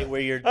underneath. right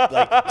where your like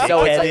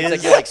So it's dickhead like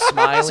is. you're like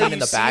smiling so in you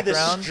the see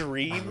background. the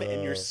stream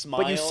and your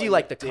smile. But you see and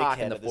like the your cock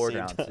in dickhead the at same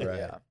foreground time. too. Right.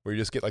 Yeah. Where you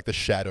just get like the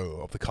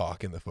shadow of the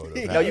cock in the photo.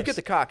 No, you get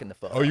the cock in the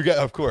photo. Oh, you get,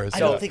 of course. I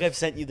yeah. don't think I've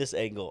sent you this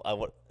angle. I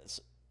want.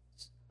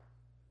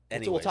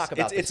 Anyways, talk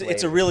about it's this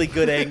it's a later. really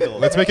good angle.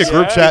 Let's make a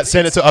group Yeah, chat.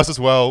 Send it to us as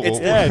well. It's,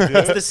 We'll- Yeah, dude.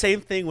 it's the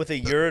same thing with a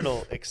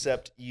urinal,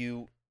 except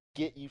you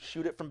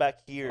shoot it from back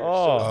here. So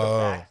Oh. it's the Oh.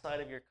 back side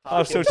of your Oh,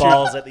 cock so and it's your-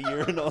 balls at the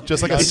urinal.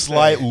 just like a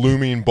slight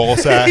looming ball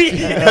sack.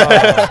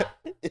 Yeah.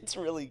 It's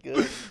really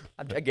good.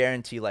 I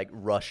guarantee like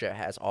Russia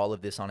has all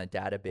of this on a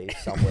database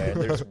somewhere.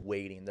 They're just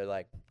waiting. They're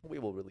like, we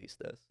will release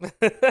this.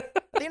 At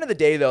the end of the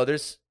day, though,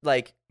 there's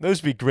like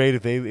Those would be great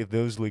if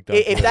those leaked out.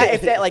 if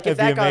that That'd be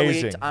got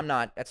amazing.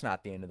 leaked, that's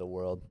not the end of the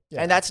world.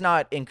 Yeah. And that's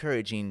not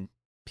encouraging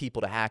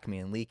people to hack me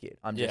and leak it.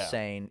 I'm just Yeah.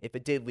 saying if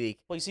it did leak,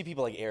 Well, you see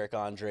people like Eric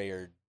Andre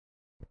or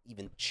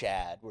even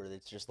Chad, where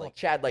it's just like like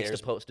Chad likes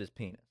there's- to post his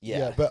penis.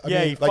 Yeah, but I yeah,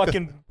 mean, he like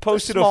fucking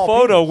posted a small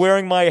photo penis.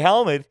 wearing my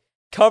helmet,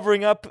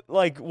 covering up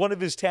like one of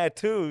his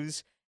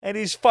tattoos, and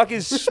he's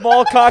fucking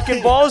small cock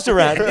and balls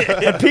around it.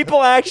 And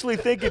people actually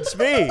think it's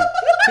me.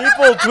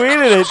 People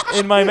tweeted it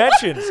in my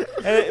mentions,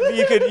 and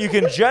you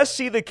can just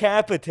see the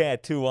Kappa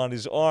tattoo on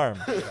his arm,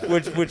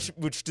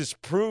 which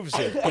disproves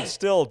it. But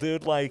still,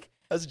 dude, like.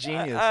 That's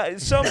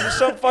genius. Some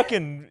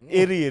fucking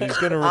idiot is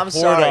gonna I'm report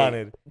sorry. on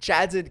it.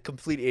 Chad's a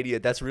complete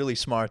idiot. That's really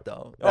smart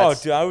though. Oh,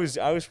 That's- dude,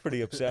 I was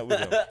pretty upset with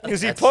him because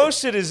he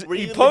posted his Were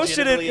he you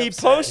posted it legitimately he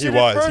upset? posted he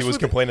it first was with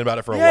complaining about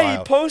it for a yeah while.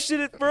 he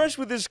posted it first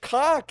with his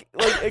cock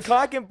like a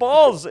cock and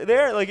balls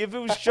there like if it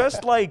was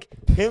just like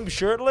him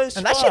shirtless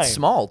and that fine. shit's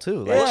small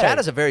too. Like Yeah, Chad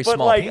has a very but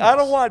small like penis. I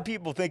don't want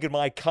people thinking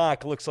my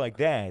cock looks like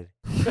that.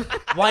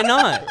 why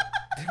not?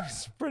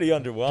 It's pretty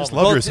underwhelming. Just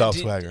love yourself,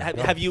 Swagger.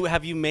 Have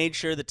you made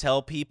sure to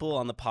tell people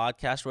on the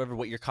podcast or whatever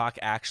what your cock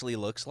actually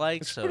looks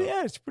like?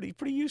 It's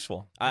pretty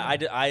useful.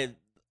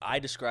 I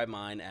describe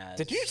mine as.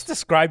 Did you just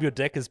describe your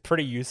dick as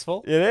pretty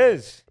useful? It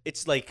is,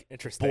 It's like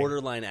Interesting.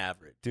 borderline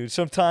average. dude.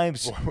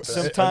 Sometimes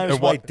And my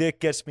what- dick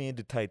gets me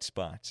into tight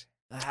spots.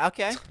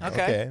 Okay.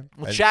 Okay.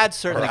 Well, And- Chad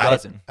certainly or out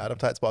doesn't. of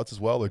tight spots as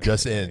well, or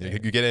just in. You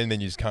get in, and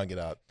then you just can't get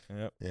out.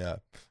 Yep. Yeah.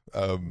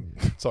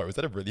 Sorry, was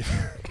that a really?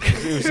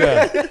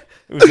 It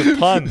was a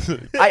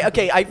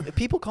pun.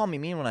 People call me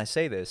mean when I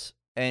say this,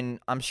 and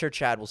I'm sure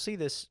Chad will see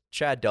this.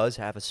 Chad does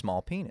have a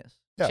small penis,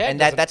 Yeah. Chad and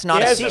doesn't- that's not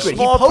He a has a secret. He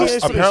small posts.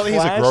 penis. Apparently,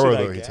 he's a Flaccid, grower, I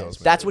though. He guess. tells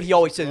me. That's what he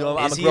always says. "Oh,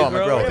 I'm Is a he grower. a I'm a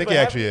grower? grower. I think he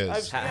actually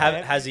is.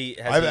 Has he?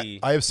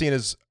 I have seen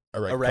his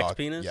erect cock.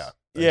 penis? Yeah.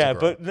 Yeah,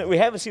 but we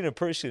haven't seen it in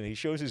person. He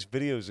shows us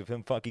videos of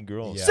him fucking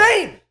girls. Yeah.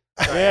 Same.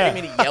 Sorry, I Yeah.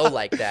 didn't mean to yell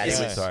like that. It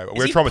Yeah. was- Sorry, but Is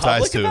we're he traumatized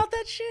public too. about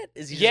that shit?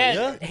 Is he just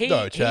Yeah, like, he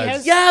No, Chad's-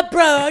 has. yeah,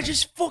 bro, I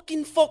just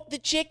fucking fucked the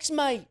chicks,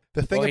 mate.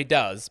 The thing Well, he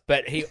does.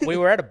 But we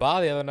were at a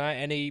bar the other night,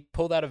 and he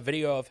pulled out a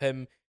video of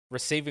him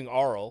receiving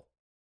oral.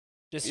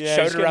 Just Yeah,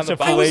 showed he's it around getting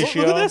the some bar. Look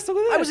fellatio. at this. Look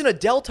at this. I was in a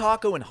Del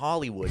Taco in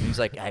Hollywood. And he's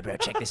like, "Hey, bro,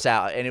 check this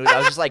out." And I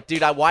was just like,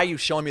 "Dude, why are you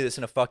showing me this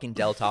in a fucking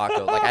Del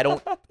Taco? Like, I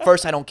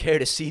don't care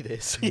to see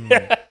this."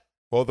 Yeah.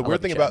 Well, the I weird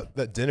love thing Chad. about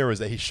that dinner was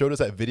that he showed us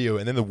that video,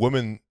 and then the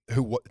woman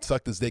who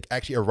sucked his dick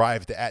actually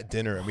arrived at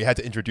dinner, and we had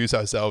to introduce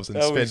ourselves and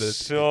That spend was it.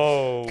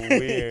 so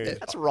weird.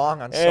 That's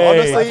wrong on so Hey. many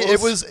Honestly,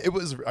 levels. it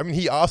was. I mean,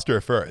 he asked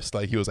her first.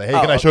 Like he was like, "Hey, Oh,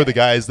 can I show okay. the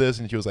guys this?"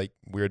 And she was like,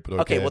 "Weird, but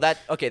okay." Okay, well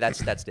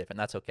that's different.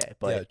 That's okay.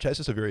 But yeah, Chad's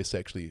just a very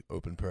sexually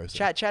open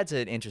person. Chad's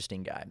an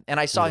interesting guy, and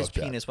I saw We his love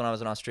Chad. penis when I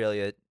was in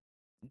Australia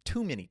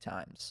too many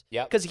times.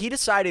 Yep. Because he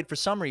decided for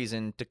some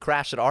reason to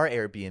crash at our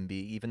Airbnb,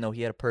 even though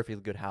he had a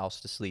perfectly good house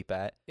to sleep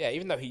at. Yeah,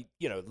 even though he,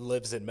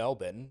 lives in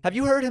Melbourne. Have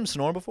you heard him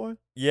snore before?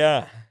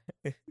 Yeah.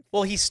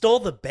 Well, he stole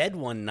the bed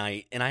one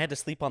night, and I had to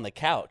sleep on the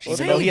couch, even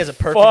Same. though he has a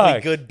perfectly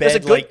Fuck. good There's a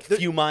bed good- like there- a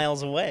few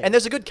miles away. And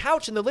there's a good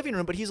couch in the living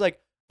room, but he's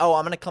like, "Oh,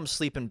 I'm gonna come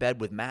sleep in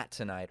bed with Matt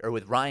tonight or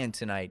with Ryan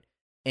tonight."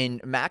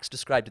 And Max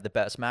described it the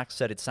best. Max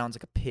said it sounds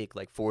like a pig,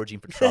 like foraging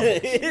for trouble.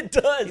 it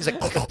does. He's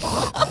like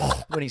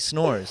when he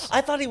snores.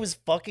 I thought he was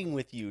fucking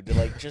with you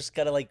to just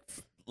gotta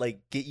like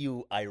get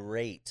you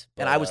irate.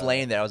 And but, I was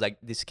laying there. I was like,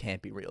 this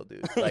can't be real,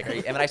 dude. Like,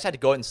 and then I just had to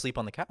go out and sleep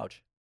on the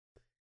couch.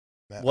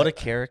 Man, What a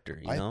character,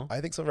 you I, know?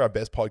 I think some of our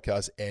best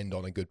podcasts end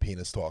on a good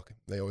penis talk.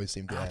 They always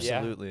seem to end. Yeah.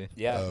 Absolutely.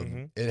 Yeah.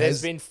 It There's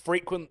has, been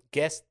frequent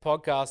guest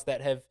podcasts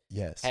that have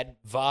yes, had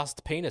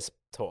vast penis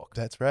talk.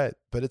 that's right.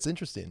 But it's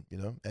interesting, you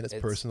know, and it's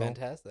personal,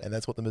 fantastic. and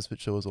that's what the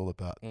Misfit Show is all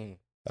about. Mm.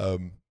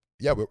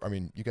 Yeah, I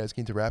mean, you guys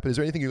keen to wrap it? Is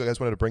there anything you guys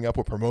wanted to bring up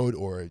or promote,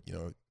 or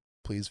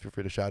please feel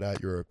free to shout out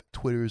your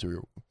Twitters or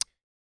your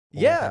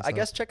Yeah, I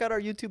guess check out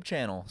our YouTube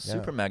channel, Yeah.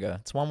 Super Mega.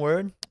 It's one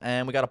word.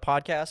 And we got a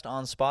podcast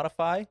on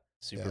Spotify.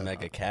 Super Yeah.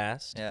 mega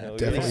cast. Yeah, Hell really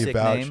Definitely sick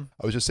vouch. name.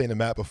 I was just saying to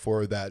Matt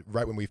before that,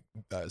 right when we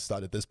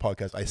started this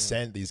podcast, I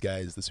sent these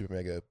guys the Super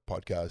Mega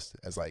podcast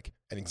as like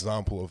an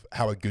example of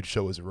how a good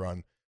show is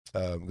run.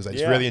 Because I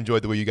just really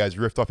enjoyed the way you guys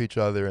riffed off each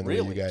other and the way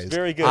you Really? guys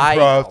Very good.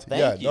 improv. Thank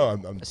Yeah, you.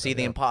 no, I'm See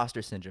the yeah.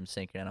 imposter syndrome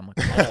sinking in. I'm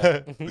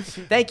like,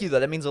 thank you, though.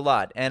 That means a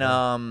lot. And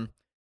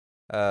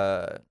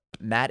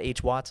Matt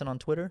H. Watson on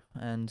Twitter.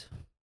 And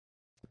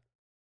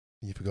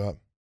You forgot.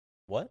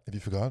 What? Have you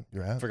forgot?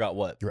 You're at. Forgot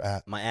what? You're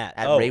at. My at.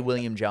 at Oh, Ray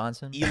William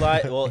Johnson.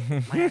 Eli. Well,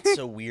 my at's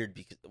so weird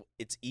because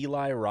it's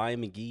Eli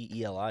Ryan McGee,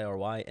 ELIRY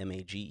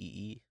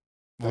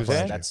What was MAGEE.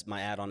 that? That's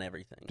my ad on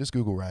everything. Just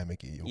Google Ryan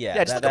McGee. Yeah,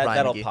 Yeah, just look up Ryan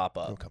that'll McGee. pop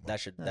Oh, up. come on.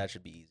 That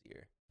should be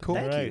easier. Cool.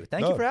 Thank Right. you.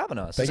 Thank No. you for having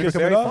us. Thank This you was for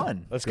coming very on.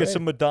 fun. Let's get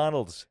some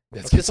McDonald's.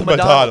 Let's Let's get get some some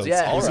McDonald's. McDonald's,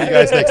 yeah. We'll see you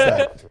Alright.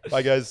 guys next time.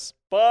 Bye, guys.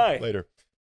 Bye. Later.